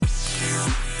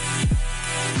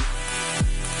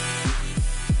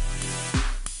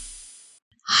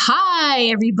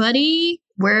Hey, everybody,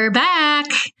 we're back.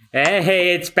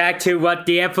 Hey, it's back to What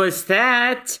the F was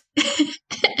that?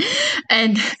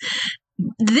 And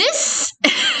this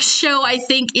show, I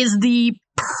think, is the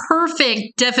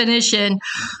perfect definition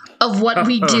of what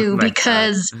we do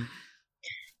because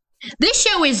this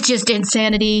show is just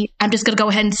insanity. I'm just going to go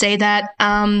ahead and say that.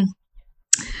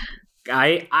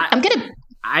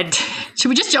 Should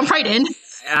we just jump right in?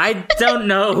 I don't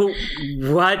know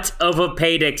what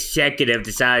overpaid executive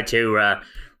decided to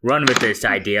run with this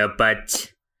idea,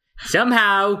 but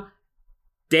somehow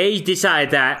they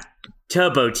decided that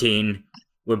Turbo Teen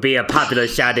would be a popular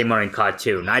Saturday morning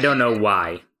cartoon. I don't know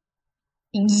why.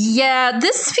 Yeah,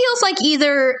 this feels like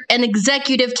either an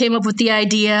executive came up with the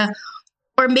idea,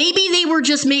 or maybe they were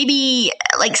just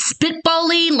like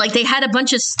spitballing, like they had a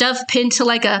bunch of stuff pinned to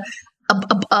like a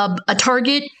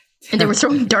target, and they were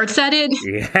throwing darts at it.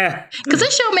 Yeah. Because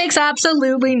this show makes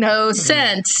absolutely no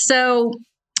sense. So,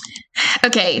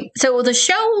 okay. So the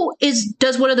show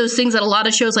does one of those things that a lot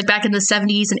of shows like back in the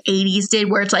 70s and 80s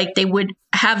did, where it's like they would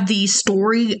have the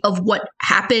story of what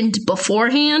happened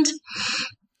beforehand.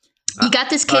 You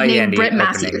got this kid named Brett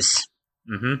Matthews.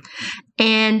 Mm-hmm.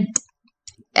 And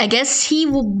I guess he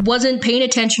wasn't paying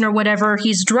attention or whatever.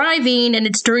 He's driving, and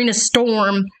it's during a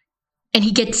storm, and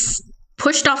he gets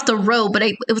pushed off the road, but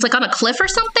it was like on a cliff or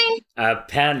something?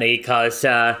 Apparently, because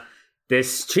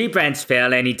this tree branch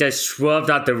fell and he just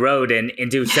swerved off the road and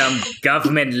into some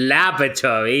government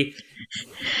laboratory.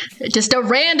 Just a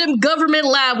random government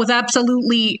lab with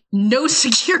absolutely no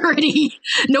security,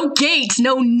 no gates,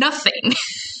 no nothing.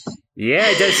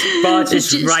 Yeah, just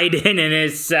barges right in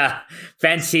his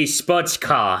fancy sports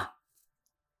car.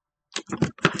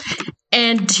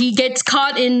 And he gets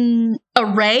caught in a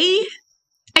ray,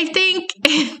 I think.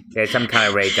 Yeah, some kind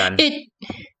of ray gun. It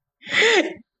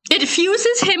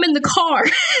fuses him in the car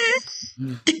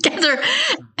together.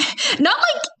 Not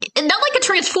like a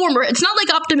transformer. It's not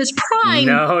like Optimus Prime.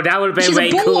 No, that would have been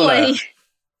way cooler.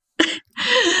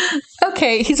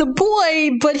 Okay, he's a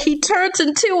boy, but he turns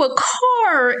into a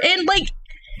car, and like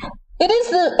it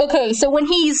is okay. So when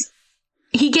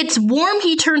he gets warm,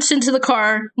 he turns into the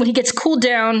car. When he gets cooled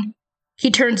down,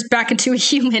 he turns back into a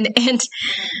human, and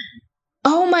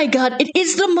oh my god, it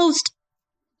is the most...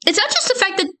 It's not just the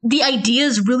fact that the idea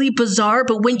is really bizarre,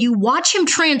 but when you watch him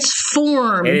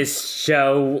transform... It is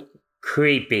so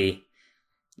creepy.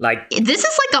 Like, this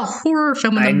is like a horror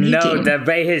film in the making. I know, the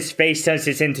way his face turns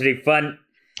into the front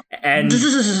end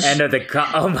of the car.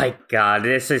 Oh my god,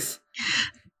 this is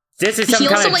some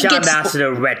kind of John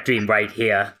Lasseter wet dream right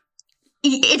here.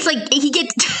 It's like he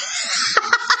gets...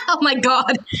 Oh my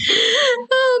god.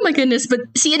 Oh my goodness. But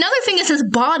see, another thing is his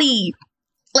body...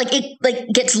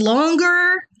 It gets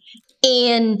longer,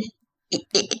 and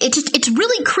it's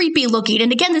really creepy looking.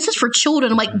 And again, this is for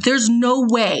children. I'm like, there's no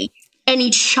way any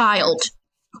child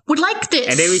would like this.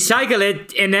 And they recycle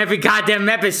it in every goddamn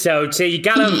episode, so you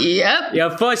gotta,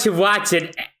 you're forced to watch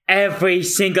it every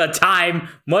single time,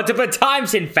 multiple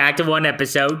times, in fact, in one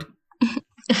episode.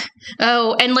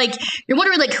 Oh, and like, you're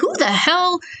wondering, like, who the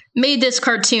hell made this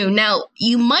cartoon? Now,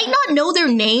 you might not know their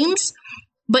names,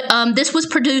 but this was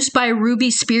produced by Ruby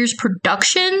Spears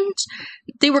Productions.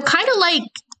 They were kind of like,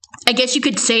 I guess you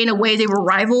could say in a way, they were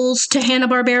rivals to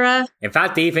Hanna-Barbera. In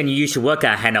fact, they even used to work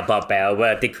at Hanna-Barbera,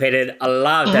 where they created a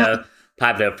lot of the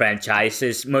popular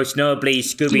franchises, most notably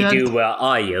Scooby-Doo, Where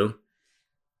Are You?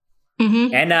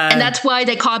 Mm-hmm. And that's why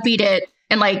they copied it.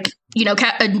 And like, you know,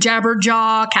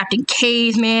 Jabberjaw, Captain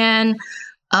Caveman,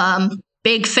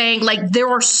 Big Fang, like there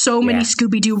are so many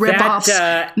Scooby-Doo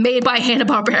ripoffs made by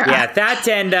Hanna-Barbera. Yeah, that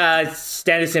and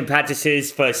standards and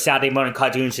practices for Saturday morning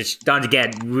cartoons is starting to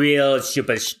get real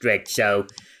super strict, so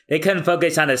they couldn't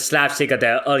focus on the slapstick of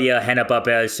the earlier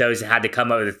Hanna-Barbera shows and had to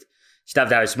come up with stuff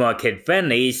that was more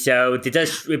kid-friendly, so they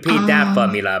just repeat that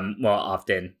formula more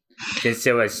often. Since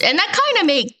it was... And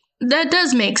that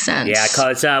does make sense. Yeah,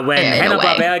 because when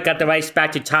Hanna-Barbera got the rights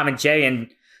back to Tom and Jerry and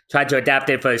tried to adapt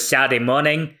it for Saturday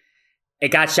morning, it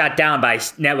got shut down by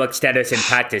network standards and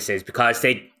practices because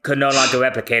they could no longer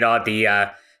replicate all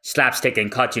the slapstick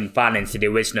and cartoon violence in the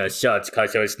original shows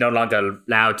because it was no longer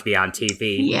allowed to be on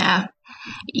TV. Yeah.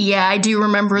 Yeah, I do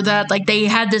remember that. Like, they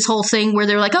had this whole thing where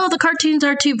they're like, oh, the cartoons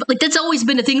are too... Like, that's always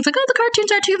been a thing. It's like, oh, the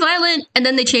cartoons are too violent. And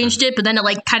then they changed it, but then it,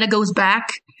 like, kind of goes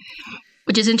back,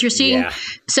 which is interesting. Yeah.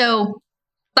 So,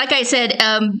 like I said,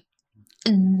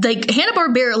 like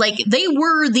Hanna-Barbera, like they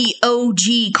were the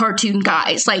OG cartoon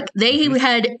guys. Like they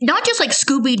had not just like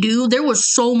Scooby-Doo, there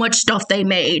was so much stuff they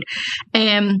made.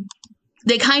 And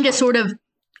they kind of sort of,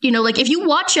 you know, like if you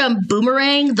watch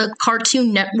Boomerang, the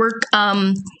Cartoon Network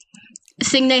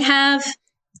thing they have,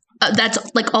 that's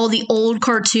like all the old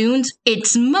cartoons,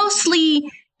 it's mostly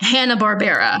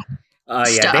Hanna-Barbera. Oh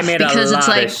yeah, they made a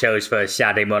lot of shows for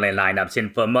Saturday morning lineups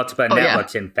and for multiple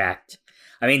networks. In fact,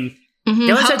 I mean,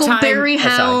 there was Huckleberry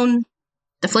Hound,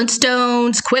 the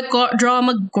Flintstones, Quick Draw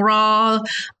McGraw,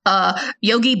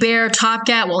 Yogi Bear, Top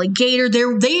Cat, Wally Gator.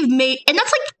 They've made, and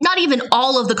that's like not even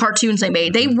all of the cartoons they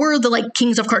made. They were the like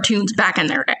kings of cartoons back in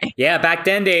their day. Yeah, back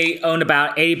then they owned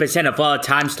about 80% of all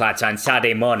time slots on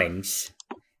Saturday mornings,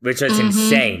 which was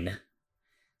insane.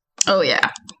 Oh yeah.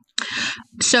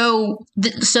 So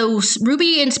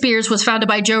Ruby and Spears was founded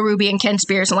by Joe Ruby and Ken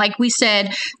Spears. And like we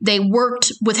said, they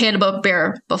worked with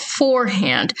Hanna-Barbera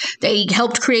beforehand. They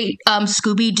helped create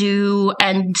Scooby-Doo.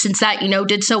 And since that,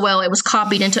 did so well, it was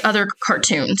copied into other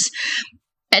cartoons.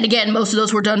 And again, most of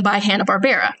those were done by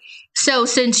Hanna-Barbera. So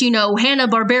since,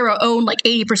 Hanna-Barbera owned like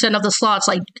 80% of the slots,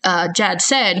 like Jad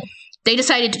said, they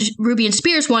decided Ruby and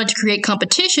Spears wanted to create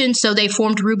competition. So they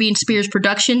formed Ruby and Spears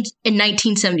Productions in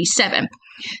 1977.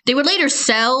 They would later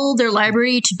sell their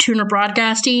library to Turner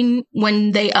Broadcasting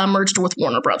when they merged with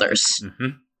Warner Brothers.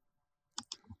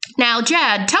 Now,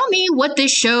 Jad, tell me what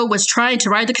this show was trying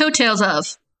to ride the coattails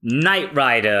of. Knight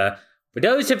Rider. For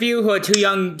those of you who are too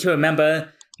young to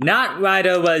remember, Knight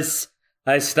Rider was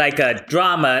like a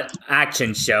drama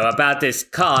action show about this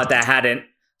sports car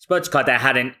that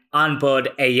had an onboard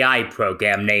AI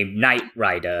program named Knight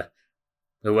Rider,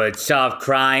 who would solve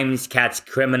crimes, catch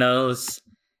criminals.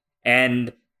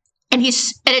 And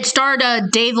it starred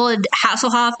David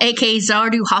Hasselhoff, aka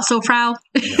Zardu Hasselfrau.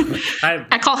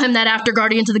 I call him that after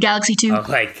Guardians of the Galaxy 2. Oh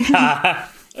my god.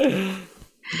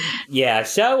 Yeah,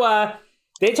 so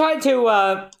they tried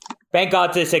to bank on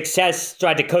the success,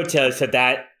 ride the coattails of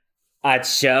that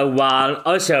show, while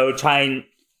also trying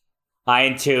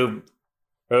to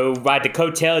ride the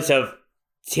coattails of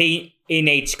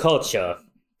teenage culture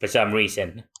for some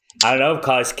reason. I don't know,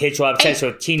 because kids were obsessed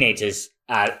with teenagers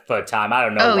for a time. I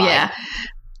don't know why. Yeah.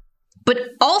 But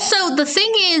also, the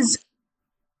thing is,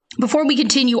 before we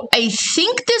continue, I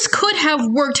think this could have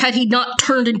worked had he not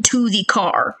turned into the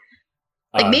car.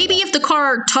 Like, maybe if the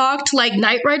car talked like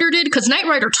Knight Rider did, because Knight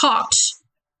Rider talked.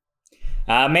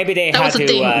 Maybe they had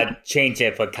to change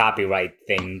it for copyright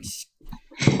things.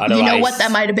 Otherwise, you know what?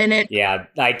 That might have been it. Yeah,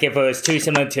 like if it was too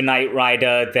similar to Knight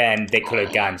Rider, then they could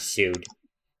have gotten sued.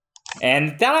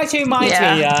 And that actually reminds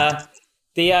me,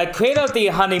 the creator of the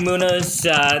Honeymooners,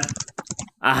 the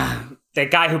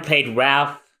guy who played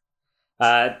Ralph,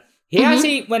 he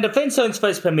actually, when the Flintstones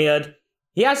first premiered,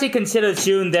 he actually considered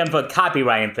suing them for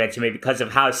copyright infringement because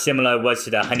of how similar it was to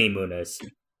the Honeymooners.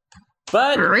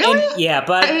 But really?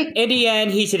 In the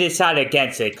end, he decided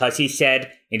against it because he said,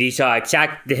 and these are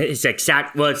his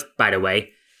exact words, by the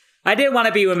way, "I didn't want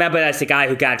to be remembered as the guy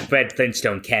who got Fred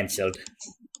Flintstone canceled."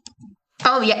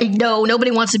 Oh, yeah. No,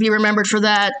 nobody wants to be remembered for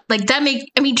that. Like, trying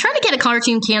to get a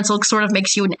cartoon canceled sort of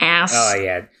makes you an ass. Oh,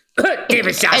 yeah. And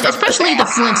especially the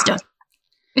Flintstones.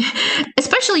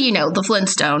 Especially, the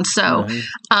Flintstones. So,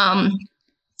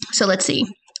 so let's see.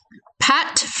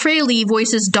 Pat Fraley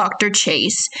voices Dr.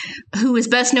 Chase, who is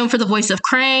best known for the voice of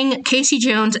Krang, Casey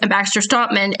Jones, and Baxter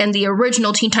Stockman in the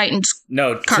original Teen Titans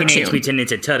cartoon. Teenage Mutant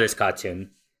Ninja Turtles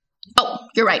cartoon. Oh,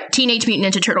 you're right. Teenage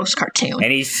Mutant Ninja Turtles cartoon.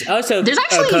 And he's also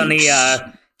currently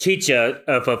a teacher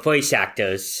for voice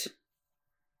actors.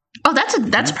 Oh,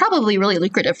 that's probably really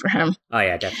lucrative for him. Oh,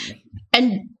 yeah, definitely.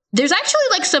 And there's actually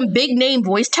like some big name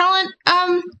voice talent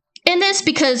in this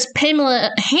because Pamela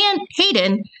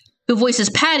Hayden, who voices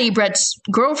Patty, Brett's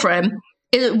girlfriend,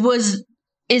 was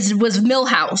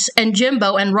Milhouse and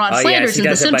Jimbo and Rod Flanders in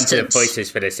The Simpsons. She does a bunch of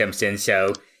voices for The Simpsons,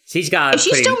 so she's got. Is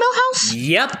she still Milhouse?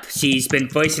 Yep, she's been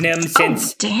voicing him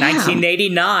since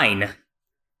 1989.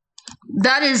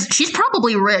 She's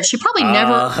probably rich. She probably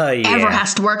ever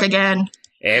has to work again.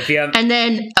 And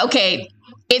then, okay,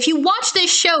 if you watch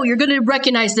this show, you're going to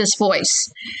recognize this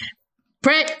voice.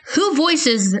 Brett, who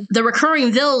voices the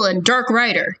recurring villain, Dark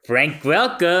Rider? Frank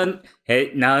Welker.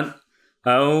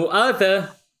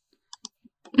 Arthur.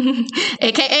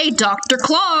 AKA Dr.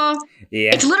 Claw.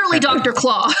 Yeah. It's literally Dr.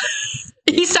 Claw.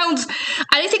 He sounds...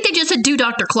 I think they just said do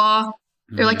Dr. Claw.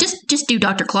 They're like, just do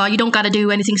Dr. Claw. You don't got to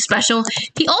do anything special.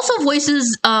 He also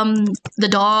voices the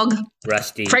dog.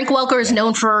 Rusty. Frank Welker is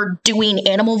known for doing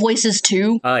animal voices,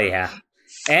 too. Oh, yeah.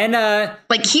 And,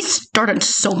 he's started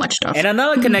so much stuff. And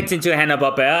another connection to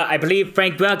Hanna-Barbera, I believe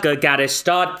Frank Welker got a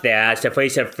start there as the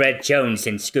voice of Fred Jones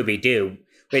in Scooby-Doo,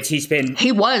 which he's been...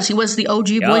 He was the OG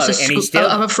voice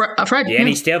of Fred. Yeah, and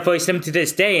he still voiced him to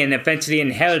this day and eventually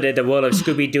inherited the role of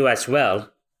Scooby-Doo as well.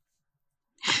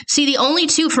 See, the only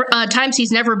two times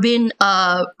he's never been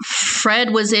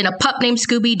Fred was in A Pup Named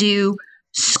Scooby-Doo,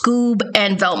 Scoob,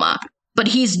 and Velma. but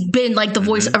he's been like the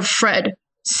voice of Fred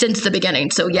since the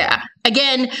beginning. So yeah,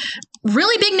 again,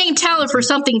 really big name talent for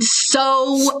something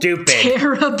so Stupid.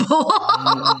 terrible.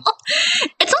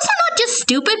 It's also not just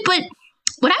stupid, but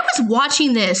when I was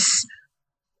watching this,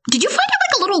 did you find it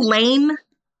like a little lame?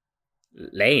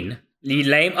 Lame?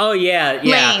 Oh, yeah.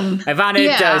 Lame. I found it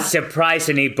Yeah.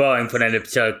 surprisingly boring for an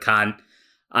episode concept.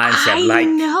 I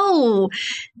know.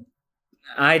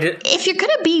 If you're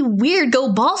gonna be weird,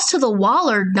 go balls to the wall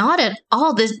or not at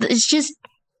all. This it's just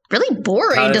really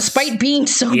boring, despite being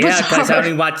so because I bizarre.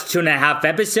 only watched 2.5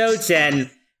 episodes, and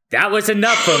that was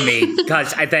enough for me.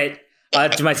 Because I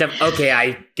thought to myself, okay,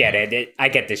 I get it. I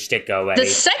get the shtick already. The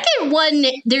second one,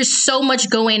 there's so much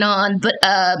going on, but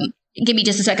give me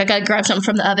just a sec. I gotta grab something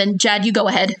from the oven. Jad, you go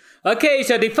ahead. Okay,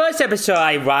 so the first episode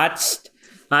I watched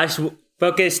was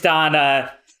focused on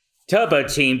Turbo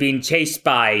Team being chased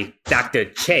by Dr.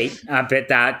 the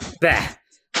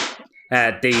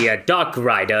Dark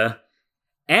Rider.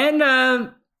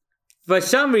 And for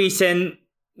some reason,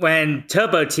 when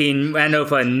Turbo Team ran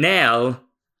over a nail,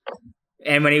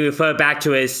 and when he referred back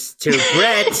to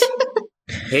Brett,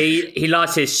 he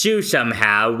lost his shoe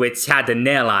somehow, which had the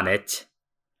nail on it.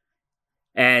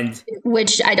 And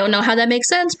which I don't know how that makes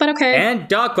sense, but okay. And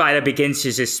Dark Rider begins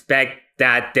to suspect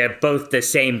that they're both the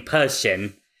same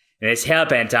person, and is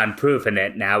hellbent on proving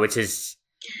it now, which is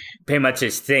pretty much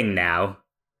his thing now.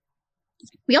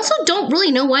 We also don't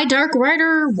really know why Dark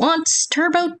Rider wants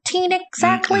Turbo Teen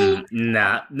exactly.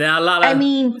 No, a lot of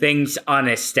things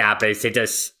unestablished. It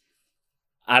just,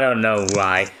 I don't know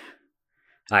why.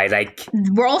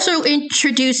 We're also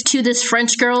introduced to this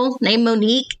French girl named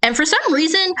Monique, and for some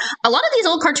reason, a lot of these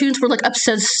old cartoons were like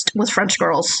obsessed with French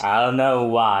girls. I don't know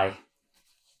why.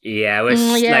 Yeah, it was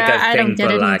like a thing for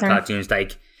a lot of cartoons.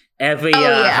 Like every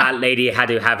hot lady had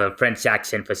to have a French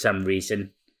accent for some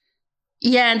reason.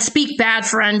 Yeah, and speak bad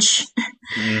French.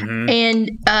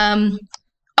 And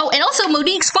and also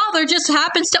Monique's father just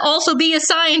happens to also be a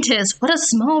scientist. What a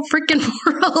small freaking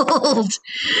world.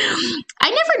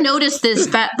 I never noticed this,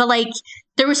 but like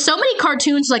there were so many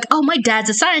cartoons like, oh, my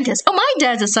dad's a scientist. Oh, my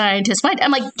dad's a scientist.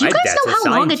 I'm like, do you guys know how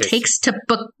long it takes to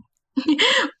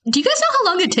do you guys know how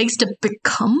long it takes to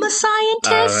become a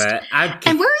scientist?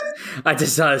 I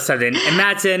just saw something.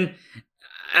 Imagine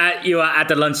you are at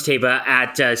the lunch table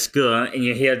at school, and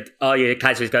you hear all your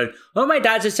classmates going, oh, my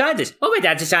dad's a scientist. Oh, my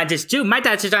dad's a scientist too. My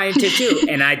dad's a scientist too.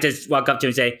 And I just walk up to him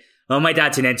and say, oh, my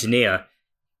dad's an engineer.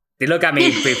 They look at me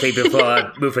briefly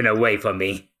before moving away from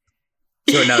me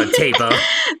to another table.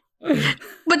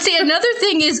 But see, another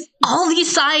thing is all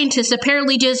these scientists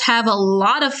apparently just have a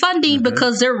lot of funding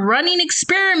because they're running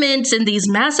experiments in these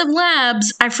massive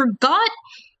labs. I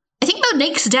think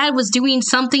Monique's dad was doing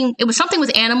something. It was something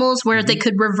with animals where they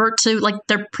could revert to like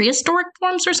their prehistoric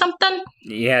forms or something.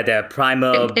 Yeah, the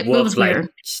primal wolf-like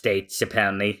states,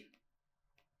 apparently.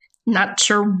 Not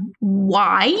sure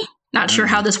why. Not sure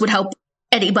how this would help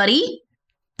anybody,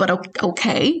 but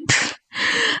okay.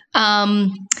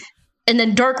 And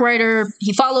then Dark Rider,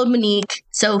 he followed Monique,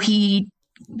 so he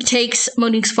takes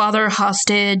Monique's father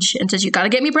hostage and says, you gotta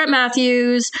get me Brett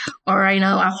Matthews, or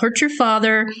I'll hurt your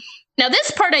father. Now,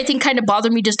 this part, I think, kind of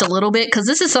bothered me just a little bit, because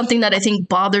this is something that I think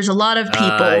bothers a lot of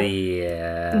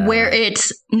people. Where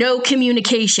it's no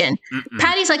communication.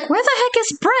 Patty's like, where the heck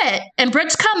is Brett? And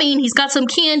Brett's coming, he's got some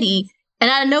candy. And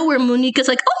out of nowhere, Monique is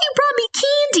like, oh, you brought me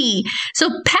candy. So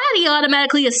Patty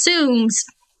automatically assumes,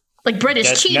 like, Brett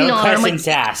is cheating on her. No questions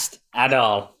asked at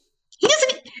all. She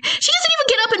doesn't even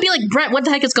get up and be like, Brett, what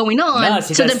the heck is going on? No,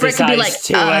 so then Brett can be like,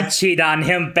 to cheat on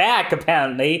him back,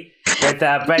 apparently, with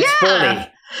Brett's bully.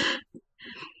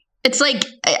 It's like,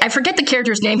 I forget the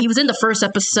character's name. He was in the first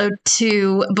episode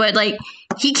too, but like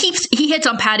he hits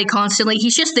on Patty constantly.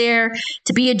 He's just there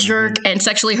to be a jerk and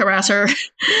sexually harass her.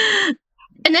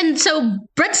 And then so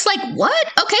Brett's like, what?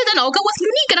 Okay, then I'll go with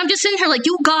Monique. And I'm just sitting here like,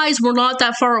 you guys were not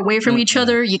that far away from each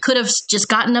other. You could have just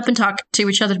gotten up and talked to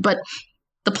each other, but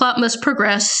the plot must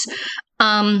progress.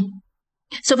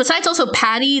 So besides also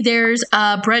Patty, there's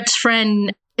Brett's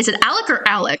friend. Is it Alec or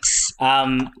Alex?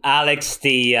 Alex,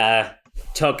 the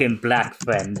token black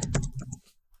friend,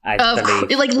 I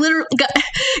believe. Like, literally,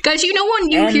 guys, when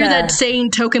you hear that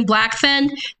saying token black friend,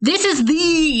 this is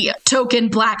the token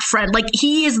black friend. Like,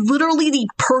 he is literally the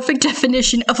perfect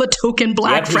definition of a token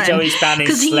black friend. He's always found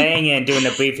in slang and doing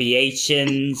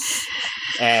abbreviations.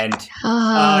 And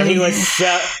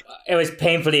it was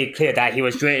painfully clear that he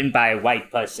was written by a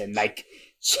white person. Like,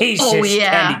 Jesus,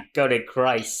 can go to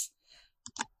Christ.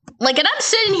 Like, and I'm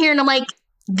sitting here and I'm like,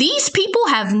 these people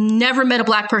have never met a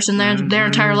black person their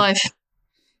entire life.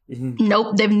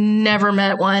 Nope, they've never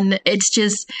met one. It's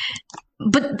just,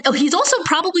 but he's also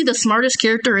probably the smartest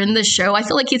character in this show. I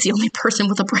feel like he's the only person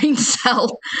with a brain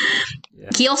cell. Yeah.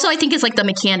 He also, I think, is like the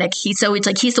mechanic. So it's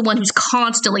like he's the one who's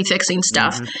constantly fixing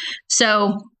stuff.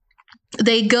 So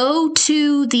they go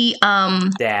to the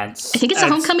dance. I think it's a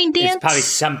homecoming dance. It's probably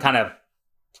some kind of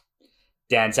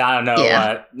dance. I don't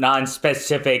know,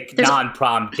 non-specific,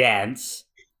 non-prom dance.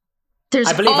 There's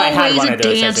I believe always I had one a of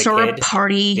those dance as a or kid. a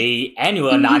party. The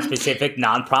annual non-specific,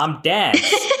 non-prom dance.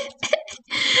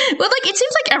 Well, like it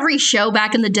seems like every show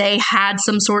back in the day had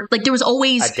some sort, like there was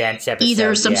always a dance episode,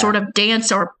 either some sort of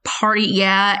dance or party,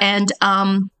 and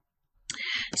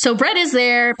so Brett is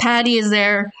there, Patty is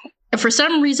there, and for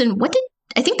some reason,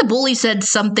 I think the bully said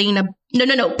something?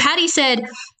 No. Patty said,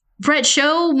 "Brett,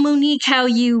 show Monique how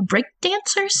you break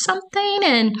dance or something,"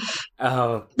 and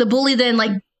the bully then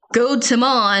like goads him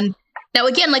on. Now,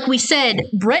 again, like we said,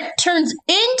 Brett turns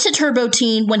into Turbo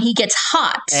Teen when he gets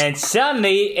hot. And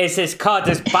suddenly, it's his car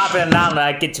just bopping around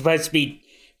like it's supposed to be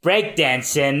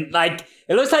breakdancing. Like,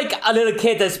 it looks like a little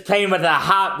kid that's playing with the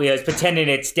Hot Wheels, pretending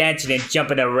it's dancing and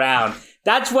jumping around.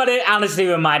 That's what it honestly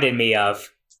reminded me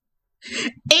of.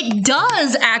 It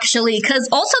does, actually, because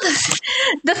also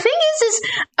the thing is,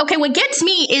 okay, what gets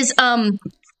me is,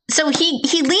 so he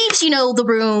leaves, the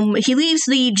room. He leaves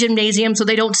the gymnasium so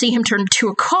they don't see him turn to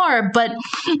a car. But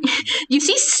you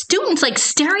see students like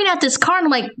staring at this car, and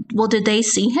I'm like, well, did they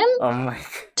see him? Oh my!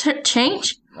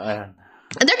 Change? I don't know.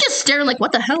 And they're just staring like,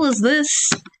 what the hell is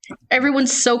this?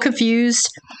 Everyone's so confused.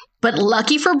 But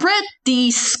lucky for Brett,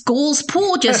 the school's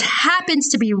pool just happens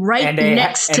to be right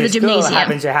next to the gymnasium. School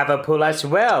happens to have a pool as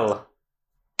well.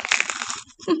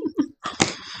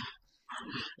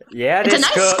 Yeah, it's a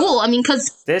nice school. I mean,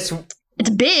 because it's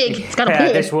big. It's got a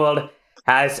pool. This world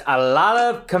has a lot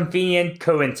of convenient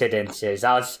coincidences.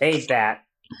 I'll say that.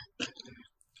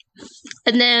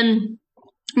 And then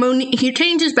he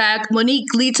changes back.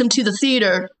 Monique leads him to the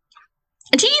theater,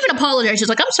 and she even apologizes. She's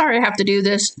like, "I'm sorry, I have to do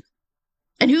this."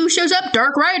 And who shows up?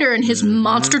 Dark Rider in his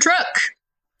monster truck.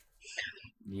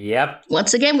 Yep.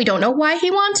 Once again, we don't know why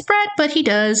he wants Brett, but he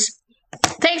does.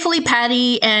 Thankfully,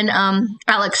 Patty and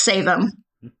Alex save him.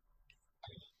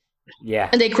 Yeah.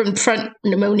 And they confront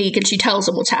Monique, and she tells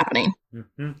them what's happening.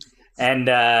 And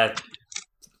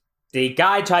the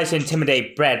guy tries to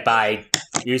intimidate Brett by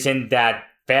using that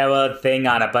feral thing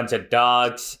on a bunch of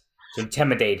dogs to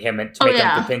intimidate him and to make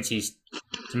him convince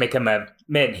to make him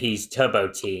admit he's Turbo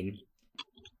Teen.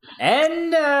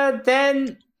 And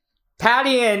then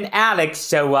Patty and Alex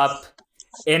show up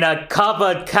in a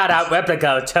cardboard cutout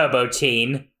replica of Turbo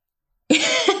Teen.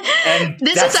 And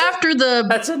this is after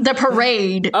the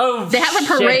parade. Oh, they have a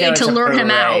parade to lure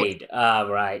him out.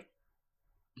 Right.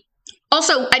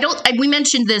 Also, we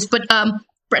mentioned this, but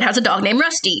Brett has a dog named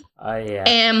Rusty. Oh yeah.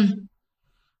 And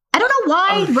I don't know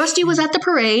why Rusty was at the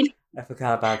parade. I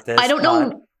forgot about this. I don't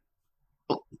know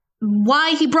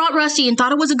why he brought Rusty and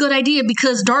thought it was a good idea,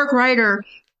 because Dark Rider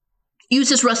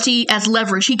uses Rusty as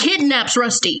leverage. He kidnaps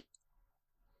Rusty.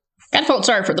 I felt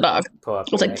sorry for the dog. I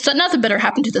was like, so nothing better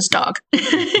happened to this dog.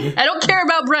 I don't care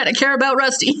about Brett. I care about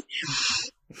Rusty.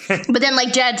 But then,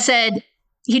 like Jad said,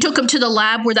 he took him to the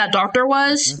lab where that doctor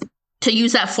was to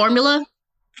use that formula.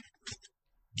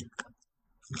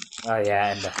 Oh,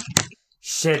 yeah. And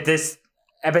shit, this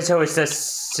episode was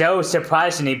just so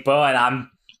surprisingly boring. I'm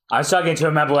struggling to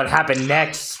remember what happened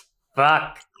next.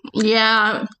 Fuck.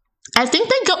 Yeah. I think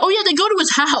they go to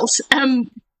his house.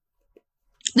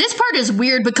 This part is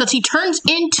weird because he turns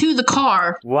into the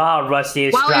car while Rusty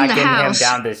is dragging him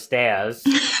down the stairs.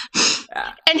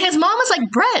 And his mom is like,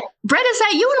 Brett, is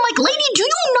that you? And I'm like, lady, do you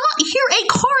not hear a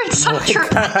car inside your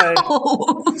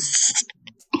house?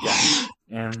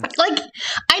 Like,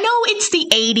 I know it's the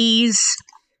 80s.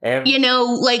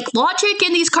 Like, logic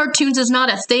in these cartoons is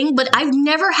not a thing, but I've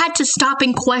never had to stop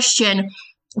and question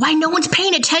why no one's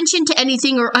paying attention to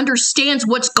anything or understands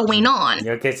what's going on.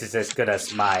 Your guess is as good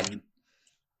as mine.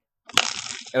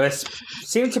 It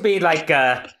seemed to be like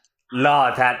a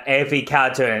law that every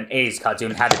character in an 80s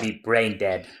cartoon had to be brain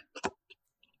dead.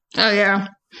 Oh, yeah.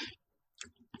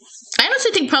 I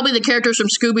honestly think probably the characters from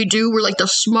Scooby-Doo were like the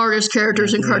smartest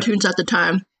characters in cartoons at the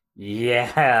time.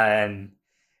 Yeah, and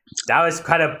that was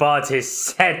quite a bar to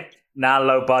set, not a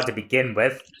low bar to begin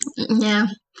with. Yeah.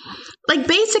 Like,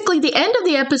 basically, the end of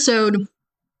the episode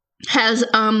has,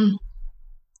 I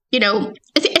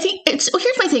think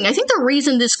here's my thing. I think the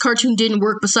reason this cartoon didn't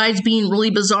work, besides being really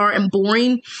bizarre and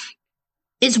boring,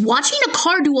 is watching a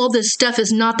car do all this stuff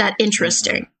is not that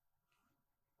interesting.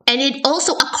 And a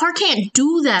car can't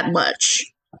do that much.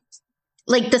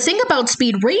 Like, the thing about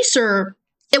Speed Racer,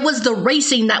 it was the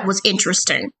racing that was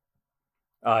interesting.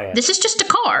 Oh, yeah. This is just a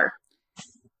car.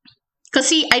 Because,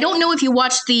 see, I don't know if you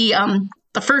watched the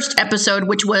the first episode,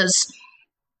 which was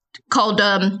called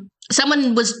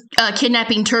someone was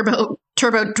kidnapping Turbo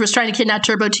was trying to kidnap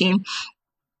Turbo Team.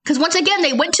 Because once again,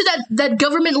 they went to that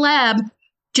government lab,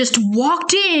 just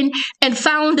walked in and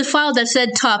found a file that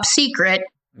said top secret.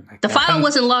 The file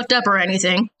wasn't locked up or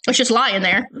anything. It was just lying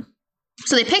there.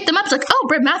 So they picked them up. It's like, oh,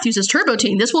 Brett Matthews is Turbo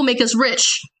Team. This will make us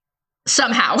rich.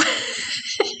 Somehow.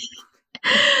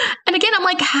 And again, I'm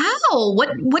like, how?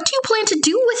 What do you plan to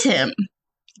do with him?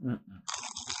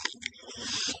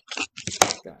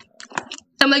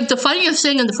 And like, the funniest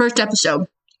thing in the first episode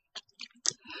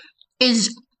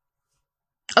is,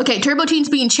 okay, Turbo Team's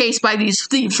being chased by these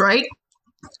thieves, right?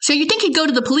 So you think he'd go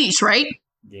to the police, right?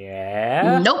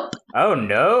 Yeah. Nope. Oh,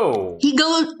 no. He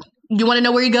goes, you want to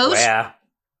know where he goes? Where?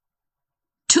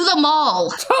 To the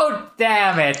mall. Oh,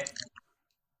 damn it.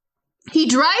 He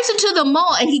drives into the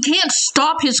mall and he can't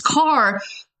stop his car.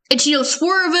 It's,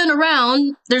 swerving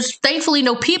around. There's thankfully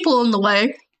no people in the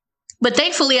way. But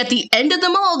thankfully, at the end of the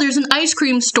mall, there's an ice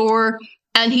cream store,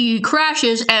 and he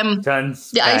crashes, and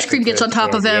the ice cream gets on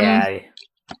top of him.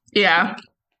 Yeah.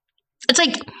 It's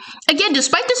like, again,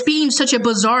 despite this being such a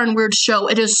bizarre and weird show,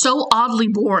 it is so oddly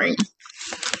boring.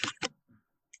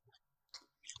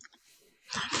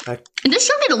 And this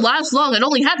show didn't last long. It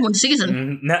only had one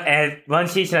season. No, one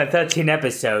season of 13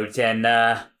 episodes, and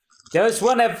there was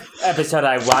one episode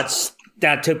I watched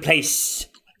that took place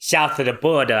south of the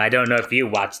border. I don't know if you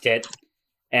watched it.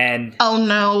 And oh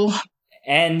no.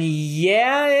 And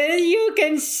yeah, you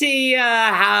can see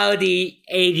how the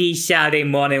 80s Saturday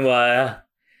morning were,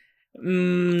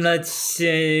 let's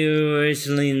say,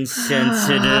 emotionally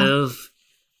insensitive.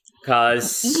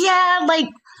 Cause yeah, like,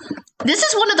 this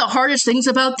is one of the hardest things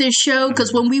about this show,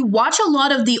 because when we watch a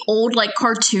lot of the old, like,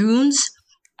 cartoons,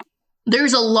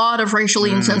 there's a lot of racially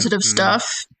insensitive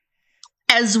stuff.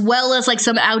 As well as, like,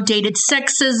 some outdated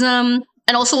sexism,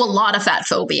 and also a lot of fat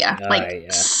phobia.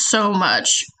 So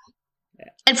much. Yeah.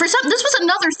 And this was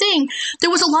another thing. There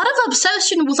was a lot of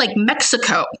obsession with, like,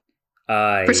 Mexico.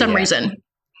 For some reason.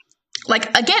 Like,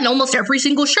 again, almost every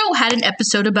single show had an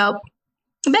episode about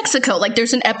Mexico. Like,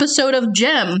 there's an episode of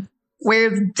Gem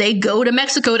where they go to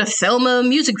Mexico to film a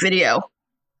music video.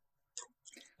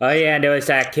 Oh, yeah, and there was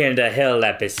that King of the Hill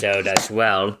episode as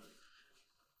well.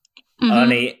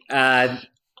 Only, I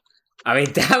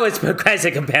mean, that was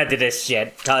progressive compared to this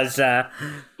shit, because,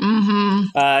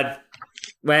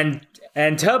 when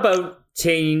Turbo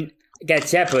Team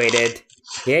gets separated,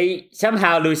 he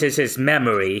somehow loses his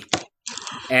memory,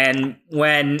 and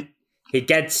when he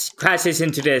crashes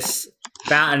into this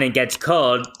fountain and gets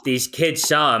cold, these kids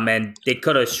saw him, and they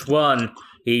could have sworn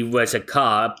he was a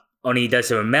cop, only he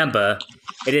doesn't remember.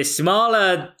 It is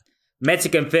smaller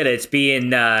Mexican village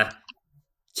being,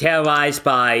 terrorized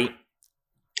by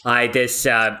this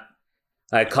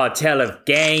cartel of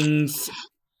gangs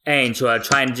and who are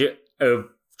trying to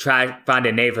find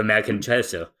a Native American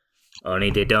treasure.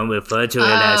 Only they don't refer to it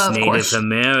as Native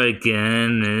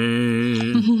American.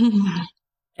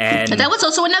 And that was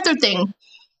also another thing.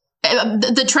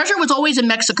 The treasure was always in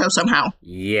Mexico somehow.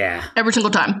 Yeah. Every single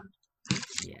time.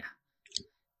 Yeah.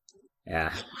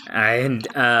 Yeah. And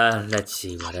let's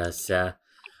see what else.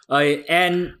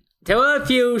 And there were a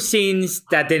few scenes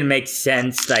that didn't make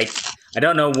sense. Like, I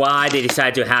don't know why they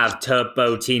decided to have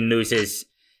Turbo Team lose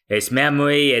his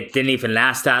memory. It didn't even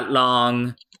last that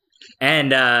long.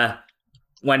 And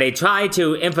when they try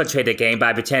to infiltrate the game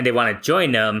by pretending they want to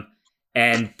join them,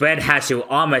 and Brett has to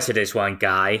arm wrestle this one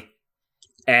guy,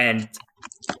 and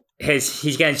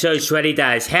he's getting so sweaty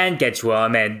that his hand gets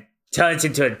warm and turns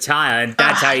into a tire, and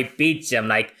that's how he beats him.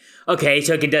 Like, okay,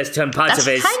 so he can just turn parts of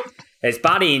his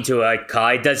body into a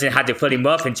car. He doesn't have to fully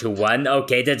morph into one.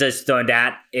 Okay, they're just throwing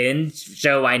that in,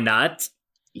 so why not?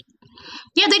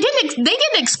 Yeah, they didn't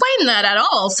explain that at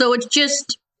all. So it's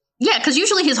just, yeah, because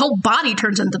usually his whole body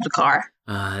turns into the car.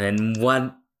 And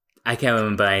one, I can't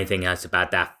remember anything else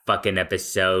about that fucking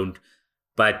episode.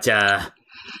 But I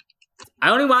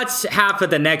only watched half of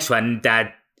the next one.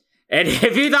 And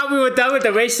if you thought we were done with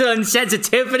the racial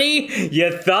insensitivity,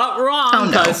 you thought wrong.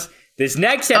 Because this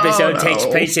next episode takes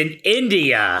place in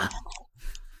India.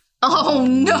 Oh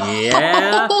no!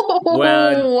 Yeah.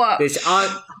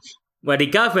 Well, the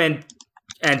government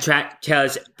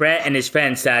tells Brett and his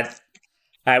friends that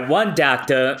one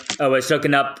doctor was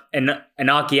looking up an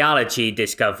archaeology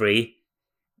discovery,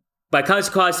 but comes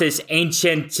across this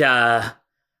ancient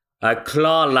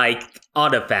claw-like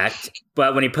artifact.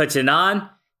 But when he puts it on,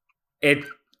 it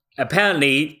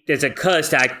apparently there's a curse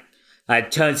that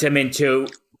turns him into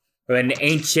an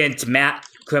ancient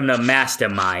criminal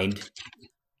mastermind.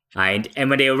 And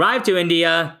when they arrive to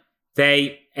India,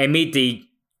 they meet the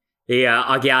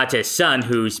archaeologist's son,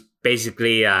 who's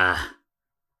basically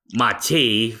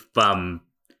Marty from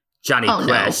Johnny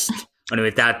Quest, only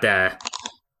without the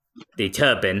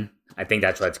turban. I think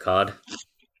that's what it's called.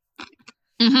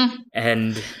 Mm-hmm.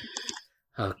 And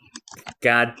oh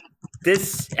god,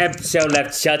 this episode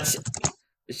left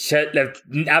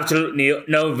absolutely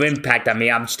no impact on me.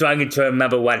 I'm struggling to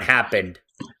remember what happened.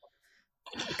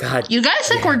 God, you guys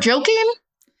think we're joking?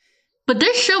 But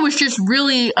this show was just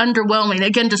really underwhelming.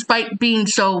 Again, despite being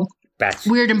so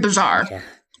weird and bizarre. Yeah.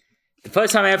 The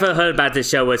first time I ever heard about this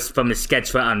show was from a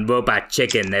sketch on Robot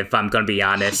Chicken, if I'm going to be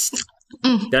honest.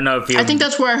 Don't know if you... I think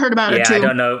that's where I heard about it, too. I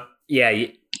don't know. Yeah.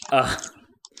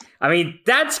 I mean,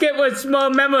 that skit was more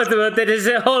memorable than this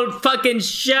whole fucking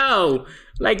show.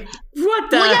 Like, what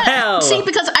the hell? See,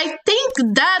 because I think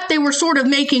that they were sort of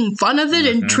making fun of it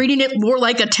and treating it more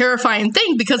like a terrifying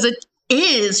thing, because it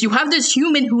is. You have this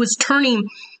human who is turning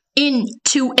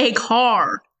into a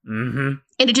car. Mm-hmm.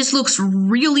 And it just looks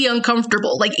really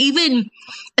uncomfortable. Like, even,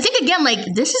 I think, again, like,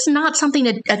 this is not something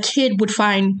that a kid would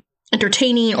find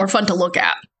entertaining or fun to look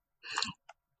at.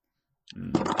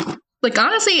 Like,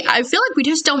 honestly, I feel like we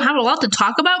just don't have a lot to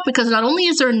talk about, because not only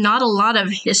is there not a lot of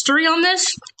history on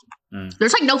this,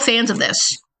 there's, like, no fans of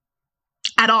this.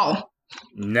 At all.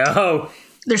 No.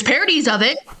 There's parodies of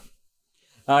it.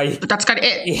 But that's kind of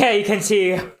it. Yeah, you can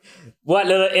see what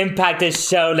little impact this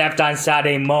show left on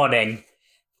Saturday morning.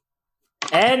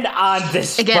 And on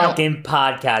this fucking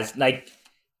podcast. Like,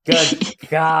 good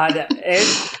God.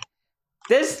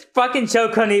 This fucking show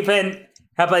couldn't even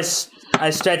help us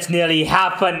stretch nearly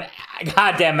half an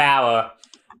goddamn hour.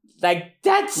 Like,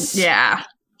 that's... Yeah.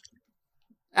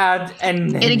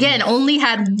 And again, only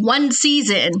had one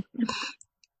season.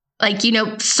 Like, you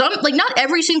know, not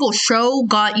every single show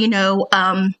got, you know,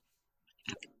 a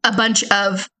bunch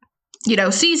of, you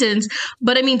know, seasons,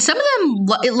 but I mean, some of them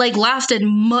lasted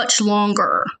much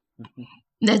longer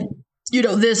than, you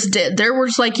know, this did. There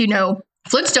was like, you know,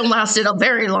 Flintstone lasted a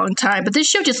very long time, but this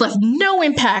show just left no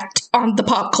impact on the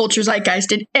pop culture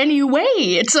zeitgeist in any way.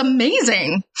 It's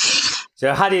amazing.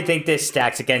 So how do you think this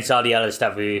stacks against all the other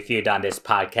stuff we reviewed on this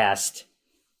podcast?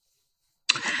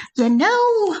 You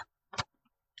know,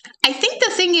 I think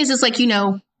the thing is like, you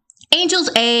know,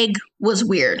 Angel's Egg was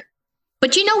weird.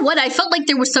 But you know what? I felt like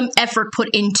there was some effort put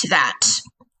into that.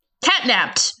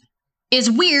 Catnapped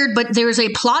is weird, but there's a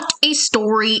plot, a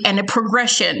story, and a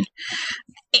progression.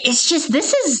 It's just,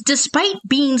 this is, despite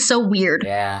being so weird.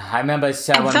 Yeah, I remember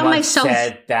someone once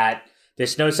said that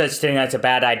there's no such thing as a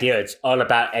bad idea. It's all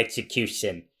about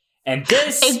execution. And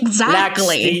this lacks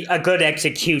a good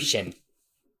execution.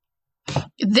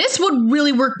 This would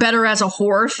really work better as a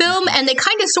horror film, and they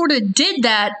kind of sort of did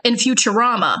that in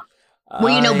Futurama.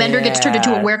 Where, you know, Bender gets turned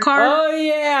into a werecar. Oh,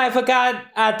 yeah, I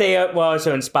forgot they were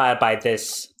also inspired by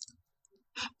this.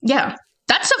 Yeah.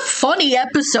 That's a funny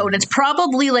episode. It's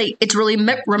probably, like, it's really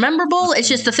rememberable. It's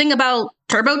just the thing about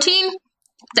Turbo Teen,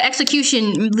 the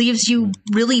execution leaves you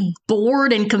really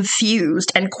bored and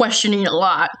confused and questioning a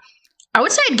lot. I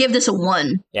would say I'd give this a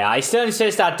 1. Yeah, I still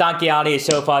insist that Donkey Alley is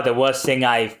so far the worst thing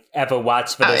I've ever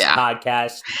watched for this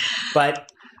podcast. But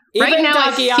even right now,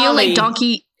 Donkey I feel Alley, like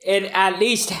Donkey... It at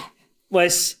least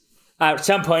was, at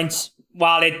some points,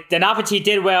 while the novelty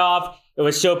did wear off, it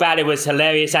was so bad it was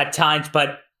hilarious at times,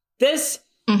 but this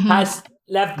has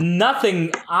left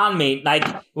nothing on me. Like,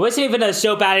 it wasn't even a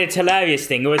so bad it's hilarious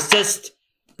thing. It was just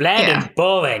bland and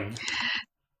boring.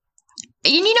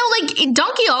 And you know, like,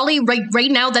 Donkey Ollie,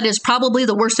 right now, that is probably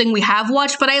the worst thing we have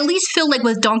watched, but I at least feel like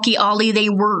with Donkey Ollie, they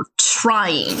were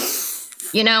trying,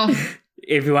 you know?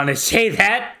 If you want to say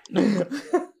that.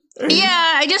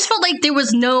 Yeah, I just felt like there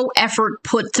was no effort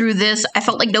put through this. I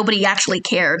felt like nobody actually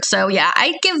cared. So, yeah,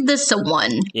 I'd give this a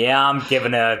 1. Yeah, I'm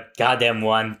giving a goddamn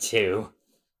 1, too.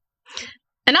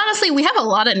 And honestly, we have a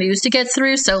lot of news to get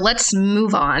through, so let's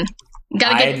move on.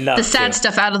 Gotta get the sad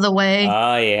stuff out of the way.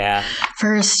 Oh, yeah.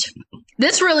 First,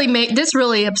 this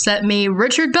really upset me.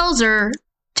 Richard Belzer,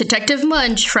 Detective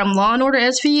Munch from Law & Order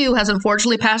SVU, has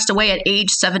unfortunately passed away at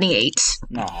age 78.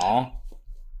 Aww.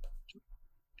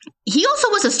 He also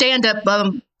was a stand-up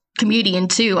comedian,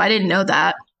 too. I didn't know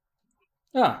that.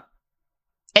 Oh.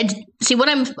 And see, what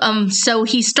so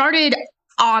he started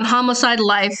on Homicide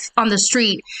Life on the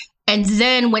Street, and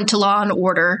then went to Law &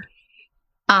 Order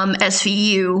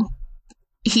SVU.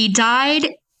 He died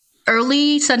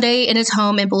early Sunday in his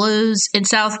home in Boulogne in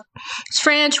South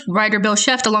France. Writer Bill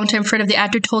Sheft, a longtime friend of the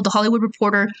actor, told The Hollywood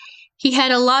Reporter he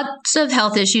had lots of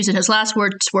health issues, and his last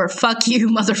words were, "Fuck you,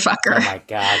 motherfucker." Oh my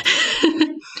god.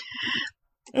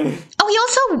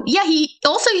 he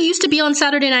also used to be on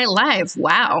Saturday Night Live.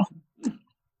 Wow.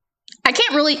 I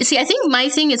can't really see. I think my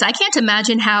thing is I can't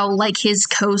imagine how like his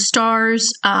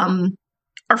co-stars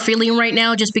are are feeling right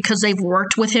now just because they've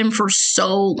worked with him for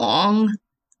so long.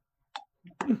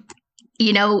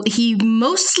 You know, he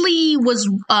mostly was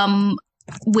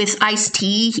with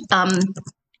Ice-T.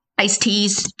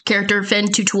 Ice-T's character, Finn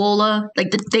Tutuola.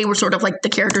 Like, they were sort of like the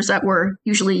characters that were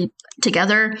usually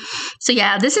together. So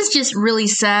yeah, this is just really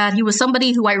sad. He was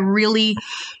somebody who I really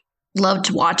loved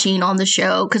watching on the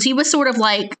show because he was sort of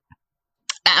like,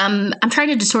 I'm trying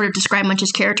to just sort of describe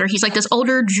Munch's character. He's like this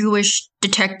older Jewish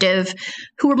detective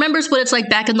who remembers what it's like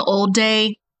back in the old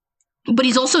day, but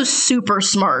he's also super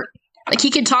smart. Like,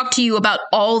 he can talk to you about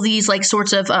all these like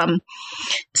sorts of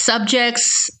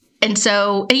subjects. And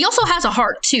he also has a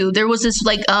heart too. There was this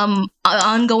like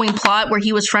ongoing plot where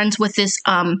he was friends with this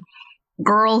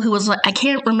girl who was like, I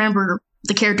can't remember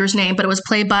the character's name, but it was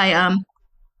played by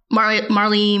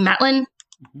Marlee Matlin,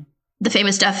 the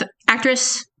famous deaf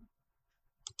actress.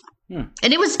 And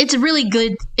it's really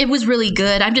good. It was really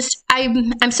good. I'm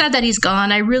sad that he's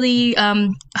gone. I really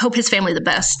hope his family the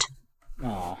best.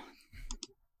 Aww.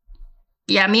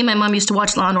 Yeah, me and my mom used to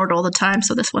watch Law & Order all the time,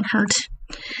 so this one hurt.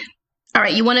 All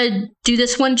right, you want to do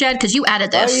this one, Jed? Because you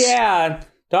added this. Oh, yeah.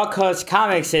 Dark Horse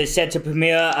Comics is set to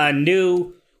premiere a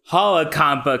new horror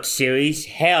comic book series,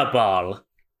 Hairball.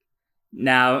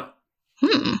 Now,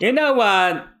 you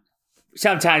know,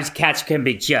 sometimes cats can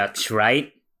be jerks,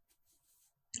 right?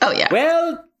 Oh, yeah.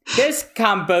 Well, this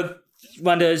comic book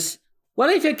wonders, what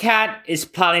if your cat is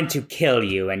plotting to kill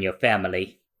you and your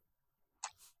family?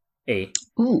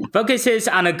 Focuses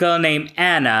on a girl named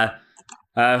Anna,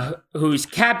 whose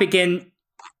cat begins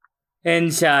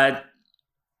to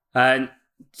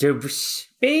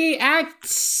act,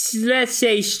 let's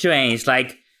say, strange.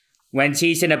 Like, when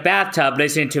she's in a bathtub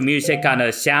listening to music on her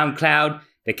SoundCloud,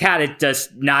 the cat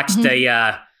just knocks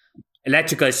the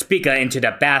electrical speaker into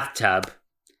the bathtub,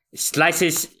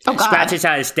 scratches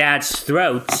out his dad's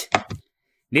throat, and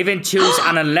even chews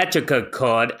on an electrical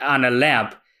cord on a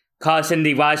lamp, causing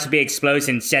the wires to be exploded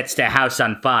and sets the house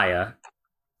on fire.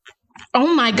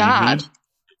 Oh my god.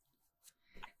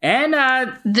 And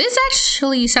this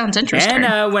actually sounds interesting.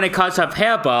 And when it comes to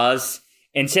hairballs,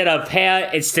 instead of hair,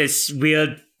 it's this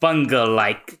weird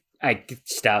fungal-like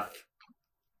stuff.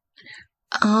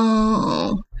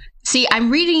 Oh. See,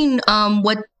 I'm reading I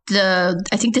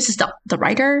think this is the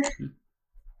writer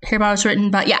Hairball was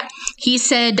written, but yeah, he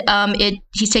said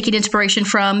he's taking inspiration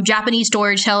from Japanese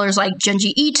storytellers like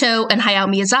Junji Ito and Hayao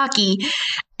Miyazaki,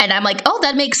 and I'm like, oh,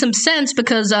 that makes some sense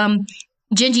because Junji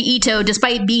Ito,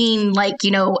 despite being like,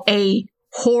 you know, a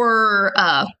horror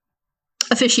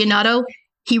aficionado,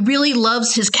 he really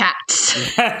loves his cats.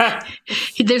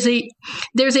 There's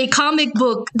a comic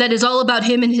book that is all about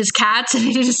him and his cats, and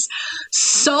it is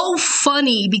so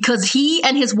funny because he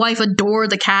and his wife adore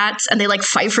the cats and they like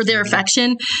fight for their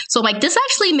affection. So I'm like, this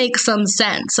actually makes some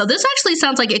sense. So this actually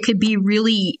sounds like it could be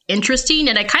really interesting,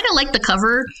 and I kind of like the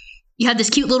cover. You have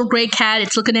this cute little gray cat.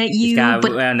 It's looking at you,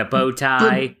 but wearing a bow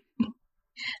tie.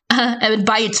 And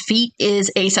by its feet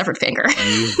is a severed finger.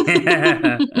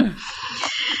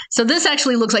 So this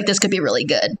actually looks like this could be really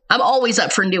good. I'm always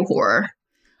up for new horror.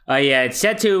 Oh, yeah. It's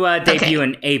set to debut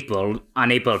on April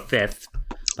 5th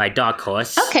by Dark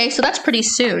Horse. Okay, so that's pretty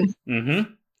soon.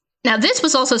 Now, this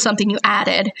was also something you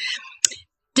added.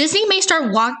 Disney may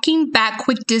start walking back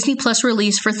quick Disney Plus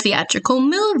release for theatrical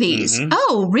movies.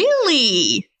 Oh,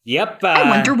 really? Yep. I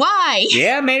wonder why.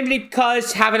 Yeah, mainly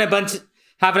because having a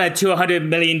 $200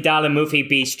 million movie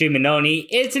be streaming only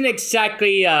isn't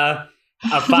exactly a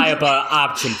viable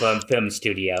option for a film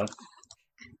studio.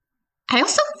 I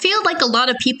also feel like a lot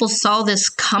of people saw this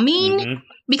coming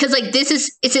because, like,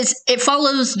 it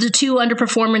follows the two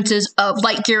underperformances of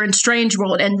Lightyear and Strange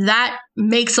World, and that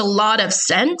makes a lot of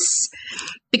sense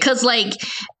because, like,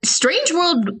 Strange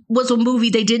World was a movie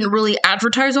they didn't really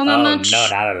advertise on that much. No,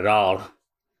 not at all.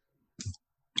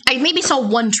 I maybe saw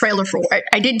one trailer for it.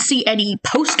 I didn't see any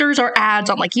posters or ads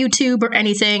on like YouTube or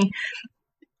anything.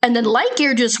 And then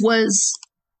Lightyear just was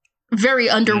very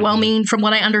underwhelming from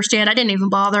what I understand. I didn't even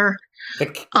bother.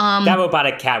 That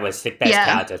robotic cat was the best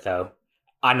character, though.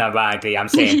 Unironically, I'm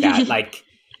saying that. Like,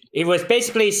 it was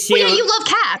basically well, yeah, you love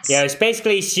cats. Yeah, it was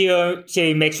basically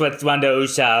she mixed with one of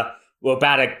those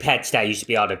robotic pets that used to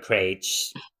be on the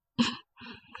crates.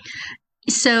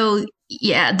 So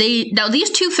yeah, these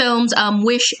two films,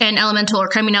 Wish and Elemental, are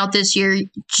coming out this year.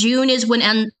 June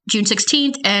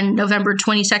 16th and November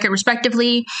 22nd,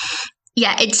 respectively.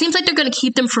 Yeah, it seems like they're going to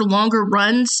keep them for longer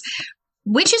runs,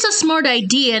 which is a smart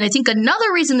idea. And I think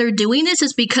another reason they're doing this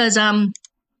is because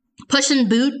Puss in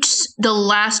Boots: The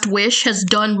Last Wish has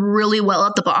done really well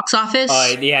at the box office.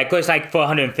 Oh yeah, it goes like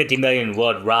 450 million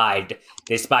worldwide,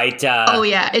 despite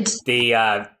it's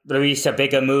the release of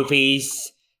bigger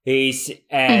movies.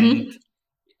 And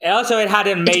also it had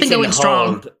an amazing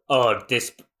hold.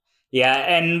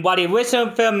 And while the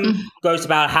original film grossed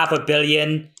about $500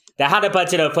 million, they had a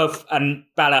budget of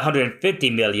about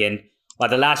 $150 million, while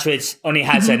The Last Wish only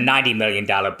has a $90 million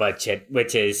budget,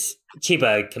 which is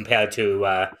cheaper compared to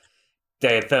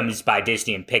the films by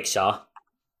Disney and Pixar.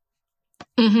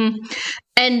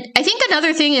 And I think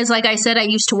another thing is, like I said, I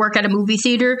used to work at a movie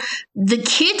theater. The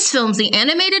kids' films, the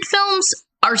animated films,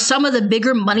 are some of the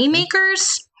bigger money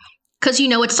makers. Because, you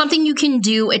know, it's something you can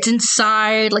do. It's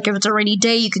inside. Like, if it's a rainy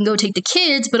day, you can go take the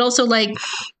kids. But also, like,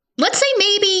 let's say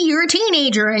maybe you're a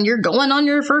teenager and you're going on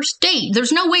your first date.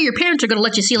 There's no way your parents are going to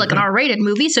let you see, like, an R-rated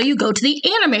movie. So you go to the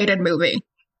animated movie.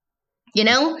 You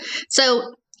know?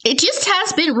 So it just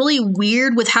has been really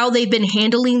weird with how they've been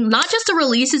handling not just the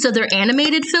releases of their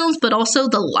animated films, but also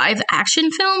the live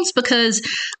action films. Because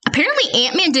apparently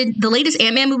the latest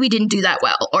Ant-Man movie didn't do that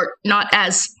well. Or not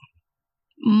as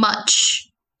much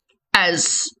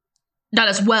not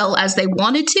as well as they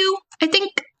wanted to, I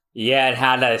think. Yeah, it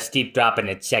had a steep drop in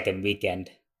its second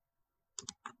weekend.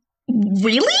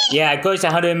 Really? Yeah, it grossed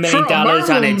 $100 million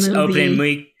on its opening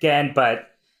weekend,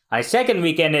 but on its second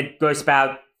weekend, it grossed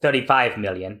about $35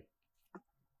 million.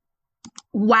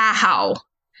 Wow.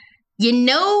 You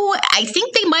know, I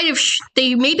think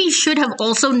they maybe should have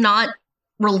also not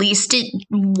released it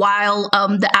while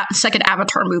the second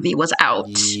Avatar movie was out.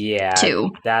 Yeah, too.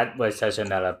 That was such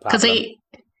another problem. Because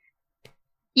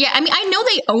I mean, I know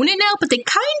they own it now, but they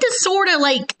kind of sort of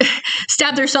like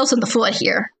stab themselves in the foot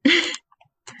here.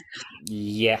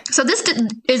 Yeah. So this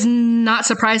is not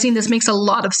surprising. This makes a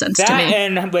lot of sense to me.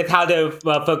 And with how they're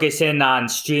focusing on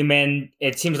streaming,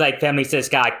 it seems like families just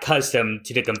got accustomed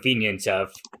to the convenience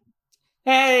of,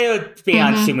 hey, it'll be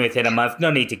on streaming within a month.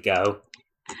 No need to go.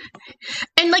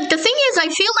 And, like, the thing is, I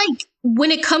feel like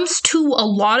when it comes to a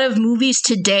lot of movies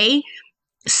today,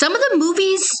 some of the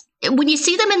movies, when you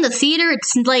see them in the theater,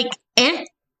 it's like,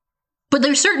 but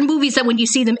there's certain movies that when you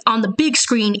see them on the big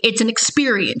screen, it's an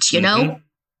experience, you know?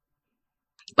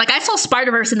 Like, I saw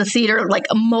Spider-Verse in the theater, like,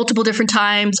 multiple different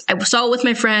times. I saw it with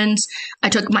my friends. I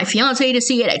took my fiance to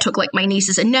see it. I took, like, my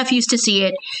nieces and nephews to see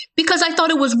it because I thought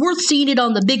it was worth seeing it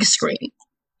on the big screen.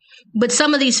 But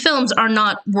some of these films are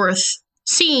not worth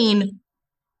seeing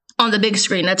on the big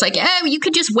screen. That's like, you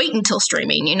could just wait until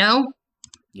streaming, you know?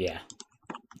 Yeah.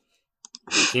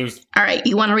 All right,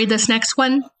 you want to read this next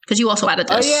one? Because you also added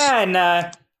this. Oh, yeah,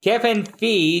 and Kevin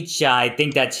Feige, I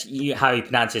think that's how you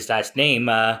pronounce his last name,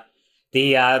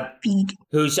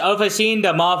 who's overseeing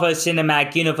the Marvel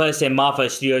Cinematic Universe and Marvel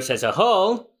Studios as a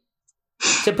whole.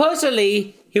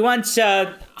 Supposedly, he wants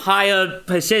a higher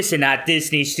position at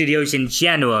Disney Studios in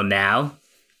general now.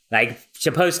 Like,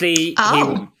 supposedly,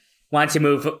 he wants to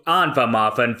move on from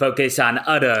Marvel and focus on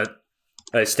other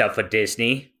stuff for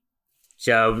Disney.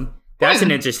 So, that's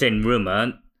an interesting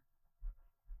rumor.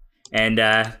 And,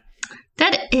 that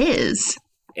is.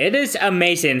 It is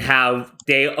amazing how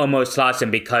they almost lost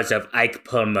him because of Ike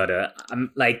Perlmutter.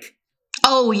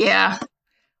 Oh, yeah.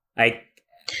 I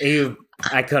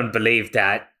couldn't believe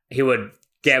that he would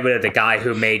get rid of the guy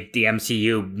who made the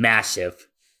MCU massive.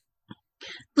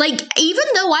 Like, even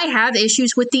though I have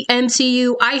issues with the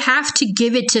MCU, I have to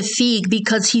give it to Feige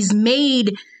because he's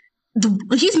made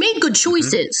good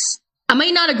choices. I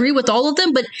may not agree with all of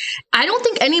them, but I don't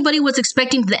think anybody was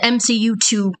expecting the MCU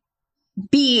to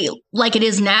be like it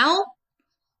is now,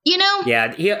 you know?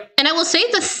 Yeah. And I will say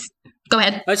this. Go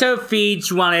ahead. Also,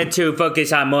 Feige wanted to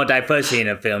focus on more diversity in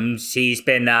the films. He's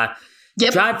been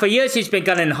trying for years. He's been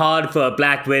gunning hard for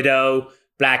Black Widow,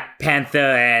 Black Panther,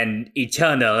 and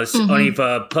Eternals, only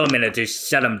for Perlmutter to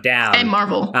shut him down. And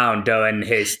Marvel. During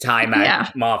his time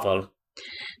at Marvel.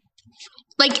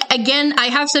 Like, again, I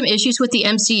have some issues with the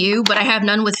MCU, but I have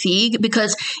none with Feige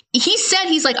because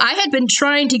he's like, I had been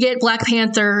trying to get Black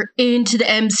Panther into the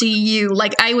MCU.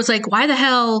 Like, I was like, why the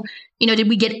hell, did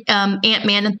we get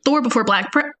Ant-Man and Thor before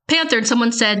Black Panther? And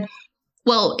someone said,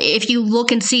 well, if you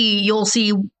look and see, you'll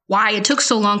see why it took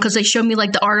so long because they showed me,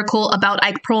 like, the article about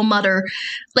Ike Perlmutter.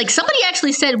 Like, somebody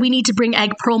actually said we need to bring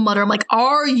Ike Perlmutter. I'm like,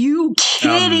 are you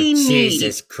kidding me?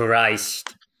 Jesus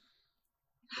Christ.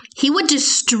 He would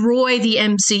destroy the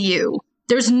MCU.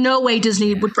 There's no way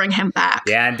Disney would bring him back.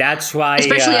 Yeah, and that's why...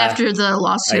 Especially after the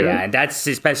lawsuit. Yeah, and that's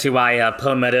especially why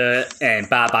Perlmutter and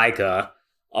Bob Iger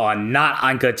are not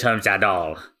on good terms at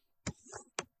all.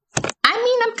 I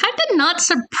mean, I'm kind of not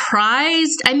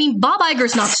surprised. I mean, Bob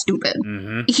Iger's not stupid.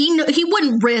 He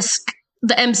wouldn't risk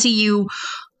the MCU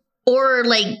or,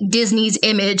 like, Disney's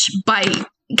image by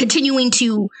continuing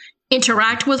to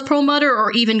interact with Perlmutter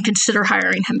or even consider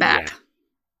hiring him back. Yeah.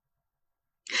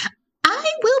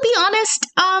 I will be honest,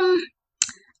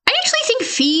 I I actually think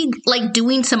Feig, like,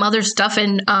 doing some other stuff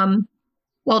in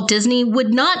Walt Disney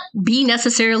would not be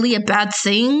necessarily a bad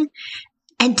thing.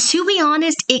 And to be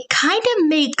honest, it kind of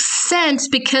makes sense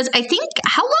because I think,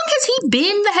 how long has he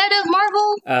been the head of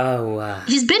Marvel? Oh,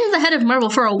 he's been the head of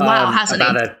Marvel for a while, hasn't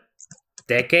about he? a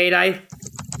decade, I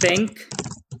think.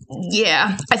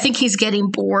 Yeah, I think he's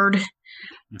getting bored.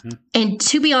 Mm-hmm. And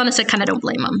to be honest, I kind of don't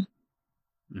blame him.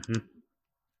 Mm-hmm.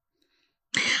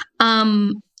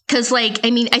 Because, like,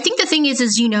 I mean, I think the thing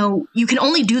is, you know, you can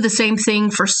only do the same thing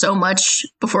for so much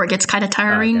before it gets kind of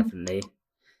tiring. Definitely.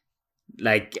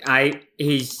 Like,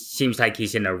 he seems like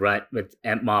he's in a rut with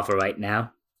Marvel right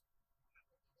now.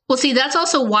 Well, see, that's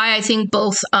also why I think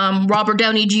both Robert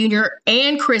Downey Jr.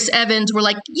 and Chris Evans were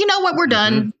like, you know what, we're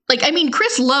done. Like, I mean,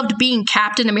 Chris loved being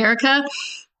Captain America,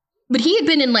 but he had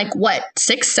been in, like, what,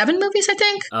 6, 7 movies, I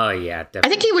think? Oh, yeah, definitely. I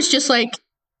think he was just like,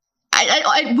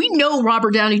 we know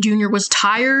Robert Downey Jr. was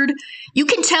tired. You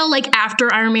can tell, like,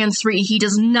 after Iron Man 3, he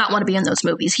does not want to be in those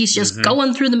movies. He's just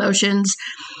going through the motions.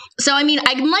 So, I mean,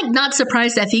 I'm, like, not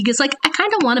surprised that Feig is like, I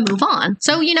kind of want to move on.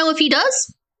 So, you know, if he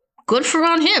does, good for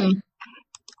on him.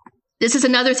 This is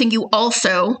another thing you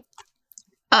also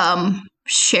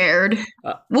shared.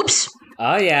 Whoops.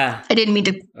 Oh, yeah. I didn't mean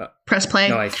to press play.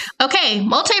 Nice. Okay,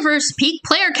 Multiverse peak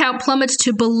player count plummets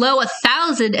to below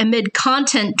 1,000 amid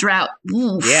content drought.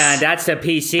 Oof. Yeah, that's the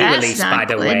PC release, by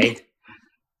the way.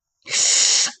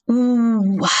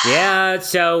 Ooh. Yeah,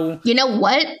 so... You know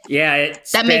what? Yeah,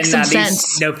 it's that been makes some at sense.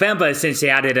 least November since they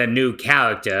added a new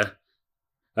character.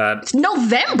 It's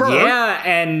November? Yeah,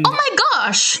 and... Oh my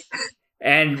gosh!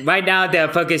 And right now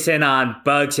they're focusing on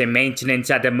bugs and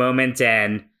maintenance at the moment,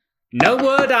 and no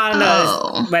word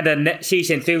on when the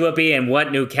season 3 will be and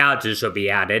what new characters will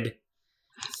be added.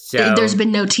 So there's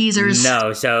been no teasers.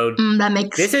 No, so that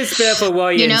makes... This is a bit of a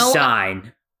worrying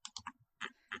sign.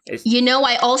 You know,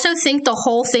 I also think the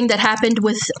whole thing that happened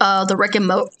with the Rick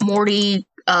and Morty,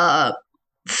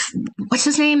 what's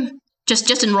his name?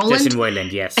 Justin Roiland? Justin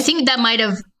Roiland, yes. I think that might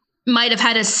have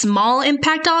had a small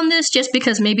impact on this, just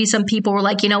because maybe some people were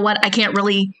like, you know what, I can't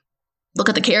really look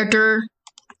at the character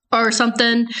or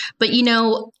something. But, you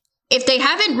know, if they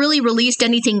haven't really released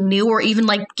anything new or even,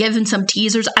 like, given some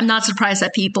teasers, I'm not surprised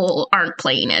that people aren't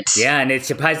playing it. Yeah, and it's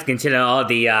surprising considering all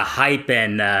the hype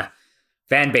and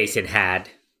fan base it had.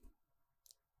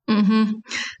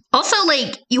 Also,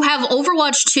 like, you have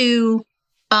Overwatch 2,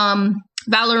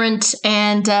 Valorant,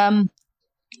 and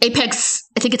Apex,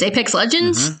 I think it's Apex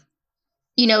Legends.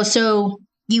 You know, so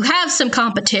you have some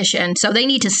competition, so they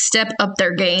need to step up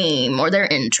their game or they're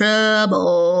in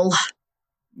trouble.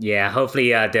 Yeah, hopefully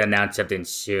they'll announce something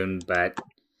soon, but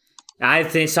I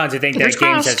think starting to think Fingers that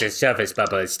game's crossed. as a surface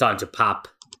bubble is starting to pop.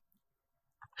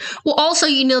 Well, also,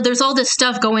 you know, there's all this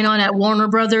stuff going on at Warner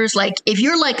Brothers. Like, if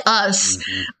you're like us,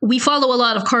 we follow a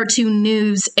lot of cartoon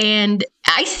news, and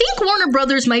I think Warner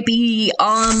Brothers might be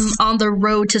on the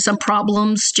road to some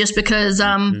problems just because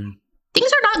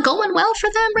things are not going well for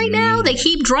them right now. They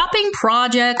keep dropping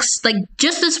projects. Like,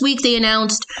 just this week, they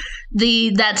announced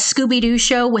that Scooby-Doo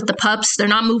show with the pups. They're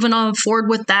not moving on forward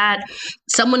with that.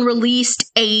 Someone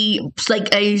released a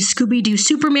Scooby-Doo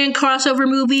Superman crossover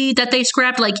movie that they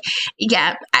scrapped. Like,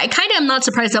 yeah, I kind of am not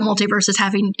surprised that Multiverse is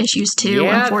having issues too,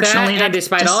 unfortunately. And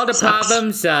despite all the sucks.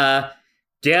 problems,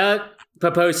 they're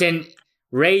proposing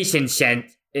raising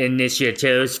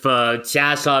initiatives for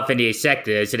Zaslav and the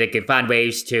executives so they can find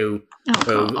ways to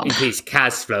increase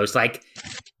cash flows. Like,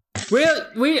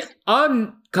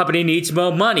 our company needs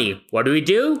more money. What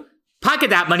do? Pocket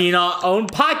that money in our own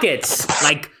pockets.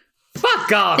 Like,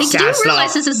 fuck off, They Zaslav. do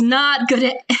realize this is not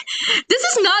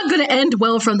gonna end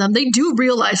well from them. They do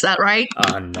realize that, right?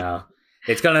 Oh no,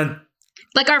 it's gonna.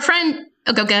 Like our friend.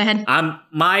 Okay, go ahead.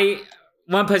 My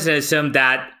one person assumed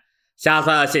that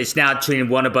Zaslav is now treating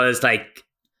Warner Bros. like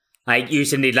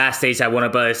using the last days at Warner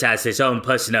Bros. As his own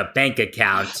personal bank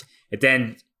account, and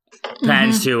then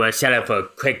plans to sell it for a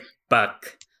quick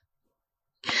buck.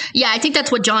 Yeah, I think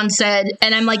that's what John said.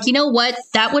 And I'm like, you know what?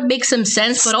 That would make some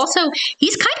sense. But also,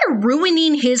 he's kind of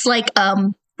ruining his, like,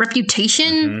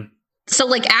 reputation. So,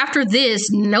 like, after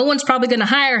this, no one's probably going to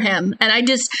hire him. And I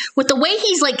just, with the way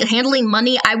he's, like, handling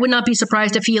money, I would not be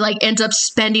surprised if he, like, ends up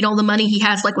spending all the money he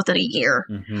has, like, within a year.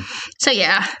 So,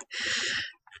 yeah.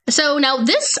 So, now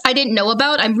this I didn't know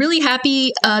about. I'm really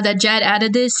happy that Jad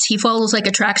added this. He follows, like,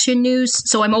 attraction news.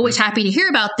 So, I'm always happy to hear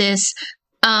about this.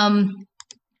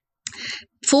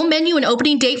 Full menu and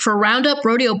opening date for Roundup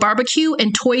Rodeo Barbecue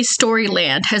and Toy Story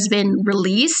Land has been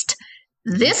released.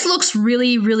 This looks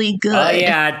really, really good. Oh,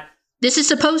 yeah. This is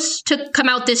supposed to come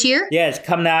out this year? Yeah, it's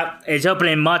coming out. It's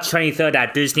opening March 23rd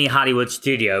at Disney Hollywood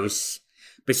Studios.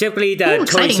 Specifically the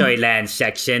Toy Story Land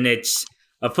section. It's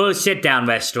a full sit-down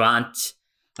restaurant,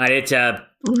 and it's a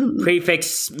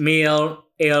prefix meal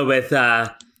ale with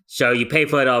so you pay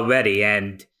for it already,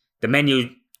 and the menu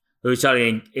it's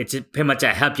pretty much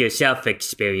a help yourself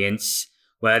experience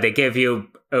where they give you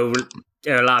a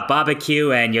lot of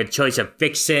barbecue and your choice of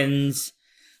fixins,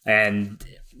 and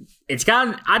it's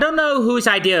got I don't know whose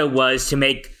idea it was to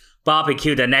make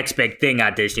barbecue the next big thing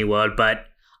at Disney World, but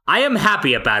I am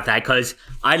happy about that because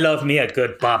I love me a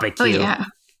good barbecue. Oh yeah.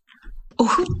 Oh,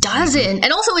 who doesn't?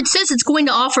 And also, it says it's going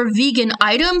to offer vegan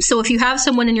items. So if you have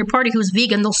someone in your party who's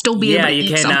vegan, they'll still be able to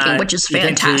eat something, which is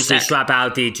fantastic. You can choose to swap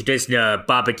out the traditional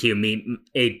barbecue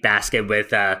meat basket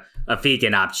with a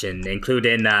vegan option,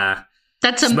 including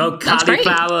smoked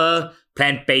cauliflower,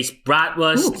 plant-based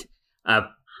bratwurst,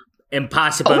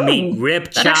 impossible meat rib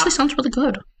chop. That actually sounds really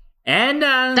good. And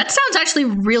that sounds actually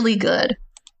really good.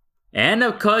 And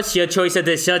of course, your choice of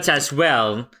desserts as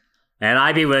well. And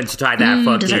I'd be willing to try that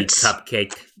forky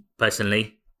cupcake,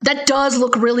 personally. That does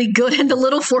look really good, and the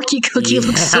little forky cookie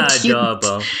looks so cute.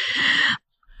 Adorable.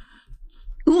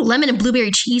 Ooh, lemon and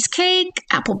blueberry cheesecake,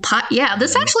 apple pie. Yeah,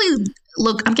 this actually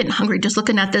I'm getting hungry just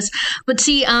looking at this. But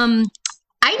see, I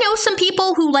know some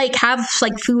people who have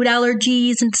food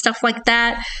allergies and stuff like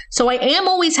that. So I am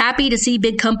always happy to see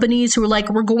big companies who are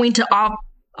we're going to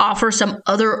offer some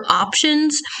other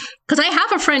options. Because I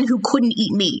have a friend who couldn't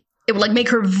eat meat. It would make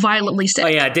her violently sick. Oh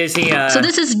yeah, Disney. So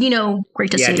this is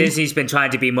great to see. Yeah, Disney's been trying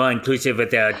to be more inclusive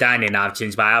with their dining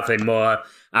options by offering more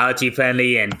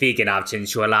allergy-friendly and vegan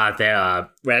options to a lot of their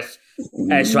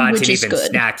restaurants and even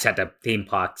snacks at the theme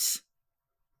parks.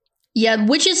 Yeah,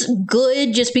 which is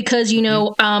good just because, I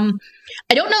don't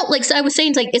know, so I was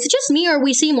saying, is it just me or are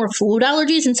we seeing more food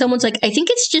allergies? And someone's I think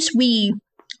it's just we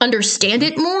understand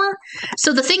it more.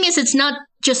 So the thing is, it's not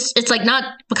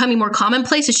becoming more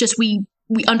commonplace. It's just we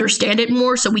understand it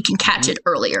more so we can catch it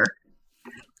earlier.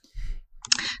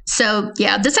 So,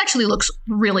 yeah, this actually looks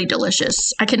really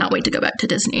delicious. I cannot wait to go back to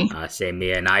Disney. Same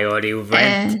here, and I already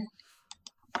went.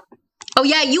 Oh,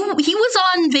 yeah, he was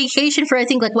on vacation for, I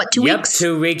think, 2 weeks? Yep,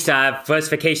 2 weeks. First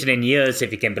vacation in years,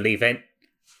 if you can believe it.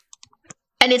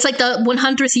 And it's the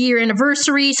 100th year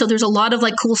anniversary, so there's a lot of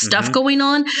cool stuff going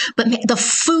on. But man, the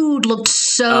food looked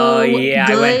so good.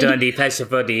 I went on the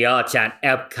Festival of the Arts at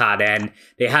Epcot, and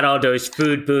they had all those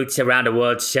food booths around the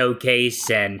world showcase,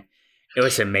 and it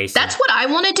was amazing. That's what I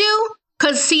want to do.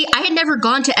 Because, see, I had never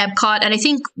gone to Epcot, and I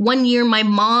think one year my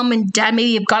mom and dad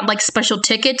maybe have gotten special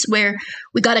tickets where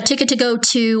we got a ticket to go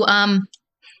to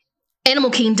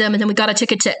Animal Kingdom, and then we got a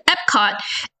ticket to Epcot.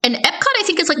 And Epcot, I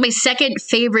think, is my second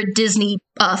favorite Disney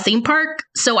theme park.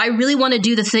 So I really want to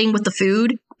do the thing with the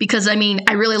food because, I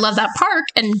really love that park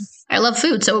and I love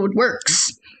food, so it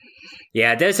works.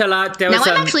 Yeah, there's a lot. I'm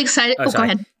actually excited. Oh, go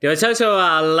ahead. There was also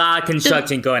a lot of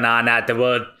construction going on at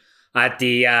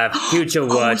the Future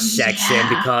World section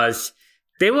because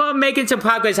they were making some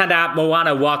progress on that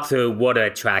Moana walkthrough water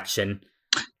attraction.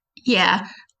 Yeah.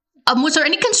 Was there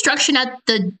any construction at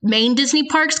the main Disney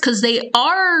parks? Because they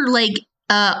are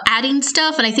adding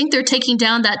stuff, and I think they're taking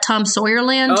down that Tom Sawyer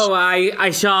Land. Oh, I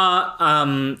saw.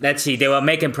 Let's see, they were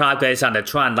making progress on the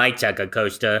Tron Lightsucker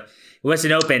coaster. It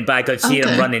wasn't open, but I could see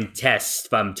them running tests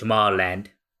from Tomorrowland.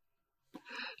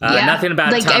 Nothing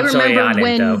about Tom Sawyer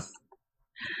Island though.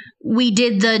 We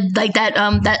did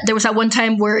that there was that one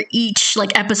time where each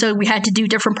episode we had to do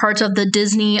different parts of the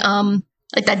Disney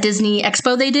that Disney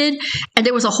Expo they did, and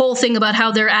there was a whole thing about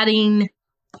how they're adding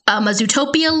a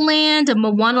Zootopia land, a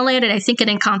Moana land, and I think an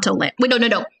Encanto land. Wait,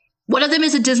 no. One of them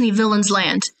is a Disney Villains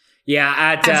land.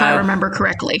 Yeah, if I remember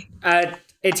correctly.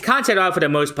 It's concept art for the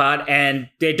most part, and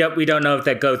we don't know if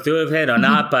they go through with it or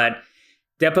not, but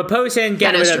they're proposing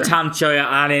getting rid of Tom Sawyer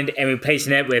Island and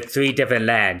replacing it with 3 different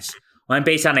lands. One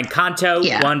based on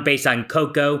Encanto, one based on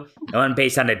Coco, and one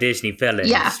based on the Disney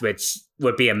Villains, which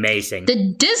would be amazing.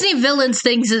 The Disney Villains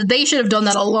things, they should have done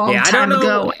that a long time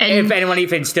ago. And if anyone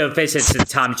even still visits the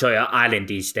Tom Sawyer Island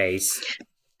these days.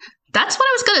 That's what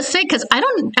I was going to say, because I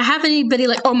don't have anybody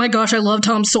oh my gosh, I love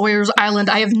Tom Sawyer's Island.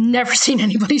 I have never seen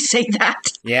anybody say that.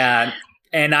 Yeah,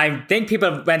 and I think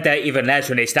people went there even less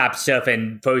when they stopped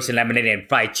serving frozen lemonade and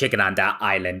fried chicken on that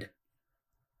island.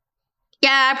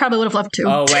 Yeah, I probably would have left too.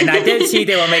 Oh, and I did see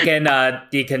they were making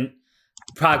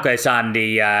progress on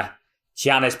the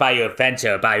Giannis Bayou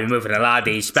Adventure by removing a lot of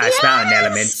the Splash Mountain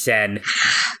elements, and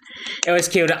it was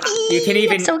cute. You can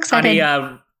even, so on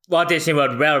the Walt Disney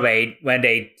World Railway, when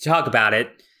they talk about it,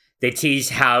 they tease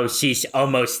how she's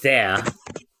almost there.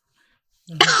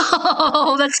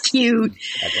 Oh, that's cute.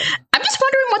 Okay. I'm just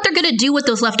wondering what they're going to do with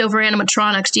those leftover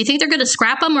animatronics. Do you think they're going to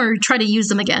scrap them or try to use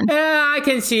them again? I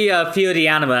can see a few of the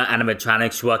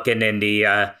animatronics working in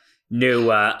the new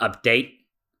update.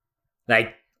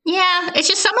 Like, Yeah, it's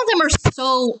just some of them are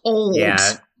so old yeah,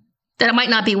 that it might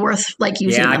not be worth like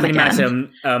using yeah, I them can again.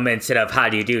 imagine instead of How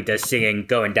Do You Do, the singing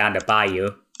going down the bayou.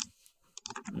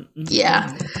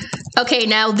 Yeah. Okay,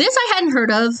 now this I hadn't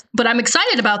heard of, but I'm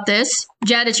excited about this.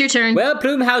 Jad, it's your turn. Well,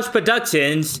 Blumhouse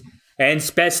Productions, and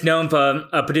it's best known for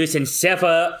producing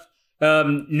several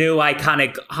new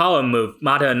iconic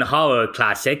modern horror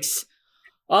classics,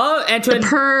 all entering The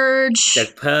Purge,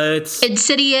 The Purge,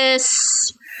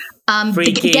 Insidious,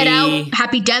 Freaky, Get Out,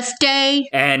 Happy Death Day,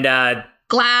 and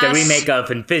Glass. the remake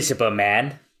of Invisible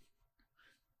Man.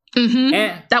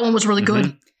 Mm-hmm. That one was really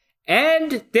good.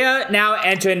 And they're now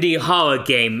entering the horror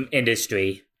game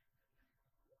industry.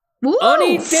 Ooh.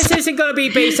 Only this isn't going to be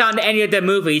based on any of the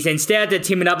movies. Instead, they're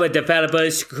teaming up with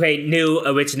developers to create new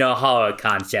original horror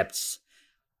concepts.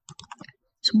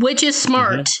 Which is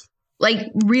smart. Like,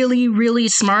 really, really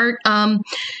smart.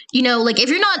 You know, like, if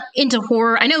you're not into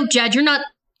horror, I know, Jad,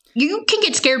 you can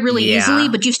get scared really easily,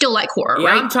 but you still like horror, yeah,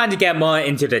 right? I'm trying to get more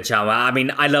into the genre. I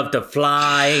mean, I love The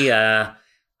Fly.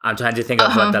 I'm trying to think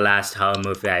of what the last horror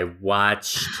movie I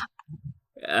watched.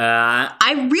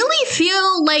 I really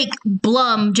feel like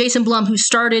Jason Blum, who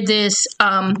started this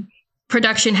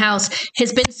production house,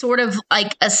 has been sort of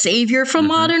like a savior for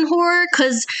modern horror.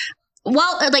 Because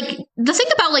while like the thing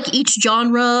about like each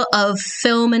genre of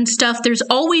film and stuff, there's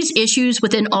always issues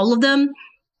within all of them.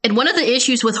 And one of the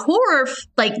issues with horror,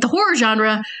 like the horror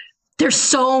genre, there's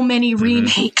so many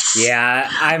remakes. Yeah,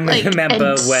 I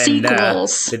remember when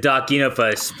the Dark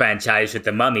Universe franchise with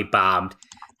The Mummy bombed.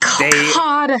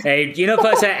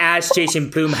 Universal asked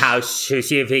Jason Blumhouse to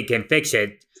see if he can fix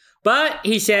it. But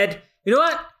he said, you know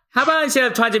what? How about instead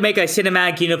of trying to make a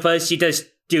cinematic universe, you just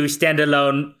do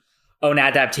standalone own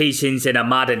adaptations in a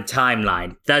modern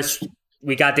timeline. Thus,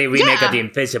 we got the remake of The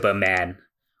Invisible Man.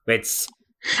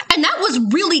 And that was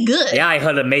really good. Yeah, I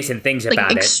heard amazing things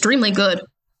about it. Extremely good.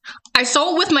 I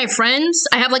saw it with my friends.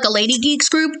 I have like a Lady Geeks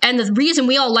group, and the reason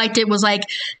we all liked it was like,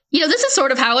 you know, this is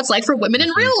sort of how it's like for women in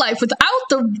real life without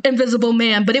the Invisible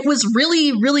Man, but it was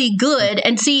really, really good.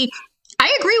 And see,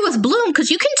 I agree with Bloom,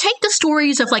 because you can take the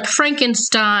stories of like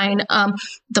Frankenstein,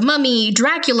 the Mummy,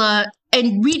 Dracula,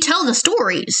 and retell the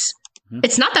stories.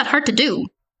 It's not that hard to do.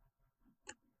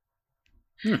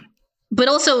 But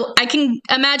also, I can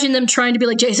imagine them trying to be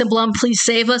like, Jason Blum, please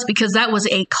save us, because that was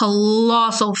a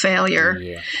colossal failure.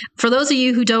 Yeah. For those of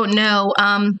you who don't know,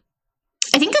 I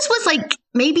think this was like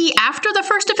maybe after the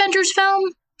first Avengers film.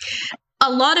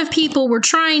 A lot of people were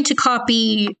trying to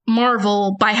copy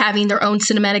Marvel by having their own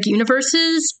cinematic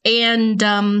universes, and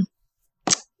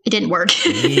it didn't work.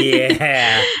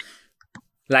 Yeah.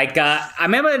 Like, I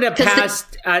remember in the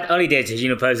past, at early days of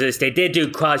Universals, they did do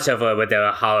crossover with their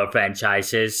horror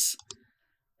franchises.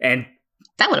 And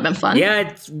that would have been fun.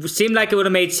 Yeah, it seemed like it would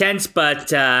have made sense,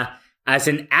 but as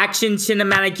an action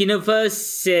cinematic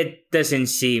universe, it doesn't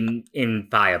seem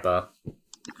viable.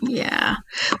 Yeah.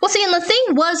 Well, see, and the thing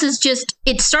is just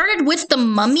it started with The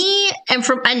Mummy, and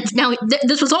now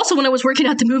this was also when I was working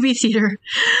at the movie theater.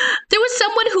 There was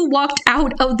someone who walked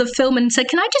out of the film and said,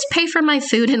 "Can I just pay for my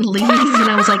food and leave?"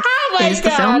 And I was like, "Is the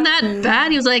film that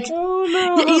bad?" He was like,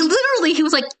 he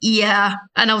was like, "Yeah,"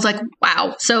 and I was like,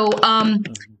 "Wow." So,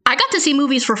 I got to see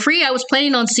movies for free. I was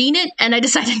planning on seeing it, and I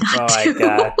decided not to.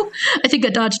 God. I think I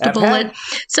dodged a bullet.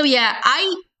 So yeah,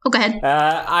 go ahead.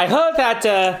 I heard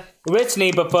that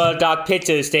originally, before Dark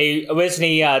Pictures, they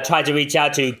originally tried to reach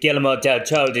out to Guillermo del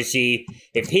Toro to see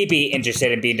if he'd be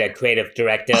interested in being the creative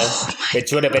director,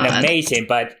 which would have been amazing,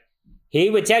 but he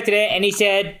rejected it, and he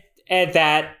said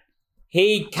that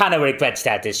he kind of regrets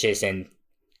that decision.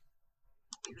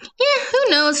 Yeah, who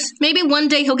knows? Maybe one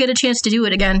day he'll get a chance to do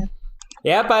it again.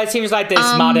 Yeah, but it seems like this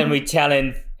modern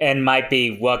retelling might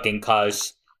be working,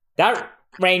 because that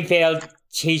Rainfield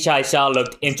teacher I saw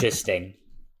looked interesting.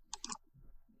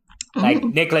 Like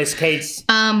Nicolas Cage,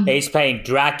 he's playing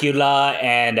Dracula,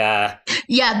 and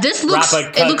this looks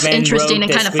interesting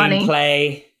and kind of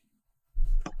funny.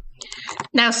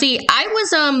 Now, see, I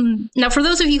was now for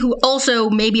those of you who also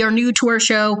maybe are new to our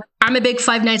show, I'm a big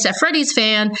Five Nights at Freddy's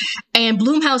fan, and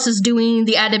Blumhouse is doing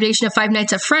the adaptation of Five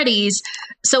Nights at Freddy's,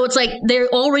 so it's like they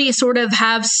already sort of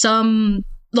have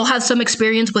they'll have some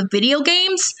experience with video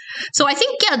games. So I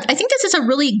think this is a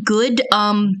really good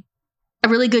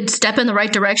step in the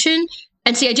right direction.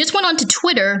 And see, I just went onto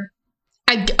Twitter.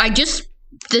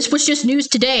 This was just news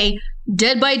today.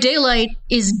 Dead by Daylight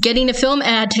is getting a film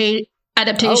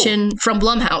adaptation from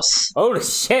Blumhouse. Oh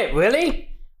shit, really?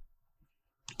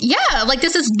 Yeah, like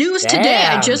this is news today.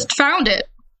 I just found it.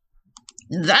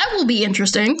 That will be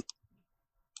interesting.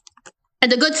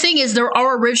 And the good thing is there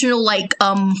are original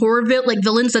horror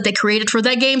villains that they created for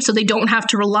that game, so they don't have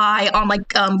to rely on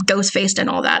Ghostface and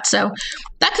all that. So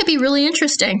that could be really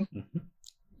interesting.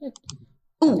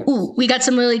 Ooh, we got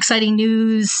some really exciting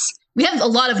news. We have a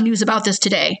lot of news about this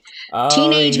today.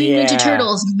 Teenage Mutant Ninja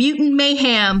Turtles Mutant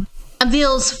Mayhem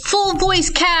unveils full voice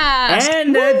cast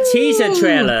and a teaser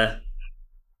trailer.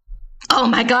 Oh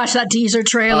my gosh, that teaser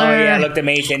trailer! Oh yeah, it looked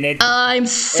amazing. I'm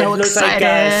so excited.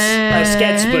 Like a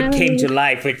sketchbook came to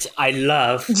life, which I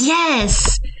love.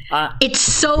 Yes, it's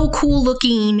so cool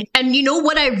looking. And you know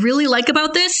what I really like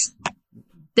about this?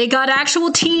 They got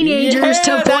actual teenagers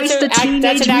to voice the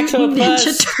Teenage Mutant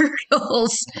Ninja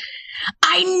Turtles.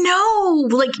 I know.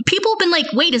 People have been like,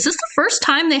 wait, is this the first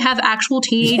time they have actual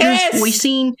teenagers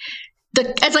voicing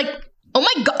the... It's like, oh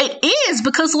my god, it is,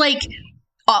 because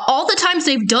all the times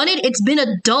they've done it, it's been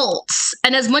adults.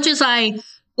 And as much as I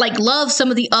love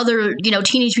some of the other,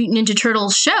 Teenage Mutant Ninja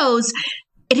Turtles shows,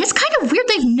 it is kind of weird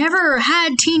they've never had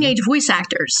teenage voice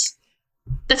actors.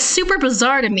 That's super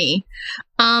bizarre to me.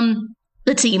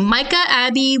 Let's see. Micah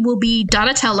Abbey will be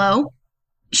Donatello.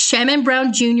 Shannon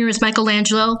Brown Jr. is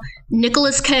Michelangelo.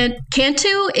 Nicholas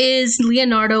Cantu is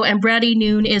Leonardo, and Brady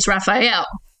Noon is Raphael.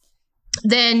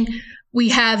 Then we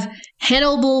have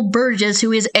Hannibal Burgess,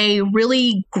 who is a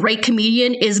really great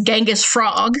comedian, is Genghis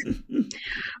Frog.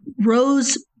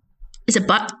 Rose, is it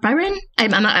Byron?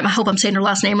 I hope I'm saying her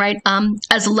last name right.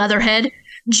 As Leatherhead.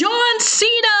 John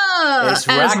Cena as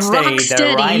Rocksteady,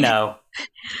 the Rhino.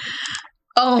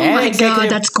 Oh my god,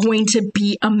 that's going to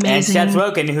be amazing. And Seth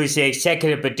Rogen, who's the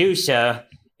executive producer,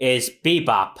 is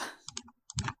Bebop.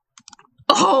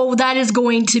 Oh, that is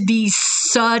going to be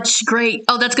such great.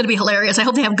 Oh, that's going to be hilarious. I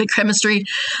hope they have good chemistry.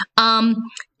 And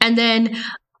then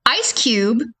Ice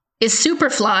Cube is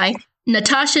Superfly.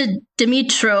 Natasha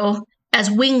Dimitro as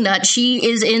Wingnut. She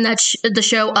is in the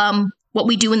show What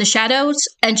We Do in the Shadows,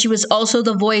 and she was also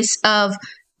the voice of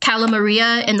Cala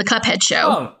Maria in the Cuphead show.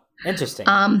 Oh, interesting.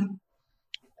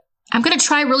 I'm going to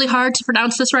try really hard to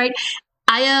pronounce this right.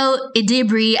 Ayo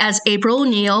Idibri as April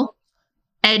O'Neil,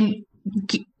 and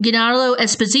Gennaro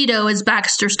Esposito is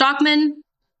Baxter Stockman.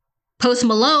 Post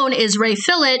Malone is Ray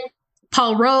Fillet.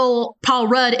 Paul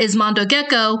Rudd is Mondo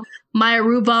Gecko. Maya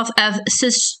Rudolph as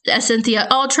Cynthia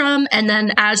Altram. And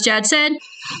then, as Jad said,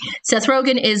 Seth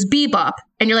Rogen is Bebop.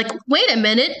 And you're like, wait a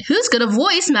minute, who's going to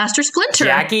voice Master Splinter?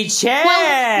 Jackie Chan!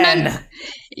 Well,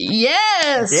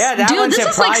 yes! Yeah, that one this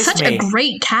surprised is such me. a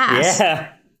great cast.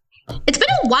 Yeah. It's been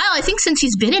a while, I think, since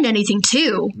he's been in anything,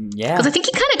 too. Yeah. Because I think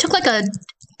he kind of took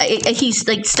he's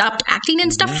stopped acting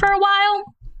and stuff for a while.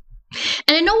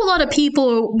 And I know a lot of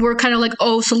people were kind of like,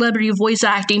 oh, celebrity voice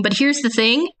acting. But here's the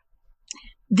thing.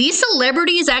 These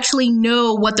celebrities actually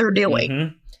know what they're doing.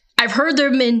 Mm-hmm. I've heard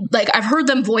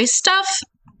them voice stuff.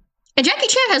 And Jackie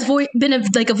Chan has been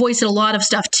a voice in a lot of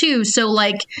stuff too. So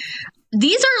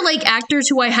these are actors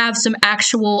who I have some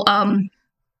actual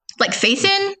faith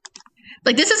in.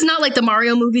 This is not like the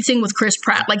Mario movie thing with Chris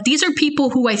Pratt. These are people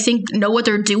who I think know what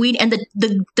they're doing, and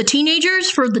the teenagers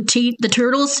for the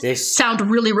Turtles sound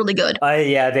really, really good. Oh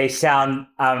yeah, they sound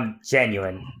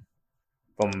genuine.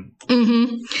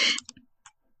 Mm-hmm.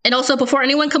 And also, before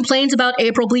anyone complains about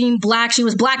April being black, she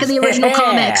was black in the original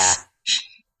comics.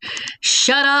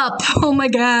 Shut up. Oh my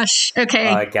gosh. Okay.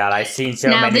 Oh my god, I've seen so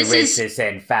many racist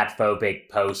and fatphobic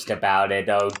posts about it.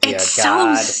 Oh dear it's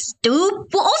god. So stupid.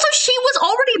 Well, also, she was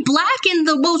already black in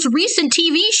the most recent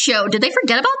TV show. Did they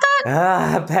forget about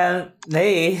that?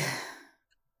 Apparently.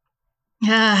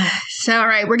 So, all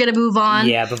right, we're going to move on.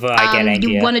 Yeah, before I get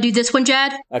angry. You want to do this one,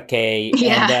 Jad? Okay.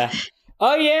 Yeah.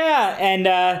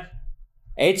 And,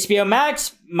 HBO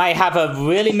Max might have a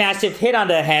really massive hit on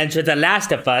their hands with The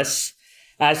Last of Us,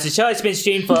 as the show has been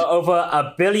streamed for over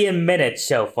 1 billion minutes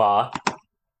so far.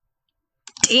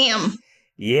 Damn.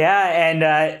 Yeah, and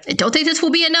I don't think this will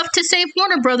be enough to save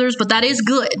Warner Brothers, but that is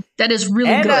good. That is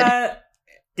really good.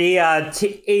 The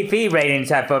TV ratings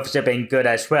have also been good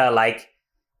as well.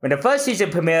 When the first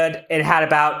season premiered, it had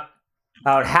about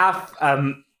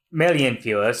 500,000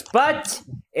 viewers, but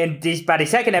by the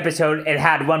second episode, it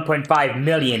had 1.5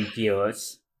 million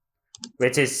viewers,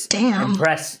 which is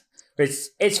impressive.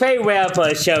 It's very rare for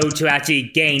a show to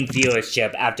actually gain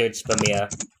viewership after its premiere.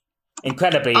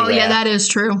 Incredibly rare. Oh yeah, that is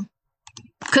true.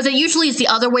 Because it usually is the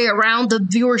other way around. The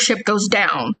viewership goes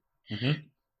down. Mm-hmm.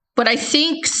 But I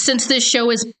think since this show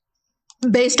is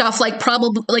based off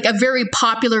probably a very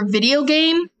popular video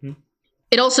game, mm-hmm.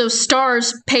 It also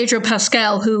stars Pedro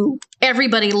Pascal, who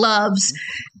everybody loves,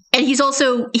 and he's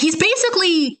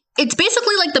basically he's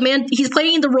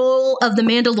playing the role of the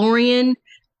Mandalorian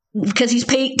because he's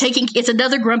it's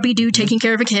another grumpy dude taking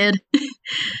care of a kid.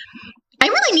 I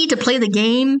really need to play the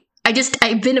game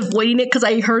I've been avoiding it because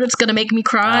I heard it's gonna make me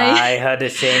cry. I heard the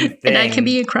same thing. And I can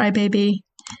be a crybaby.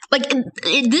 Like,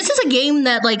 this is a game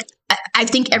that, like, I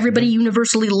think everybody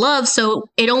universally loves, so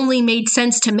it only made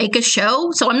sense to make a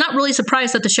show. So I'm not really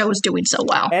surprised that the show is doing so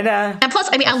well. And plus,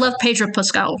 I mean, I love Pedro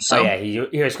Pascal. So. Oh, yeah,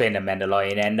 he was great in The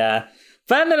Mandalorian. And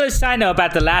fun little side note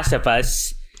about The Last of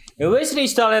Us. It originally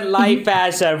started life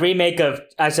as a remake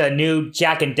as a new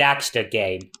Jak and Daxter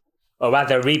game. Or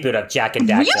rather, a reboot of Jak and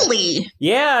Daxter. Really?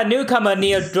 Yeah, newcomer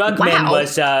Neil Druckmann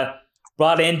was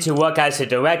brought in to work as a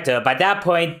director. By that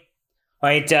point,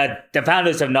 the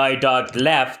founders of Naughty Dog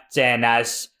left, and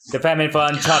as development for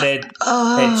Uncharted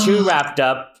 2 wrapped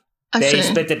up, they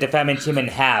split the development team in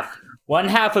half. One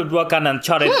half would work on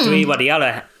Uncharted 3, while the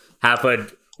other half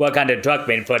would work on the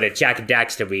Druckmann for the Jak and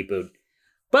Daxter reboot.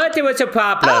 But there was a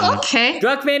problem. Oh, okay.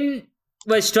 Druckmann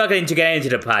was struggling to get into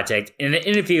the project. In an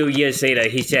interview years later,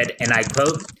 he said, and I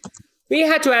quote, "We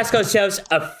had to ask ourselves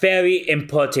a very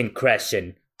important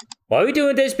question. Were we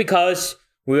doing this because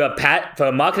we were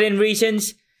for marketing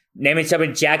reasons, naming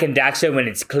something Jak and Daxter when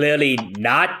it's clearly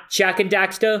not Jak and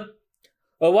Daxter?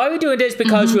 Or why are we doing this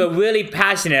because we were really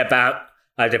passionate about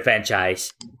the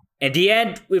franchise? In the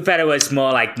end, we felt it was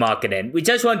more like marketing. We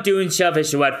just weren't doing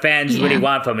service to what fans really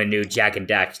want from a new Jak and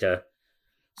Daxter.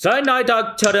 So Naughty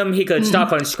Dog told him he could start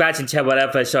from scratch and tell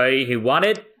whatever story he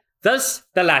wanted. Thus,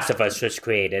 The Last of Us was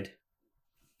created."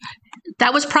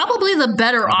 That was probably the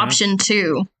better option,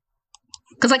 too.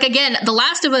 Because, like, again, The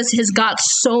Last of Us has got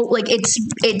so, like, I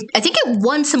think it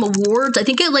won some awards. I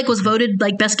think it, like, was voted,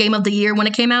 like, best game of the year when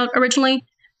it came out originally.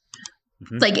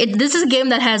 Like, this is a game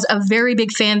that has a very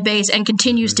big fan base and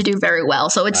continues to do very well.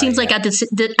 So it seems like, as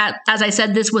I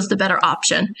said, this was the better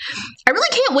option. I really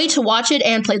can't wait to watch it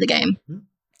and play the game.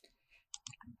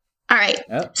 All right.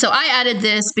 So I added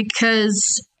this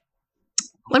because...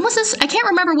 When was this? I can't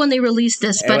remember when they released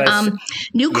this, but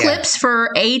new clips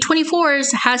for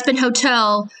A24's Hazbin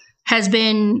Hotel has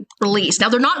been released. Now,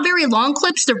 they're not very long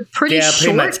clips. They're pretty short.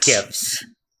 Pretty much GIFs.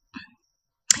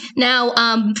 Now,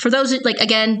 for those, like,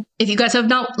 again, if you guys have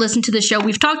not listened to the show,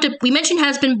 we mentioned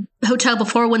Hazbin Hotel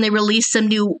before when they released some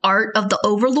new art of the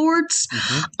Overlords.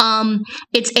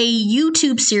 It's a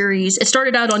YouTube series. It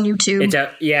started out on YouTube.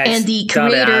 And the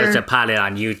creator... It's a pilot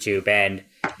on YouTube, and...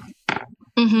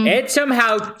 It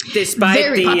somehow,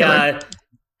 despite the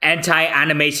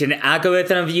anti-animation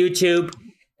algorithm of YouTube,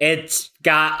 it's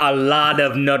got a lot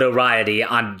of notoriety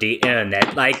on the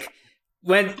internet. Like,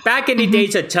 when back in the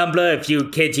days of Tumblr, if you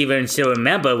kids even still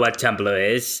remember what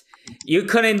Tumblr is, you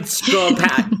couldn't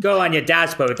go on your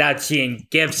dashboard without seeing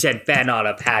GIFs and fan art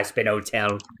of Hazbin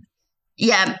Hotel.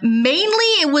 Yeah, mainly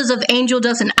it was of Angel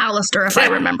Dust and Alistair, if I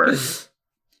remember.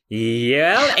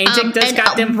 Yeah, Angel Dust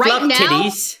got them fluff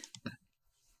titties.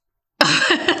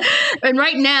 And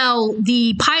right now,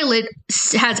 the pilot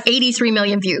has 83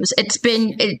 million views.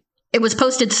 It was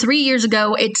posted 3 years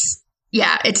ago. It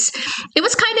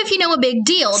was kind of, a big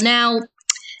deal. Now,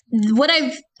 what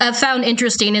I've found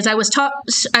interesting is I was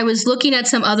looking at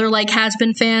some other, like,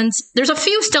 Hazbin fans. There's a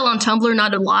few still on Tumblr,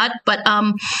 not a lot, but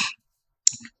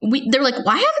they're like,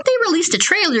 why haven't they released a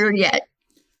trailer yet?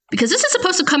 Because this is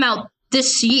supposed to come out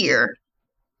this year.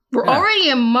 We're already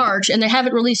in March, and they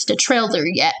haven't released a trailer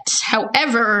yet.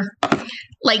 However,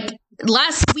 like,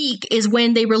 last week is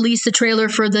when they released the trailer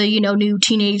for the, new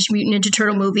Teenage Mutant Ninja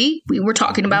Turtle movie. We were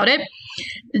talking about it.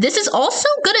 This is also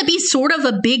going to be sort of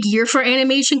a big year for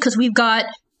animation, because we've got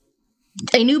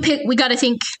a new we got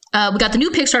the new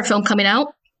Pixar film coming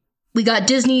out. We got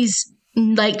Disney's,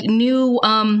 like, new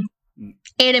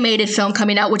animated film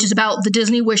coming out, which is about the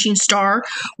Disney Wishing Star.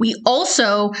 We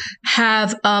also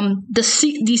have the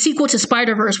sequel to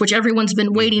Spider-Verse, which everyone's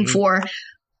been waiting for.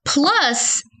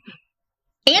 Plus,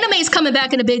 anime is coming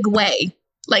back in a big way.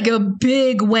 Like, a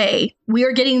big way. We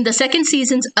are getting the second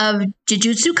seasons of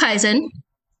Jujutsu Kaisen,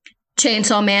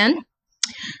 Chainsaw Man.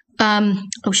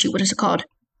 What is it called?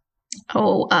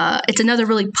 It's another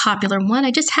really popular one. I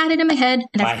just had it in my head,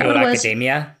 and I forgot what it was.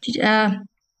 Academia?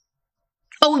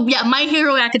 My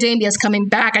Hero Academia is coming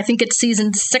back. I think it's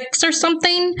season 6 or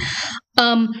something.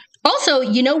 Also,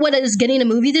 you know what is getting a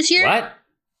movie this year? What?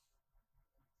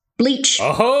 Bleach.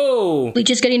 Oh! Bleach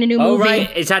is getting a new movie. Oh,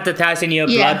 right. Is that the 1,000-Year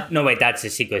Blood? No, wait, that's the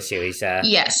sequel series.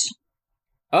 Yes.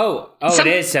 It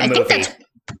is a movie.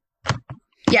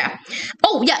 Yeah.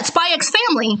 Oh, yeah, Spy X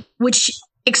Family, which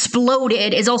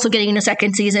exploded, is also getting a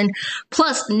second season.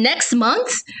 Plus, next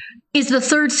month is the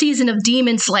third season of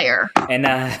Demon Slayer. And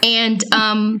I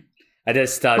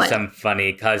just thought something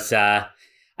funny, because I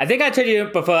think I told you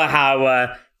before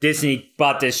how Disney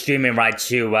bought the streaming right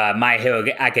to My Hero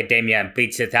Academia and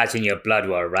Bleach the 1,000-Year Blood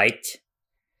War, right?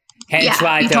 Hence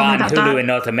why they're on Hulu in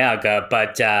North America.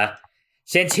 But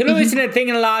since Hulu isn't a thing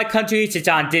in a lot of countries, it's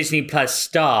on Disney Plus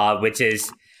Star, which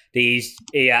is the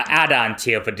add-on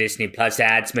tier for Disney Plus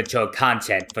that adds mature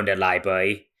content from their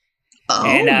library. Oh.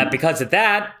 And because of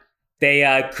that,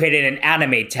 they created an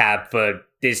anime tab for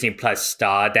Disney Plus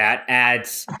Star that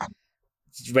adds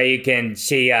where you can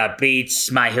see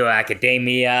Bleach, My Hero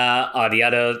Academia, or the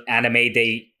other anime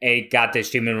they got the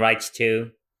streaming rights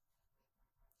to.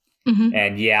 Mm-hmm.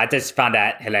 And yeah, I just found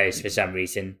that hilarious for some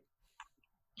reason.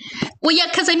 Well, yeah,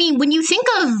 because I mean, when you think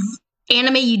of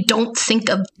anime, you don't think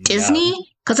of Disney.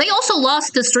 Because they also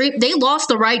lost they lost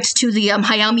the rights to the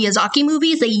Hayao Miyazaki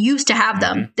movies. They used to have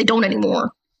them. Mm-hmm. They don't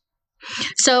anymore.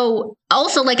 So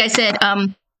also, like I said,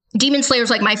 Demon Slayer is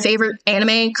like my favorite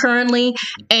anime currently,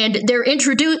 and they're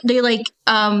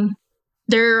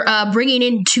bringing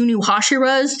in 2 new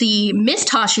Hashiras, the Mist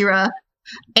Hashira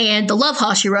and the Love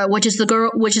Hashira, which is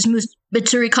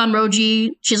Mitsuri Kanroji.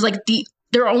 She's like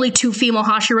there are only 2 female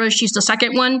Hashiras. She's the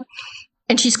second one,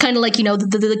 and she's kind of like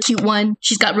the cute one.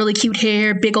 She's got really cute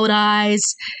hair, big old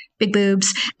eyes, big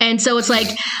boobs. And so it's like,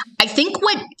 I think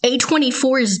what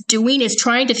A24 is doing is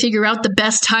trying to figure out the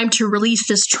best time to release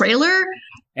this trailer.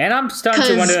 And I'm starting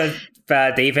to wonder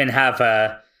if they even have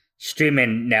a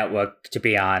streaming network to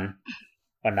be on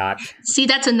or not. See,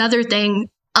 that's another thing.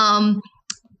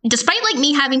 Despite like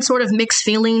me having sort of mixed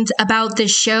feelings about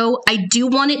this show, I do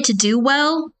want it to do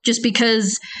well just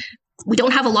because we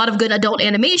don't have a lot of good adult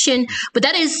animation. But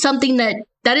that is something that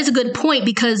is a good point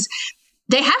because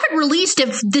they haven't released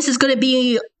if this is going to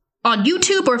be on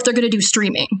YouTube or if they're going to do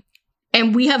streaming.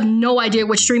 And we have no idea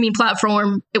which streaming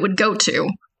platform it would go to.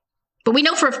 But we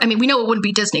know we know it wouldn't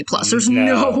be Disney Plus. There's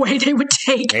no way they would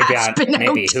take Aspen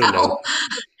maybe Hotel. Hulu.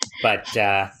 But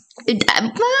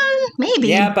maybe.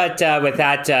 Yeah, but with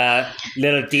that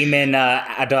Little Demon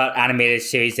adult animated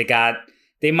series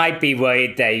they might be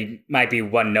worried they might be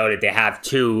one noted they have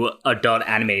 2 adult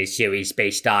animated series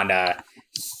based on that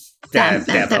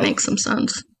makes some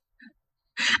sense.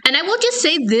 And I will just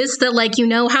say this, that like,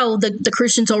 how the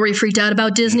Christians already freaked out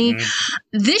about Disney.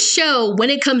 Mm-hmm. This show,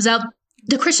 when it comes out,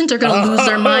 the Christians are going to lose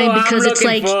their mind because it's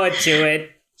like... I'm looking forward to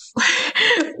it.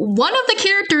 One of the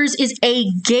characters is a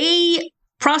gay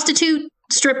prostitute,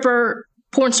 stripper,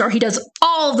 porn star. He does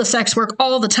all of the sex work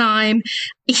all the time.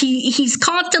 He's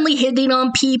constantly hitting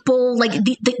on people. Like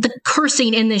the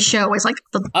cursing in this show is like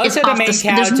also the main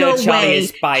character Charlie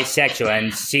is bisexual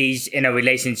and she's in a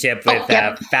relationship with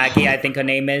Faggy, I think her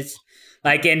name is.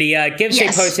 Like in the gifs they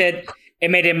posted, it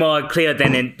made it more clear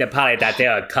than in the pilot that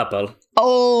they're a couple.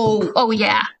 Oh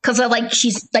yeah, because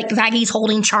she's like Vaggy's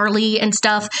holding Charlie and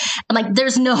stuff. And like,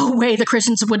 there's no way the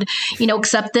Christians would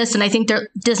accept this. And I think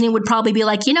Disney would probably be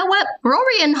like, you know what, we're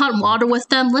already in hot water with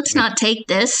them. Let's not take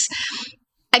this.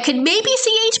 I could maybe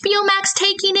see HBO Max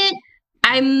taking it.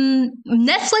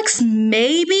 Netflix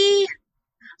maybe.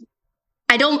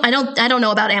 I don't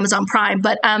know about Amazon Prime,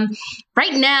 but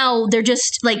right now they're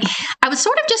just like, I was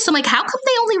sort of just I'm like, how come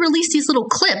they only release these little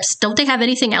clips? Don't they have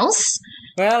anything else?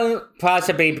 Well,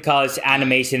 possibly because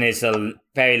animation is a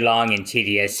very long and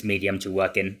tedious medium to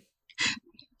work in.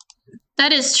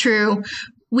 That is true.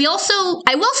 I will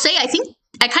say, I think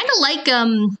I kind of like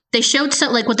they showed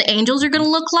like what the angels are going to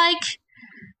look like.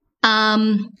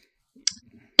 And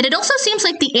it also seems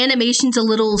like the animation's a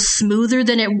little smoother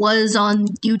than it was on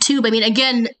YouTube. I mean,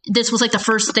 again, this was like the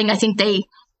first thing I think they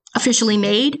officially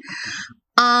made.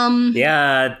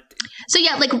 Yeah. So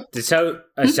yeah, like sorry,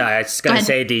 I was gonna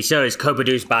say the show is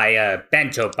co-produced by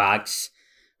Bento Box,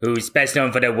 who's best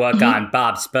known for their work on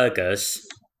Bob's Burgers.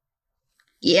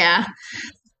 Yeah,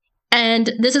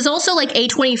 and this is also like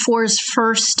A24's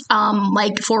first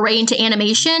like foray into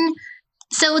animation.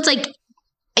 So it's like,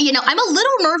 I'm a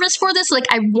little nervous for this. Like,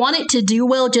 I want it to do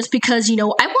well just because I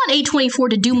want A24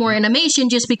 to do more animation.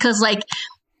 Just because like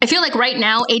I feel like right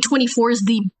now A24 is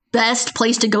the best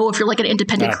place to go if you're like an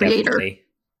independent creator. Definitely.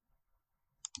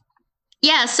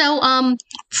 Yeah, so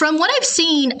from what I've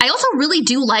seen, I also really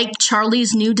do like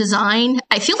Charlie's new design.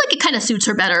 I feel like it kind of suits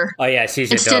her better. Oh yeah,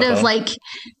 she's instead adorable. Of like,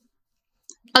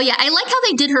 oh yeah, I like how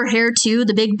they did her hair too,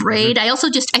 the big braid.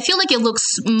 Mm-hmm. I feel like it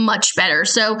looks much better.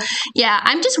 So yeah,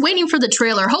 I'm just waiting for the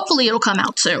trailer. Hopefully it'll come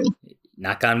out soon.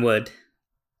 Knock on wood.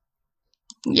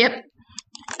 Yep.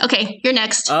 Okay, you're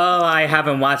next. Oh, I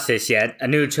haven't watched this yet. A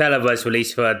new trailer was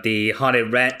released for the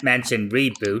Haunted Mansion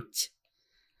reboot,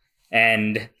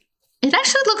 and it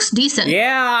actually looks decent.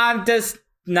 Yeah, I'm just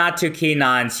not too keen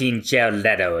on seeing Jared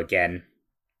Leto again.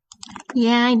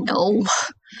 Yeah, I know.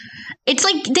 It's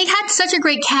like they had such a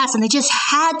great cast and they just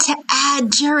had to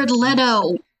add Jared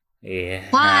Leto. Yeah,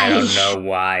 why? I don't know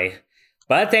why.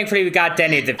 But thankfully we got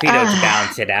Danny DeVito to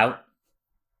balance it out.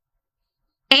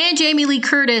 and Jamie Lee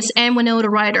Curtis and Winona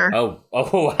Ryder. Oh,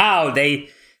 wow. They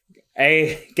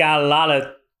got a lot of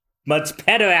much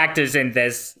better actors in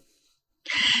this.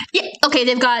 Yeah, okay,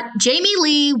 they've got Jamie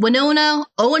Lee, Winona,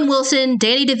 Owen Wilson,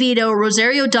 Danny DeVito,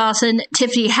 Rosario Dawson,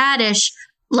 Tiffany Haddish,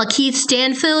 Lakeith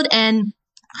Stanfield, and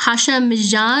Hasha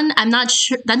Mijan. I'm not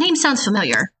sure. That name sounds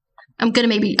familiar. I'm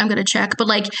gonna check, but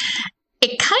like,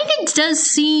 it kind of does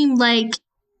seem like,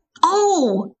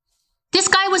 oh, this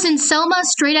guy was in Selma,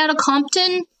 Straight Outta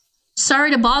Compton, Sorry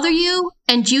to Bother You,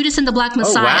 and Judas and the Black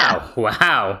Messiah. Oh,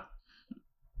 wow.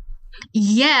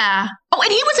 Yeah. Oh,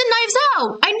 and he was in Knives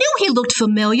Out. I knew he looked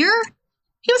familiar.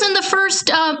 He was in the first,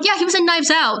 he was in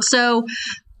Knives Out. So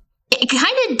it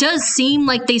kind of does seem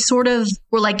like they sort of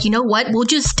were like, you know what, we'll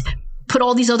just put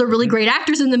all these other really great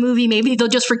actors in the movie. Maybe they'll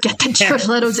just forget that Jared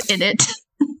Leto's in it.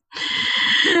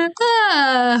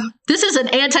 This is an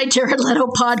anti-Jared Leto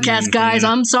podcast, guys.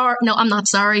 I'm sorry. No, I'm not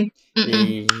sorry.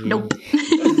 Nope.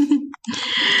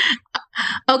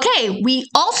 Okay, we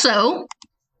also,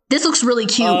 this looks really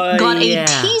cute, got a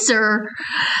teaser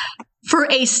for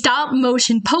a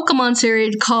stop-motion Pokemon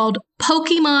series called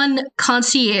Pokemon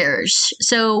Concierge.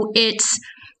 So it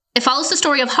follows the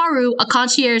story of Haru, a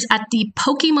concierge at the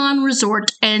Pokemon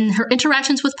Resort, and her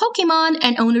interactions with Pokemon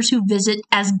and owners who visit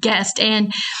as guests.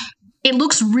 And it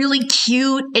looks really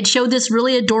cute. It showed this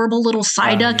really adorable little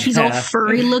Psyduck. He's all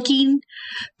furry looking.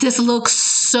 This looks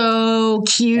so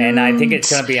cute. And I think it's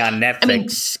going to be on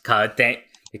Netflix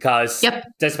because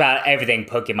just about everything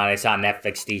Pokemon is on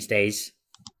Netflix these days.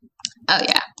 Oh,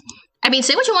 yeah. I mean,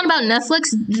 say what you want about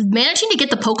Netflix. Managing to get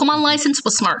the Pokemon license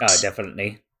was smart. Oh,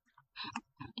 definitely.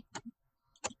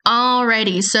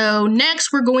 Alrighty, so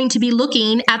next we're going to be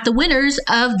looking at the winners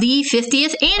of the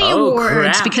 50th Annie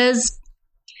Awards. Crap. Because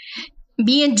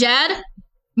me and Jad,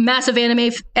 massive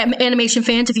animation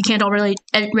fans, if you can't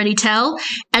already tell.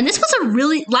 And this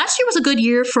was last year was a good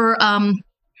year for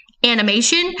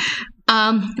animation.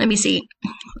 Let me see.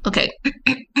 Okay.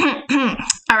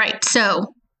 All right,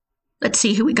 so let's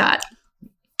see who we got.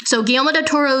 So Guillermo del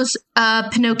Toro's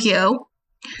Pinocchio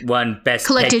won Best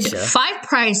collected Picture. 5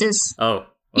 prizes. Oh.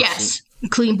 Yes,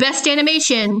 including Best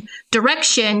Animation,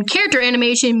 Direction, Character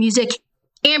Animation, Music,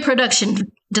 and Production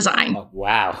Design. Oh,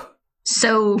 wow.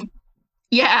 So,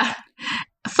 yeah.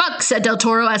 Fuck, said Del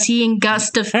Toro as he and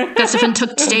Gustafson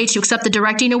took stage to accept the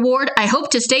directing award. I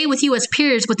hope to stay with you as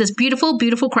peers with this beautiful,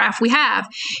 beautiful craft we have.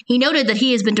 He noted that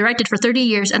he has been directed for 30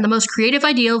 years, and the most creative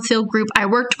ideal field group I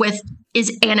worked with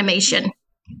is animation.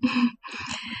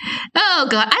 Oh,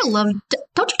 God.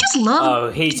 Don't you just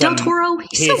love Del Toro?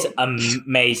 He's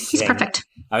amazing. He's perfect.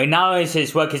 I mean, not only is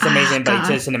his work is amazing, but he's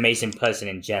just an amazing person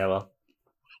in general.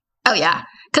 Oh, yeah.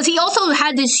 Because he also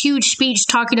had this huge speech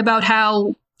talking about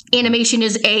how animation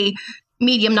is a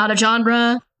medium, not a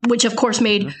genre, which of course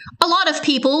made a lot of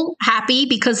people happy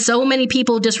because so many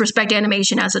people disrespect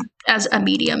animation as a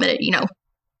medium, and it,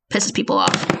 pisses people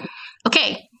off.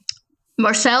 Okay.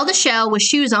 Marcel the Shell with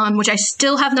Shoes On, which I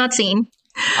still have not seen.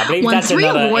 I believe won that's 3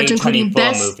 another awards, including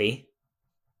Best movie.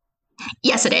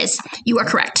 Yes, it is. You are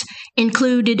correct.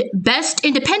 Included Best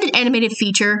Independent Animated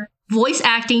Feature, Voice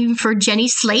Acting for Jenny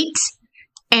Slate,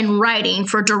 and Writing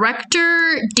for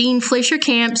Director Dean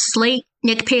Fleischer-Camp, Slate,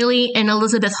 Nick Paley, and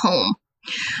Elizabeth Holm.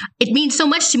 It means so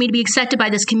much to me to be accepted by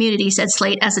this community, said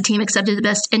Slate, as the team accepted the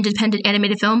Best Independent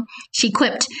Animated Film. She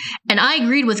quipped, and I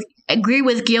agree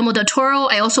with Guillermo del Toro.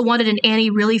 I also wanted an Annie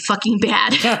really fucking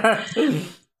bad.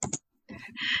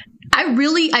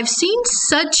 I've seen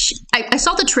I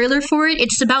saw the trailer for it.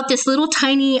 It's about this little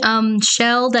tiny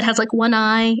shell that has like one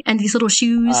eye and these little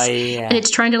shoes. And it's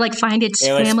trying to like find its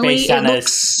family. It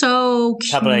looks so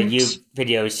cute. A couple of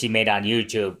videos she made on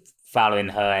YouTube following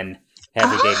her and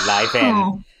everyday life.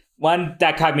 And one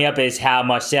that caught me up is how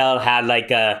Marcel had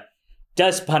like a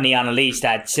dust bunny on a leash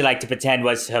that she liked to pretend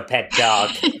was her pet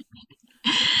dog.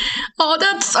 Oh,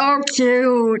 that's so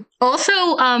cute. Also,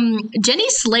 Jenny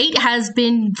Slate has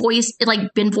been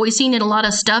voicing in a lot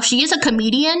of stuff. She is a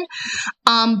comedian,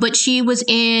 but she was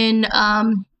in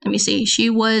she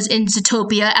was in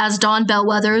Zootopia as Dawn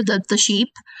Bellwether, the sheep.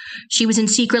 She was in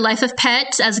Secret Life of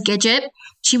Pets as Gidget.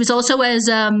 She was also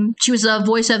she was a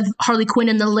voice of Harley Quinn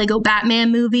in the Lego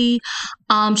Batman movie.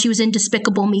 She was in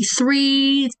Despicable Me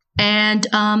 3, and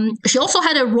she also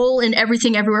had a role in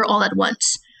Everything Everywhere All at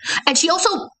Once. And she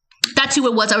also, that's who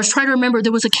it was. I was trying to remember.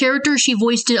 There was a character, she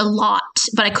voiced it a lot,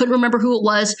 but I couldn't remember who it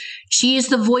was. She is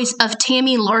the voice of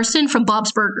Tammy Larson from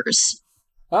Bob's Burgers.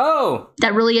 Oh.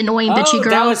 That really annoying bitchy girl.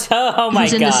 That was her. Oh my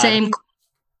God. In the same.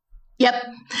 Yep.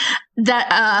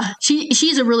 That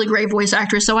she's a really great voice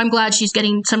actress, so I'm glad she's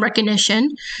getting some recognition.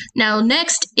 Now,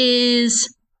 next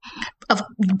is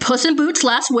Puss in Boots: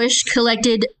 Last Wish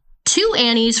collected 2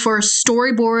 Annies for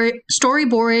storyboarding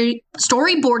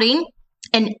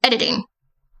and editing.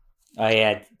 Oh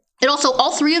yeah. And also,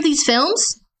 all 3 of these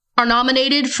films are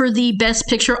nominated for the Best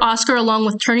Picture Oscar, along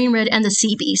with Turning Red and The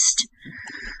Sea Beast.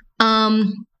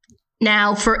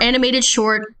 Now, for animated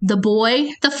short, The Boy,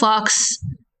 the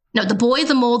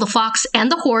Mole, the Fox,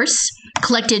 and the Horse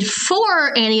collected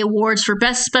 4 Annie Awards for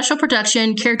Best Special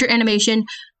Production, Character Animation,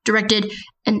 Directed,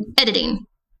 and Editing.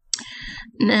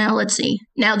 Now, let's see.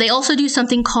 Now, they also do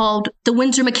something called the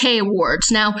Winsor McCay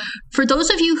Awards. Now, for those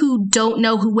of you who don't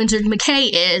know who Winsor McCay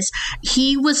is,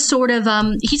 he was sort of,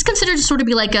 he's considered to sort of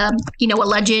be like a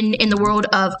legend in the world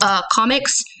of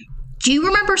comics. Do you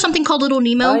remember something called Little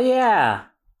Nemo? Oh, yeah.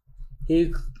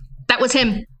 That was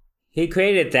him. He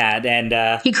created that, and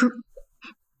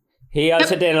he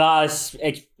also did a lot of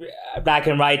black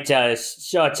and white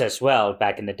shorts as well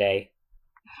back in the day.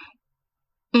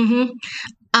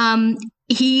 Mm-hmm.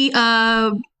 He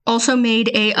also made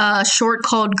a short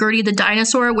called Gertie the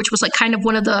Dinosaur, which was like kind of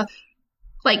one of the,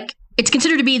 like, it's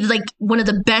considered to be like one of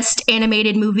the best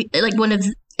animated movie, like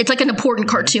it's like an important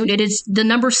cartoon. It is the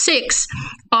number 6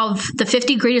 of the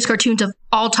 50 greatest cartoons of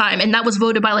all time, and that was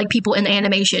voted by like people in the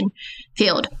animation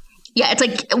field. Yeah, it's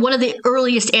like one of the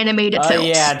earliest animated films. Oh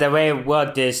yeah, the way it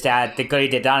worked is that the Gertie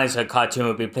the Dinosaur cartoon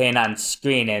would be playing on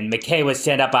screen, and McCay was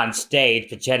set up on stage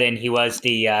pretending he was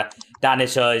the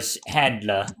dinosaur's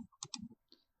handler.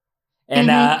 And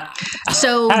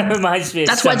so that reminds me.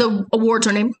 That's why the awards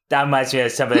are named. That reminds me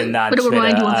of something on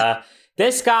Twitter.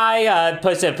 This guy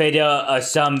puts a video of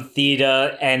some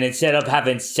theater, and instead of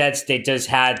having sets, they just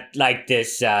had like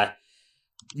this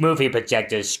movie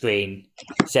projector screen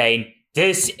saying,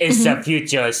 "This is the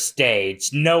future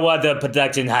stage. No other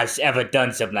production has ever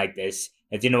done something like this."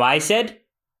 And you know what I said?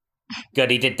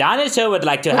 Gertie the Dinosaur would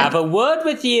like to have a word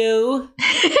with you.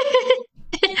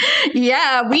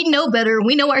 Yeah, we know better.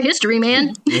 We know our history,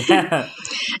 man. Yeah.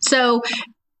 So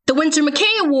the Winsor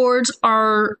McCay Awards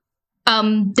are,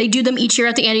 they do them each year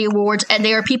at the Annie Awards, and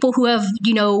they are people who have,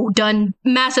 done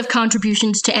massive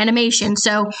contributions to animation.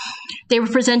 So they were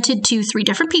presented to 3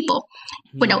 different people.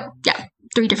 Wait, no, yeah,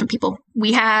 3 different people.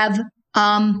 We have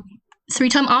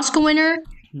 3-time Oscar winner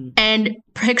and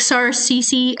Pixar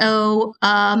CCO,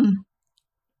 I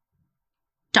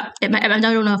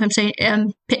don't know if I'm saying,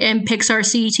 and Pixar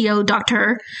CTO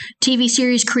Dr. TV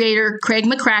series creator Craig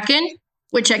McCracken,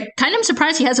 which I kind of am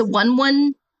surprised he hasn't won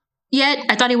one yet.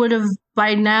 I thought he would have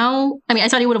by now. I mean, I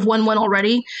thought he would have won one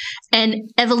already. And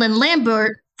Evelyn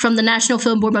Lambert from the National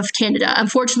Film Board of Canada.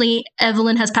 Unfortunately,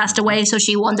 Evelyn has passed away, so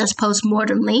she won this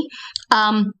post-mortemly.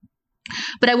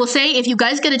 But I will say, if you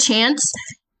guys get a chance,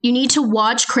 you need to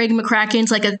watch Craig McCracken's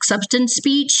like acceptance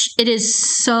speech. It is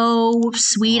so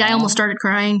sweet. I almost started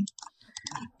crying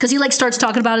because he like starts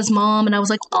talking about his mom, and I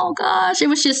was like, oh gosh, it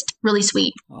was just really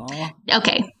sweet.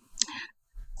 Okay,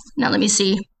 now let me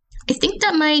see. I think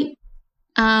that might.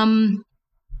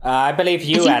 I believe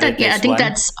you added this one. Yeah, I think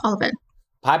that's all of it.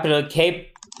 Popular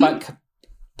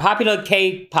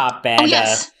K-pop band. Oh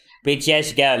yes.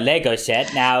 BTS got a Lego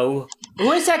set. Now,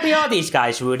 who exactly are these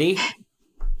guys, Rudy?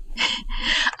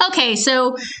 Okay,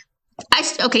 so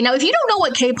now if you don't know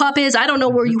what K-pop is, I don't know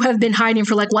where you have been hiding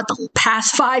for the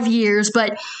past 5 years,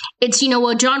 but it's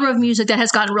a genre of music that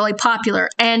has gotten really popular,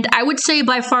 and I would say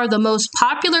by far the most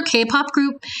popular K-pop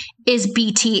group is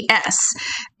BTS.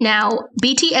 Now,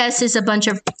 BTS is a bunch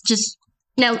of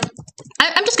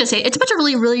I'm just gonna say it's a bunch of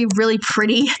really, really, really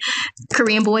pretty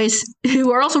Korean boys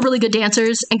who are also really good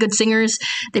dancers and good singers.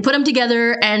 They put them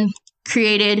together and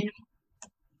created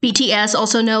BTS,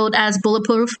 also known as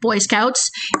Bulletproof Boy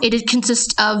Scouts. It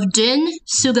consists of Jin,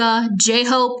 Suga,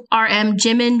 J-Hope, RM,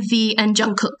 Jimin, V, and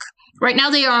Jungkook. Right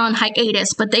now they are on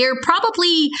hiatus, but they are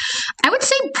probably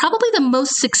the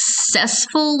most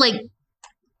successful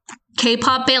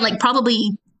K-pop band,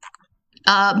 probably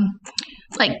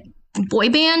boy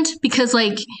band, because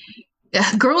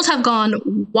girls have gone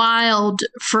wild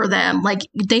for them.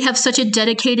 They have such a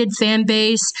dedicated fan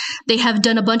base. They have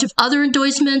done a bunch of other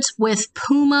endorsements with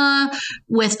Puma,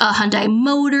 with Hyundai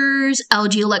Motors,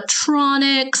 LG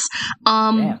Electronics.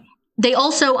 They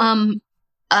also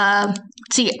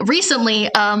recently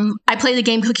I played the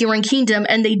game Cookie Run Kingdom,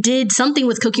 and they did something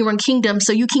with Cookie Run Kingdom,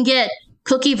 so you can get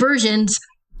cookie versions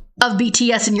of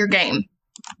BTS in your game.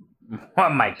 Oh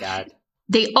my god.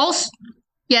 They also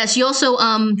Yes, you also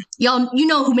you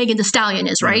know who Megan Thee Stallion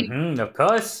is, right? Mm-hmm, of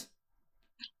course.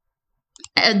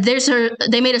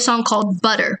 They made a song called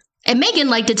Butter, and Megan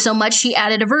liked it so much she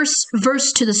added a verse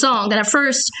to the song. And at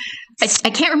first, I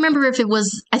can't remember if it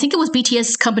was. I think it was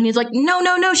BTS company was like,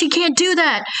 no, she can't do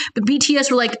that. But BTS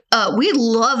were like, we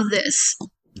love this.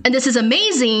 and this is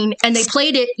amazing. And they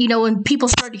played it, and people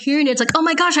started hearing it. It's like, oh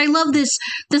my gosh, I love this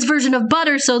version of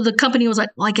Butter. So the company was like,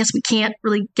 well, I guess we can't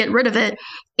really get rid of it.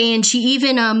 And she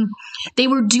even, they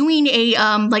were doing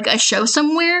a show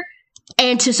somewhere,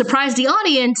 and to surprise the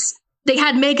audience, they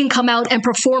had Megan come out and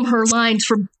perform her lines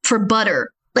for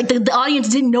Butter. Like, the audience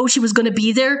didn't know she was going to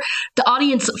be there. The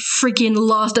audience freaking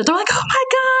lost it. They're like, oh my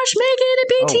gosh, Megan and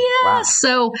BTS. Oh, wow.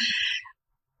 So,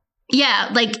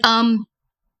 yeah,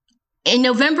 in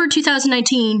November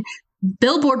 2019,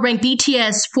 Billboard ranked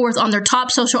BTS fourth on their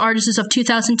top social artists of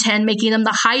 2010, making them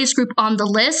the highest group on the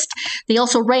list. They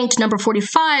also ranked number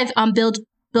 45 on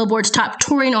Billboard's top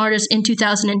touring artists in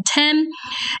 2010.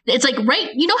 It's like, right,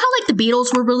 how the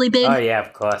Beatles were really big? Oh, yeah,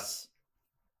 of course.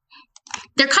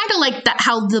 They're kind of like that,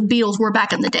 how the Beatles were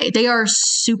back in the day. They are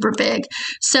super big.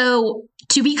 So,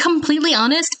 to be completely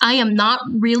honest, I am not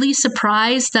really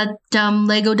surprised that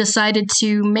Lego decided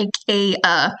to make a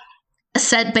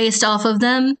set based off of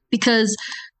them. Because,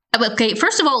 okay,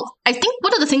 first of all, I think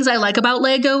one of the things I like about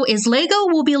Lego is Lego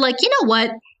will be like, you know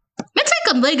what? Let's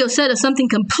take a Lego set of something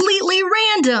completely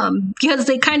random. Because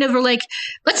they kind of are like,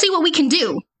 let's see what we can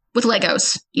do with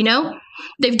Legos,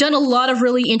 They've done a lot of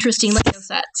really interesting Lego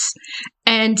sets.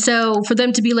 And so for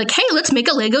them to be like, hey, let's make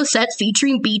a Lego set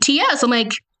featuring BTS, I'm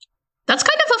like, that's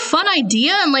kind of a fun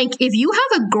idea. And if you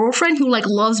have a girlfriend who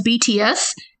loves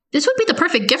BTS, this would be the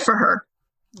perfect gift for her.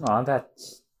 Oh, that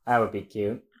would be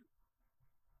cute.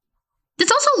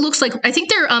 This also looks like, I think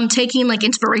they're taking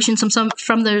inspiration from some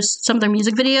of their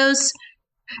music videos.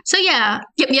 So yeah,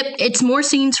 yep. It's more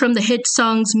scenes from the hit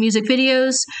song's music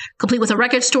videos, complete with a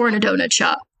record store and a donut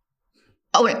shop.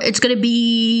 Oh, it's going to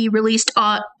be released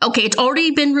okay, it's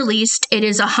already been released. It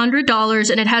is $100,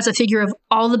 and it has a figure of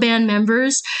all the band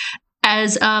members,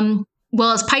 as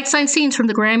well as pipe sign scenes from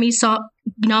the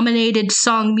Grammy-nominated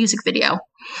song music video.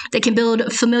 They can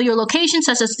build familiar locations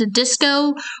such as the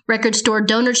disco, record store,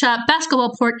 donut shop, basketball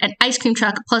court, and ice cream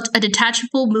truck, plus a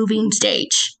detachable moving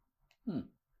stage.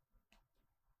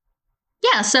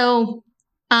 Yeah, so,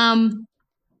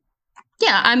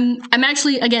 yeah, I'm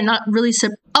actually, again, not really,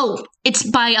 it's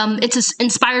by, it's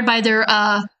inspired by their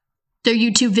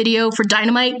YouTube video for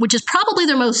Dynamite, which is probably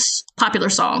their most popular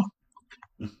song.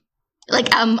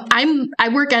 I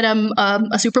work at,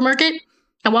 a supermarket,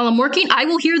 and while I'm working, I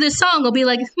will hear this song, I'll be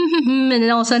like, and then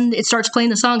all of a sudden it starts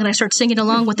playing the song, and I start singing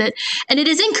along with it, and it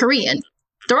is in Korean.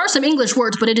 There are some English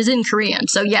words, but it is in Korean,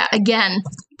 so yeah, again,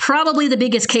 probably the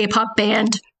biggest K-pop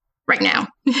band right now.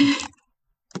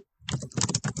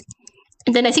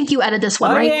 And then I think you added this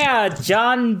one, right? Oh yeah,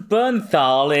 Jon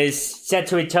Bernthal is set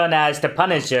to return as the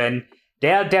Punisher in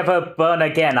Daredevil Born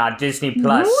Again on Disney+.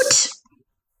 What?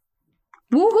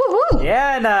 Woo-hoo-hoo.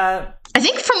 Yeah, and I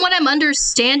think from what I'm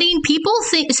understanding, people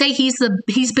say he's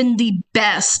been the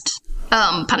best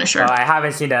Punisher. Oh, I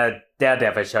haven't seen the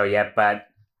Daredevil show yet, but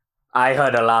I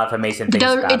heard a lot of amazing things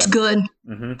about it's him. Good.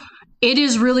 Mm-hmm. It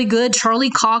is really good. Charlie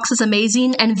Cox is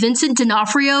amazing, and Vincent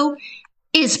D'Onofrio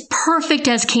is perfect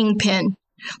as Kingpin.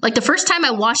 The first time I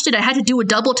watched it, I had to do a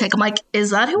double take. I'm like, is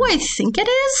that who I think it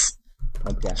is?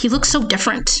 Okay. He looks so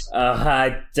different.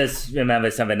 I just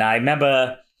remember something. I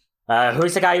remember,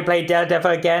 who's the guy who played Daredevil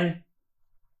again?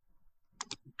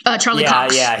 Charlie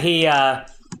Cox. Yeah,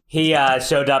 he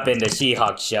showed up in the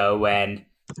She-Hulk show, and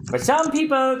for some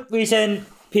reason,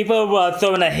 people were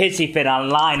throwing a hissy fit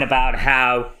online about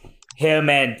how him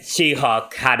and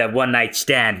She-Hulk had a one-night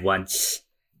stand once.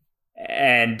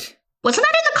 And wasn't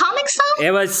that in the comics, though?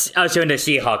 It was also in the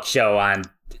She-Hulk show on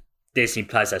Disney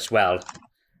Plus as well.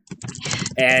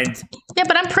 And yeah,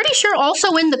 but I'm pretty sure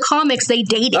also in the comics they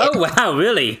dated. Oh, wow,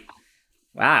 really?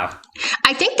 Wow.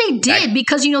 I think they did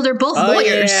because, they're both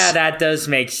lawyers. Yeah, that does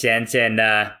make sense. And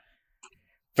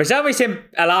for some reason,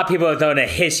 a lot of people are throwing a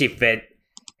hissy fit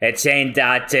at saying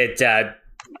that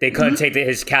they couldn't take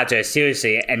his character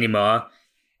seriously anymore.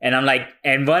 And I'm like,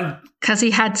 because he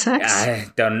had sex? I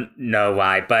don't know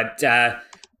why, but I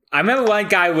remember one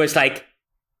guy was like,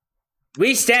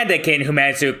 we stand the king who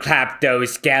managed to clap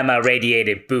those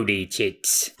gamma-radiated booty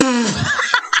cheeks. Oh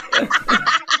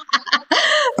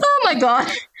my god.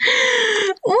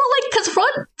 Well, because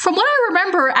from what I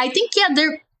remember, I think,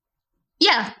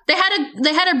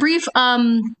 they had a brief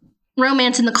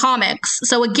romance in the comics.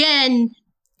 So again,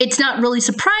 it's not really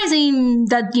surprising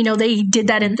that, they did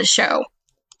that in the show.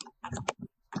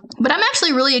 But I'm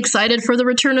actually really excited for the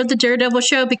return of the Daredevil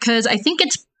show because I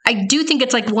do think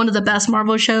it's one of the best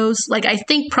Marvel shows. I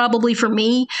think probably for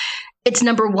me, it's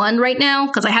number one right now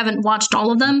because I haven't watched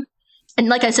all of them. And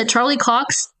like I said, Charlie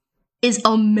Cox is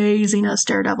amazing as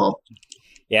Daredevil.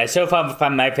 Yeah, so far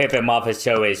my favorite Marvel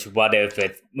show is What If,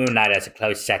 with Moon Knight as a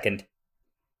close second.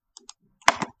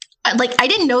 like, I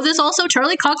didn't know this also.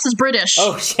 Charlie Cox is British.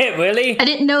 Oh, shit, really? I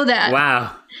didn't know that.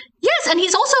 Wow. Yes, and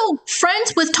he's also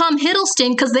friends with Tom Hiddleston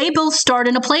because they both starred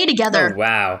in a play together. Oh,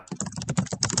 wow.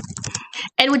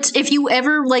 And if you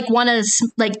ever like want to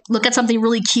like look at something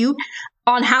really cute,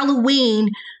 on Halloween,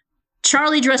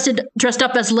 Charlie dressed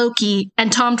up as Loki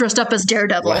and Tom dressed up as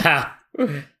Daredevil. Wow.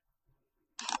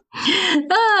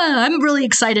 I'm really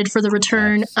excited for the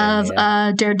return of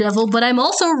Daredevil, but I'm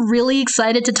also really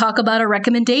excited to talk about our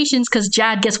recommendations because,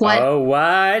 Jad, guess what? Oh,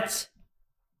 what?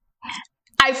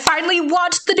 I finally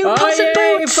watched the new Puss in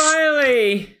Boots!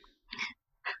 Finally!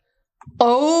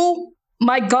 Oh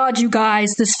my god, you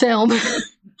guys, this film.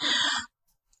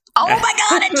 Oh my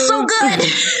god, it's so good!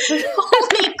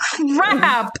 Holy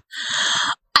crap!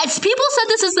 People said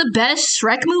this is the best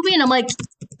Shrek movie, and I'm like,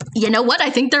 you know what? I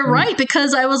think they're right,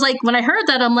 because I was like, when I heard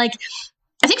that, I'm like,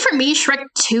 I think for me, Shrek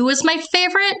 2 is my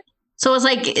favorite. So I was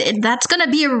like, that's going to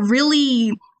be a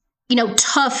really,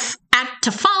 tough act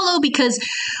to follow, because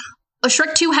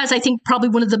Shrek 2 has, I think, probably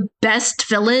one of the best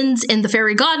villains in the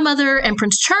Fairy Godmother and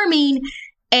Prince Charming,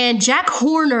 and Jack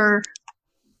Horner.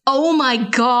 Oh my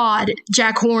god,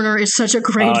 Jack Horner is such a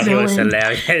great villain. He was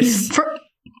hilarious.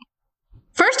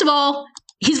 First of all,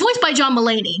 he's voiced by John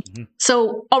Mulaney,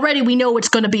 so already we know it's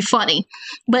going to be funny.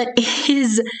 But I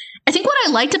think what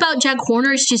I liked about Jack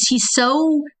Horner is just he's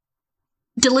so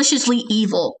deliciously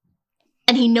evil,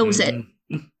 and he knows it.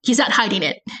 He's not hiding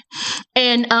it.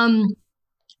 And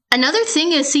another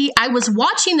thing is, I was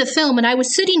watching the film, and I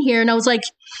was sitting here, and I was like,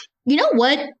 you know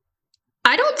what?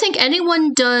 I don't think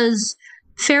anyone does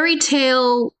fairy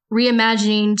tale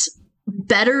reimaginings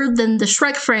better than the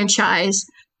Shrek franchise,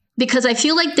 because I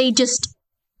feel like they just...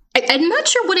 I'm not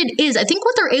sure what it is. I think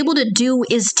what they're able to do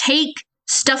is take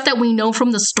stuff that we know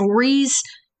from the stories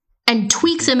and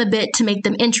tweak them a bit to make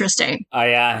them interesting. Oh,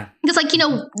 yeah. Because,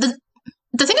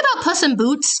 the thing about Puss in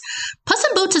Boots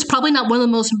is probably not one of the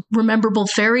most memorable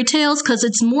fairy tales, because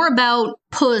it's more about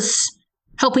Puss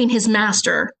helping his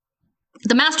master.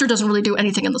 The master doesn't really do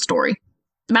anything in the story.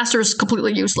 The master is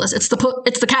completely useless. It's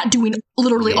the cat doing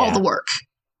literally all the work.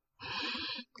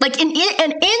 Like, in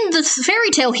the fairy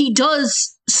tale, he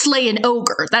does slay an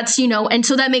ogre. That's, and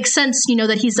so that makes sense,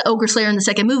 that he's the ogre slayer in the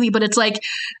second movie, but it's like,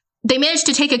 they managed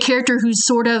to take a character who's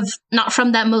sort of not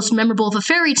from that most memorable of a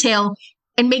fairy tale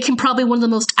and make him probably one of the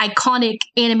most iconic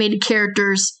animated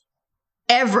characters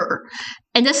ever.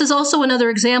 And this is also another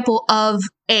example of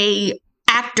a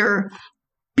actor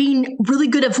being really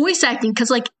good at voice acting,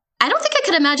 because, I don't think I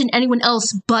could imagine anyone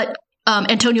else but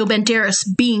Antonio Banderas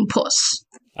being Puss.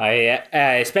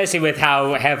 Especially with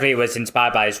how heavily it was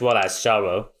inspired by as well as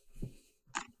Sorrow.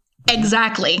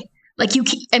 Exactly.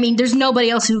 There's nobody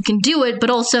else who can do it,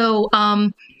 but also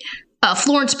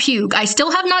Florence Pugh. I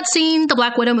still have not seen the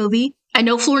Black Widow movie. I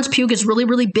know Florence Pugh is really,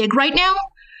 really big right now.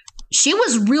 She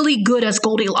was really good as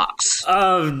Goldilocks.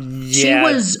 She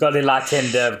was Goldilocks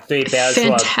in the Three Bears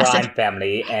Who Are Crime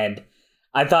Family, and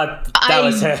I thought that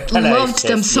was her. I loved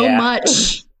them so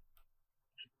much.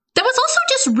 That was also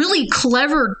just really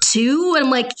clever, too.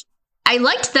 And I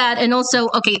liked that. And also,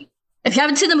 okay, if you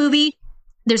haven't seen the movie,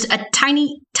 there's a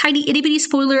tiny, itty bitty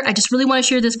spoiler. I just really want to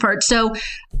share this part. So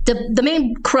the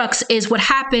main crux is what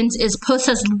happens is Puss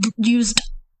has used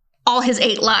all his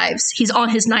 8 lives. He's on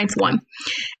his 9th one.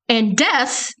 And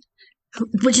Death,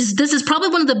 this is probably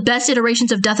one of the best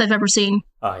iterations of Death I've ever seen.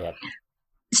 Oh, yeah.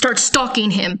 Starts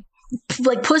stalking him.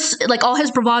 Puss, all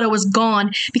his bravado was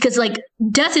gone, because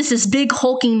Death is this big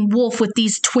hulking wolf with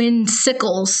these twin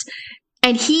sickles,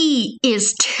 and he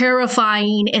is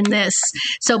terrifying in this.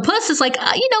 So Puss is like,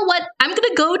 you know what? I'm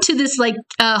gonna go to this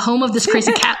home of this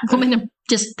crazy cat woman and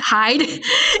just hide.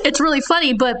 It's really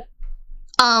funny, but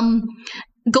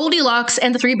Goldilocks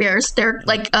and the Three Bears, they're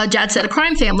Jad said, a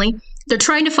crime family. They're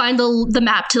trying to find the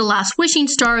map to the last wishing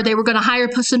star. They were going to hire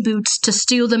Puss in Boots to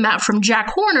steal the map from Jack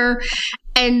Horner.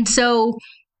 And so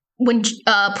when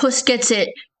Puss gets it,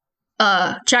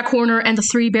 Jack Horner and the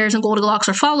Three Bears and Goldilocks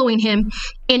are following him.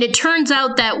 And it turns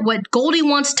out that what Goldie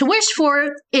wants to wish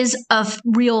for is a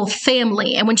real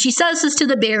family. And when she says this to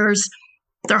the bears,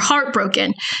 they're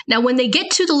heartbroken. Now, when they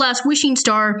get to the last wishing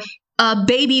star,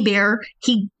 Baby Bear,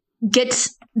 he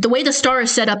gets, the way the star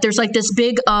is set up, there's this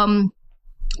big...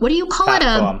 what do you call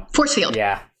platform. It? A force field.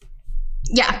 Yeah.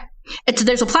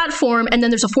 There's a platform, and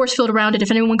then there's a force field around it. If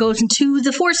anyone goes into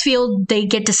the force field, they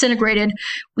get disintegrated.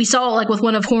 We saw with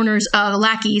one of Horner's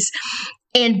lackeys.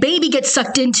 And Baby gets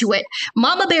sucked into it.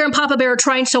 Mama Bear and Papa Bear are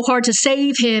trying so hard to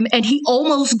save him, and he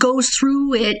almost goes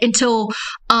through it until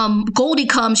Goldie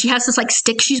comes. She has this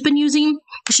stick she's been using.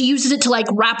 She uses it to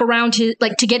wrap around his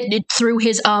to get it through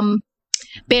his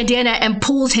bandana and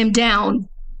pulls him down,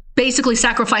 basically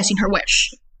sacrificing her wish.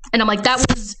 And I'm like, that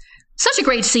was such a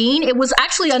great scene. It was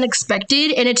actually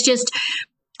unexpected, and it's just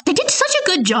they did such a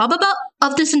good job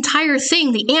of this entire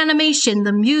thing. The animation,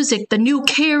 the music, the new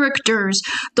characters,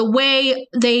 the way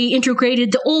they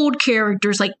integrated the old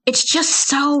characters. Like, it's just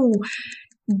so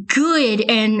good.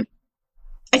 And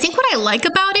I think what I like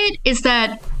about it is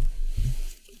that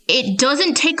it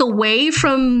doesn't take away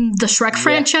from the Shrek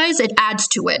franchise. It adds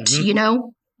to it, you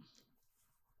know?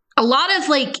 A lot of,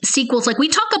 like, sequels, like, we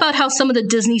talk about how some of the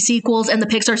Disney sequels and the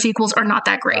Pixar sequels are not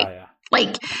that great.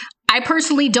 Like, I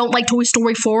personally don't like Toy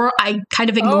Story 4. I kind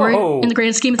of ignore it in the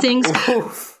grand scheme of things.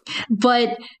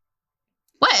 But,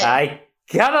 what? I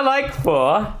kinda like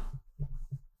 4.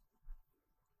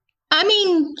 I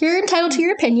mean, you're entitled to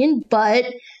your opinion,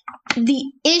 but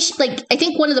I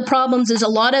think one of the problems is a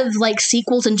lot of, like,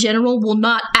 sequels in general will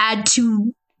not add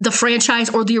to the franchise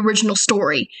or the original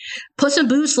story. Puss in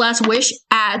Boots: Last Wish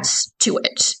adds to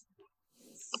it.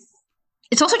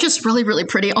 It's also just really, really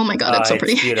pretty. Oh my god, it's so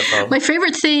pretty. Beautiful. My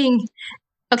favorite thing.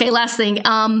 Okay, last thing.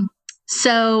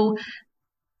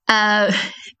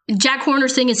 Jack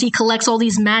Horner's thing is he collects all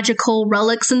these magical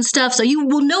relics and stuff. So you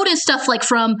will notice stuff like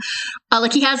from,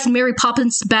 like, he has Mary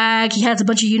Poppins' bag. He has a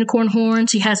bunch of unicorn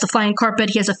horns. He has the flying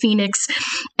carpet. He has a phoenix,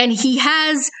 and he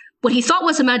has what he thought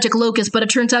was a magic locust, but it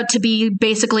turns out to be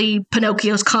basically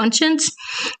Pinocchio's conscience.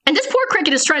 And this poor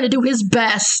cricket is trying to do his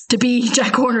best to be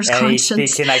Jack Horner's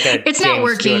conscience. Like it's James not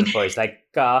working. Voice, like,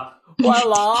 I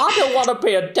don't want to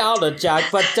be a downer,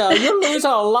 Jack, but you lose a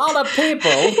lot of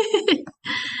people.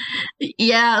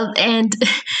 Yeah, and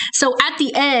so at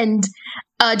the end,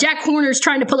 Jack Horner's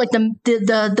trying to put, like,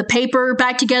 the paper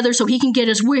back together so he can get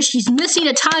his wish. He's missing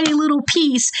a tiny little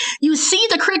piece. You see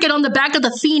the cricket on the back of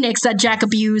the phoenix that Jack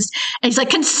abused, and he's like,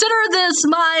 "Consider this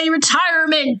my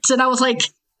retirement." And I was like,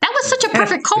 that was such a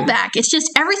perfect callback. It's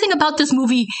just everything about this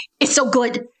movie is so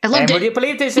good. I loved it. Would you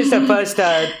believe this is the first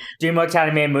DreamWorks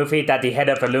animated movie that the head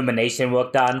of Illumination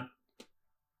worked on?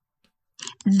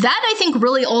 That, I think,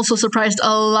 really also surprised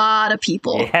a lot of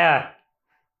people. Yeah.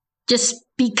 Just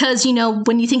because, you know,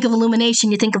 when you think of Illumination,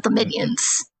 you think of the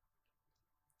Minions.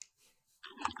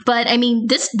 But, I mean,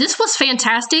 this was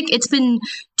fantastic. It's been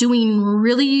doing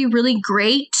really, really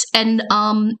great. And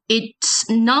it's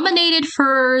nominated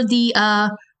for the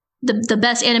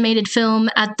Best Animated Film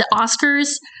at the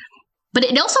Oscars. But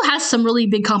it also has some really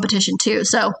big competition, too.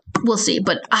 So, we'll see.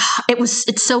 But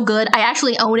it's so good. I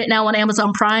actually own it now on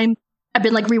Amazon Prime. I've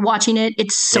been, like, rewatching it.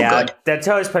 It's so good. The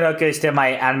Toys Pinocchio is still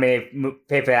my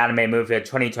favorite anime movie of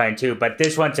 2022, but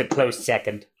this one's a close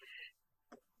second.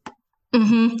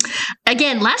 Mm-hmm.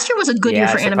 Again, last year was a good year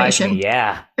for animation.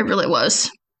 Yeah. It really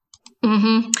was.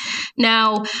 Mm-hmm.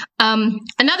 Now,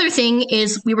 another thing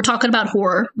is we were talking about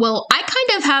horror. Well, I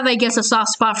kind of have, I guess, a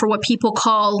soft spot for what people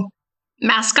call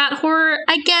mascot horror,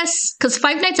 I guess, because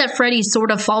Five Nights at Freddy's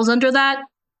sort of falls under that.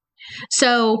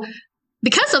 So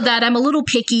because of that, I'm a little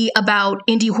picky about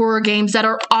indie horror games that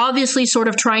are obviously sort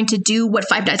of trying to do what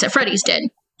Five Nights at Freddy's did.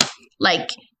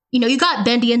 Like, you know, you got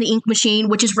Bendy and the Ink Machine,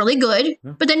 which is really good,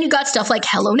 but then you got stuff like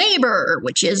Hello Neighbor,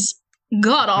 which is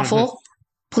god-awful.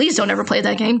 Please don't ever play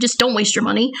that game. Just don't waste your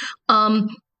money.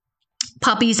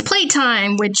 Puppy's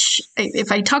Playtime, which,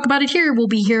 if I talk about it here, we'll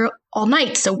be here all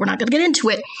night, so we're not going to get into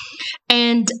it.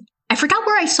 And I forgot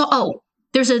where I saw...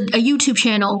 there's a YouTube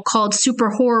channel called Super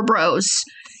Horror Bros,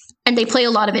 and they play a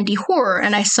lot of indie horror,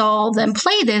 and I saw them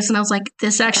play this, and I was like,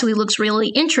 this actually looks really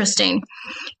interesting,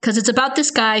 because it's about this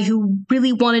guy who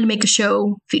really wanted to make a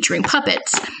show featuring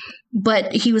puppets,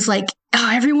 but he was like,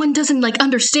 everyone doesn't, like,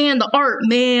 understand the art,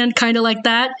 man, kind of like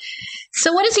that.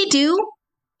 So what does he do?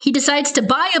 He decides to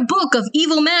buy a book of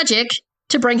evil magic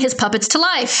to bring his puppets to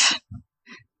life.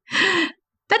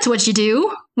 That's what you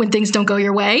do when things don't go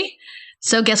your way.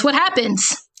 So guess what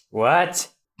happens? What?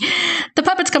 The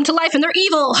puppets come to life and they're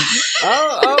evil.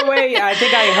 oh wait, I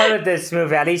think I heard of this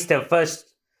movie, at least the first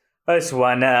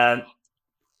one.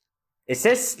 Is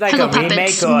this like Hello, a remake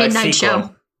Puppets, or Midnight a sequel?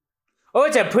 Show. Oh,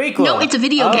 it's a prequel. No, it's a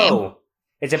video game.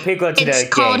 It's a prequel to the game. It's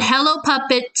called Hello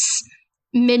Puppets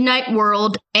Midnight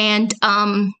World, and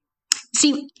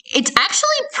see, it's actually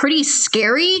pretty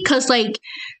scary because, like,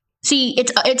 see,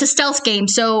 it's a stealth game.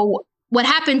 So what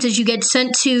happens is you get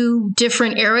sent to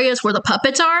different areas where the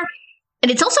puppets are. And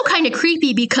it's also kind of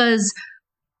creepy because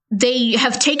they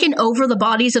have taken over the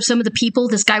bodies of some of the people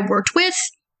this guy worked with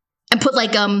and put,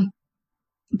 like,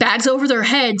 bags over their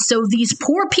heads. So these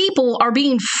poor people are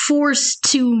being forced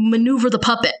to maneuver the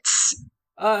puppets.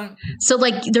 So,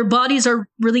 like, their bodies are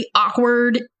really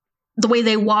awkward. The way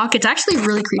they walk, it's actually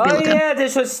really creepy looking. Yeah,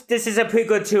 this is a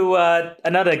prequel to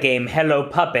another game, Hello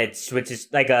Puppets, which is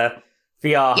like a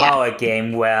VR horror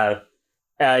game where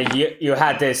you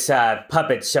had this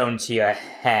puppet shown to your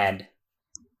hand.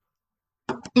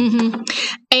 Mm-hmm.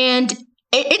 And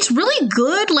it's really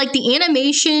good. Like the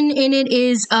animation in it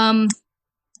is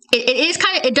it is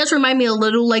kind of, it does remind me a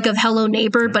little like of Hello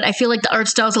Neighbor, but I feel like the art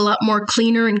style is a lot more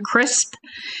cleaner and crisp.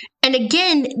 And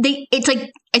again, it's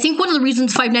like, I think one of the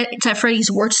reasons Five Nights at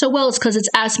Freddy's works so well is because it's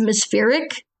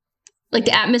atmospheric. Like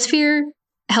the atmosphere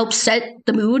helps set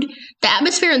the mood. The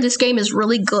atmosphere in this game is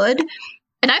really good.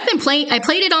 And I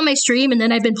played it on my stream, and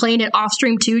then I've been playing it off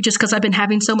stream too, just because I've been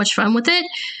having so much fun with it.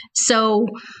 So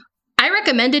I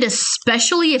recommend it,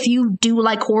 especially if you do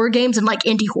like horror games and like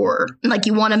indie horror, and like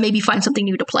you want to maybe find something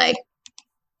new to play.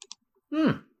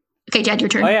 Okay, Jad, your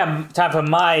turn. Oh yeah, time for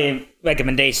my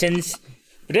recommendations.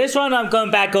 For this one, I'm going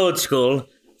back old school.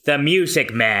 The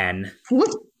Music Man.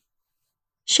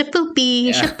 Shaboopy,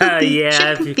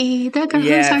 shaboopy, the girls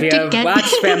are if you together. watch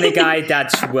Family Guy,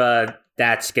 that's where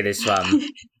that skit is from.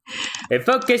 It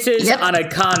focuses on a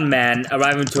con man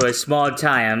arriving to a small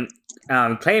town,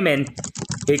 claiming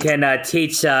he can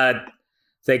teach the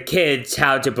kids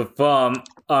how to perform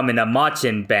in a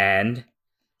marching band.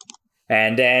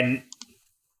 And then,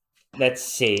 let's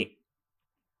see.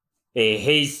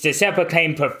 He's the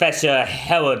self-proclaimed Professor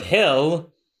Harold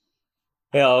Hill,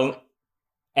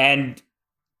 and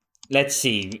let's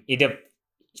see. He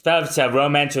develops a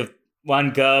romance with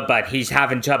one girl, but he's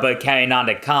having trouble carrying on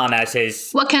the con as his...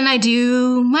 What can I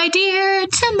do, my dear,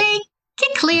 to make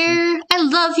it clear? I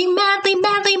love you madly,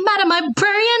 madly, Madam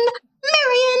Librarian,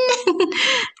 Marion.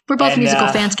 We're both musical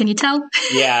fans, can you tell?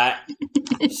 Yeah.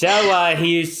 So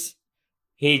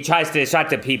he tries to distract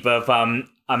the people from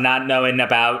not knowing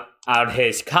about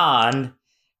his con,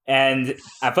 and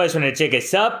at first when the jig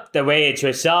is up, the way it's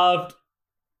resolved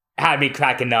had me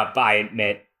cracking up, I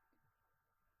admit.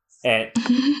 Oh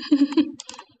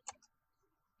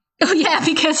yeah,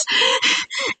 because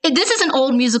this is an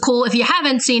old musical. If you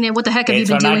haven't seen it, what the heck have you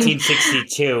been doing? It's from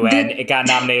 1962, and it got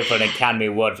nominated for an Academy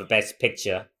Award for Best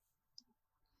Picture.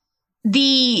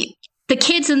 The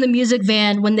kids in the music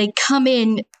van, when they come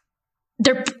in,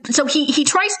 he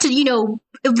tries to,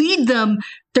 lead them.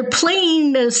 They're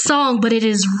playing the song, but it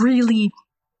is really,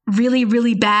 really,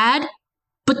 really bad.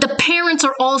 But the parents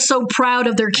are also proud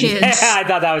of their kids. Yeah, I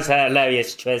thought that was a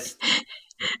hilarious twist.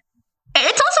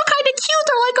 It's also kind of cute.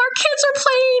 They're like, our kids are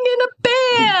playing in a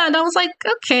band. I was like,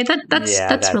 okay,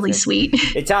 that's really sweet.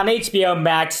 It's on HBO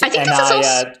Max. I think this is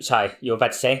also... Sorry, you were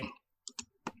about to say?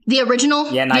 The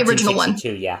original? Yeah, the original one.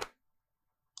 Yeah.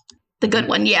 The good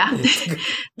one, yeah.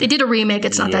 They did a remake.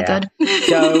 It's not that good.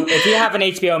 So if you have an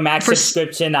HBO Max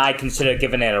subscription, I consider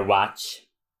giving it a watch.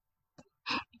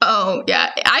 Oh,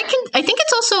 yeah. I think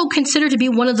it's also considered to be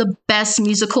one of the best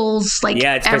musicals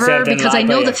it's ever, because I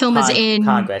know the film is in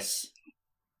Congress.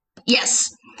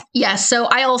 Yes. Yes, so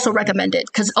I also recommend it,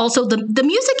 because also the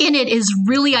music in it is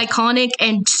really iconic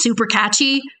and super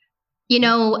catchy.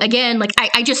 Again,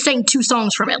 I just sang 2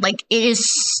 songs from it.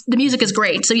 The music is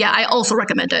great. So yeah, I also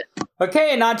recommend it.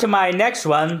 Okay, and on to my next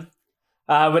one.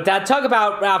 With that talk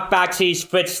about Ralph Bakshi's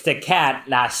Fritz the Cat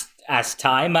last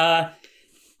time, I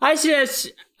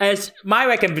suggest, as my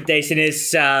recommendation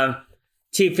is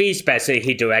TV special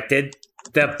he directed,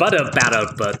 The Butter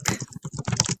Battle Book.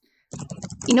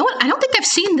 You know what? I don't think I've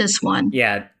seen this one.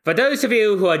 Yeah, for those of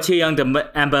you who are too young to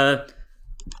remember,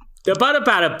 The Butter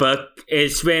Battle Book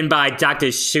is written by Dr.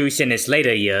 Seuss in his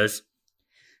later years.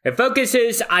 It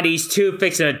focuses on these 2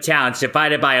 fictional towns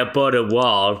divided by a border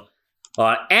wall,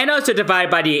 and also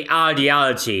divided by the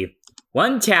ideology.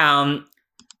 One town,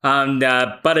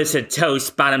 the butters the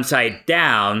toast bottom side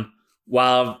down,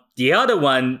 while the other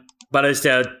one butters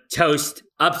the toast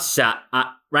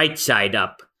right side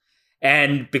up.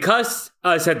 And because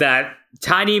of that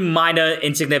tiny, minor,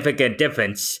 insignificant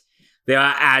difference, they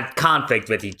are at conflict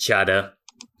with each other.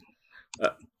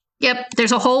 Yep,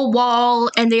 there's a whole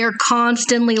wall, and they are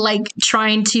constantly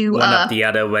trying to one up the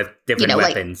other with different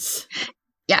weapons.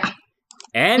 Yeah.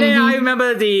 And then I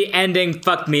remember the ending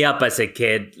fucked me up as a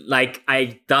kid.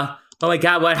 I thought, oh my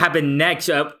god, what happened next?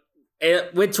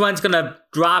 Which one's gonna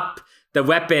drop the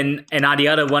weapon and on the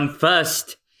other one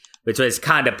first? Which was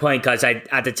kind of the point, because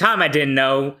at the time I didn't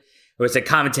know it was a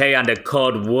commentary on the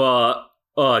Cold War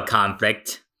or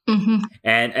conflict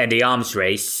and the arms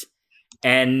race.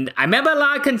 And I remember a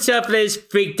lot of conservatives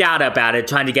freaked out about it,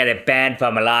 trying to get it banned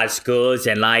from a lot of schools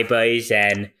and libraries,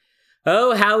 and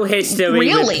oh, how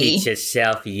history repeats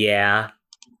itself, yeah.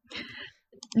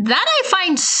 That I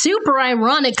find super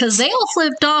ironic, because they all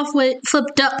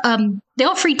they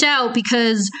all freaked out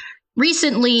because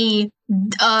recently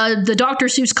the Dr.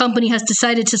 Seuss company has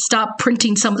decided to stop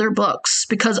printing some of their books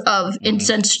because of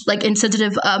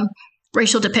insensitive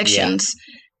racial depictions.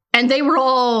 And they were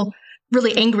all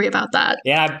really angry about that.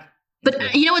 Yeah.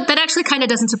 But you know what? That actually kind of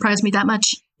doesn't surprise me that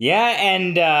much. Yeah,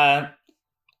 and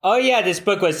this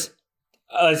book was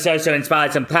also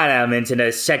inspired some plot elements in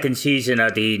the second season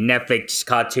of the Netflix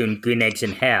cartoon Green Eggs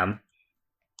and Ham.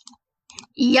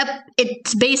 Yep,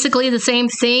 it's basically the same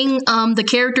thing. The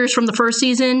characters from the first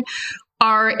season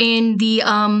are in the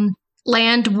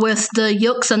land with the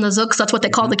Yooks and the Zooks. That's what they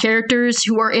call the characters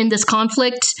who are in this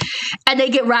conflict, and they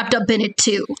get wrapped up in it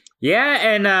too. Yeah,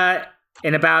 and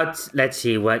in about, let's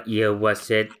see, what year was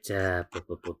it?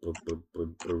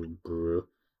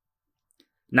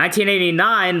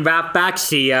 1989, Ralph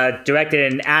Bakshi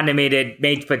directed an animated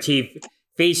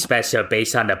made-for-TV special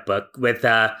based on the book with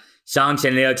songs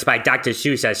and lyrics by Dr.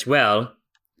 Seuss as well.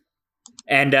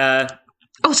 And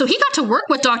so he got to work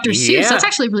with Dr. Seuss. That's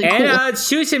actually really cool. And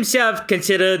Seuss himself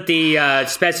considered the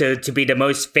special to be the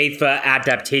most faithful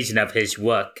adaptation of his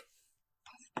work.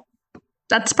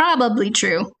 That's probably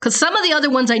true. Because some of the other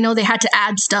ones I know they had to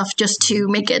add stuff just to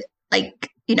make it,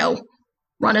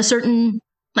 run a certain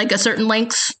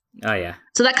length. Oh, yeah.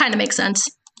 So that kind of makes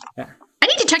sense. Yeah. I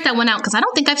need to check that one out because I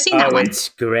don't think I've seen that one. Oh, it's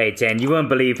great. And you wouldn't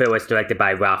believe it was directed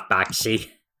by Ralph Bakshi.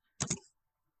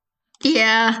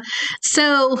 Yeah.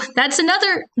 So this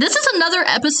is another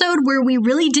episode where we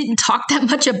really didn't talk that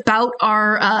much about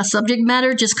our subject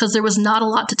matter just because there was not a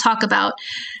lot to talk about.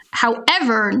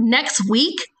 However, next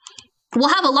week, we'll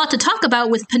have a lot to talk about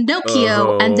with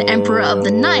Pinocchio and the Emperor of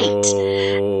the Night.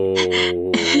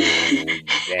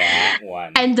 That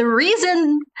one. And the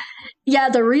reason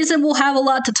we'll have a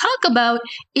lot to talk about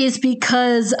is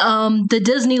because the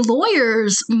Disney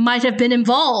lawyers might have been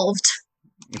involved.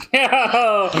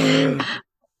 Dun,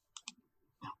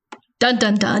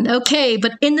 dun, dun. Okay,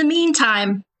 but in the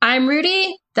meantime, I'm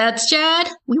Rudy. That's Chad.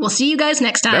 We will see you guys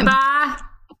next time. Bye-bye.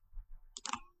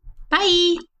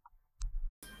 Bye.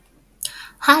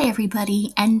 Hi,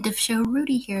 everybody. End of show.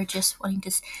 Rudy here. Just wanting to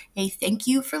say thank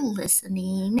you for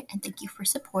listening and thank you for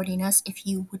supporting us. If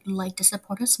you would like to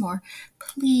support us more,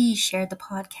 please share the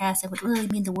podcast. It would really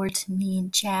mean the world to me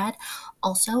and Chad.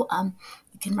 Also,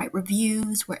 you can write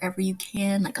reviews wherever you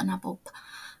can, like on Apple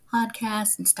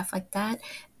Podcasts and stuff like that.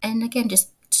 And again,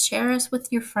 just share us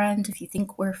with your friends if you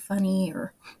think we're funny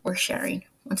or we're sharing.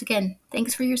 Once again,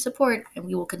 thanks for your support, and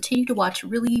we will continue to watch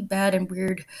really bad and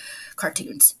weird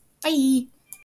cartoons. Bye!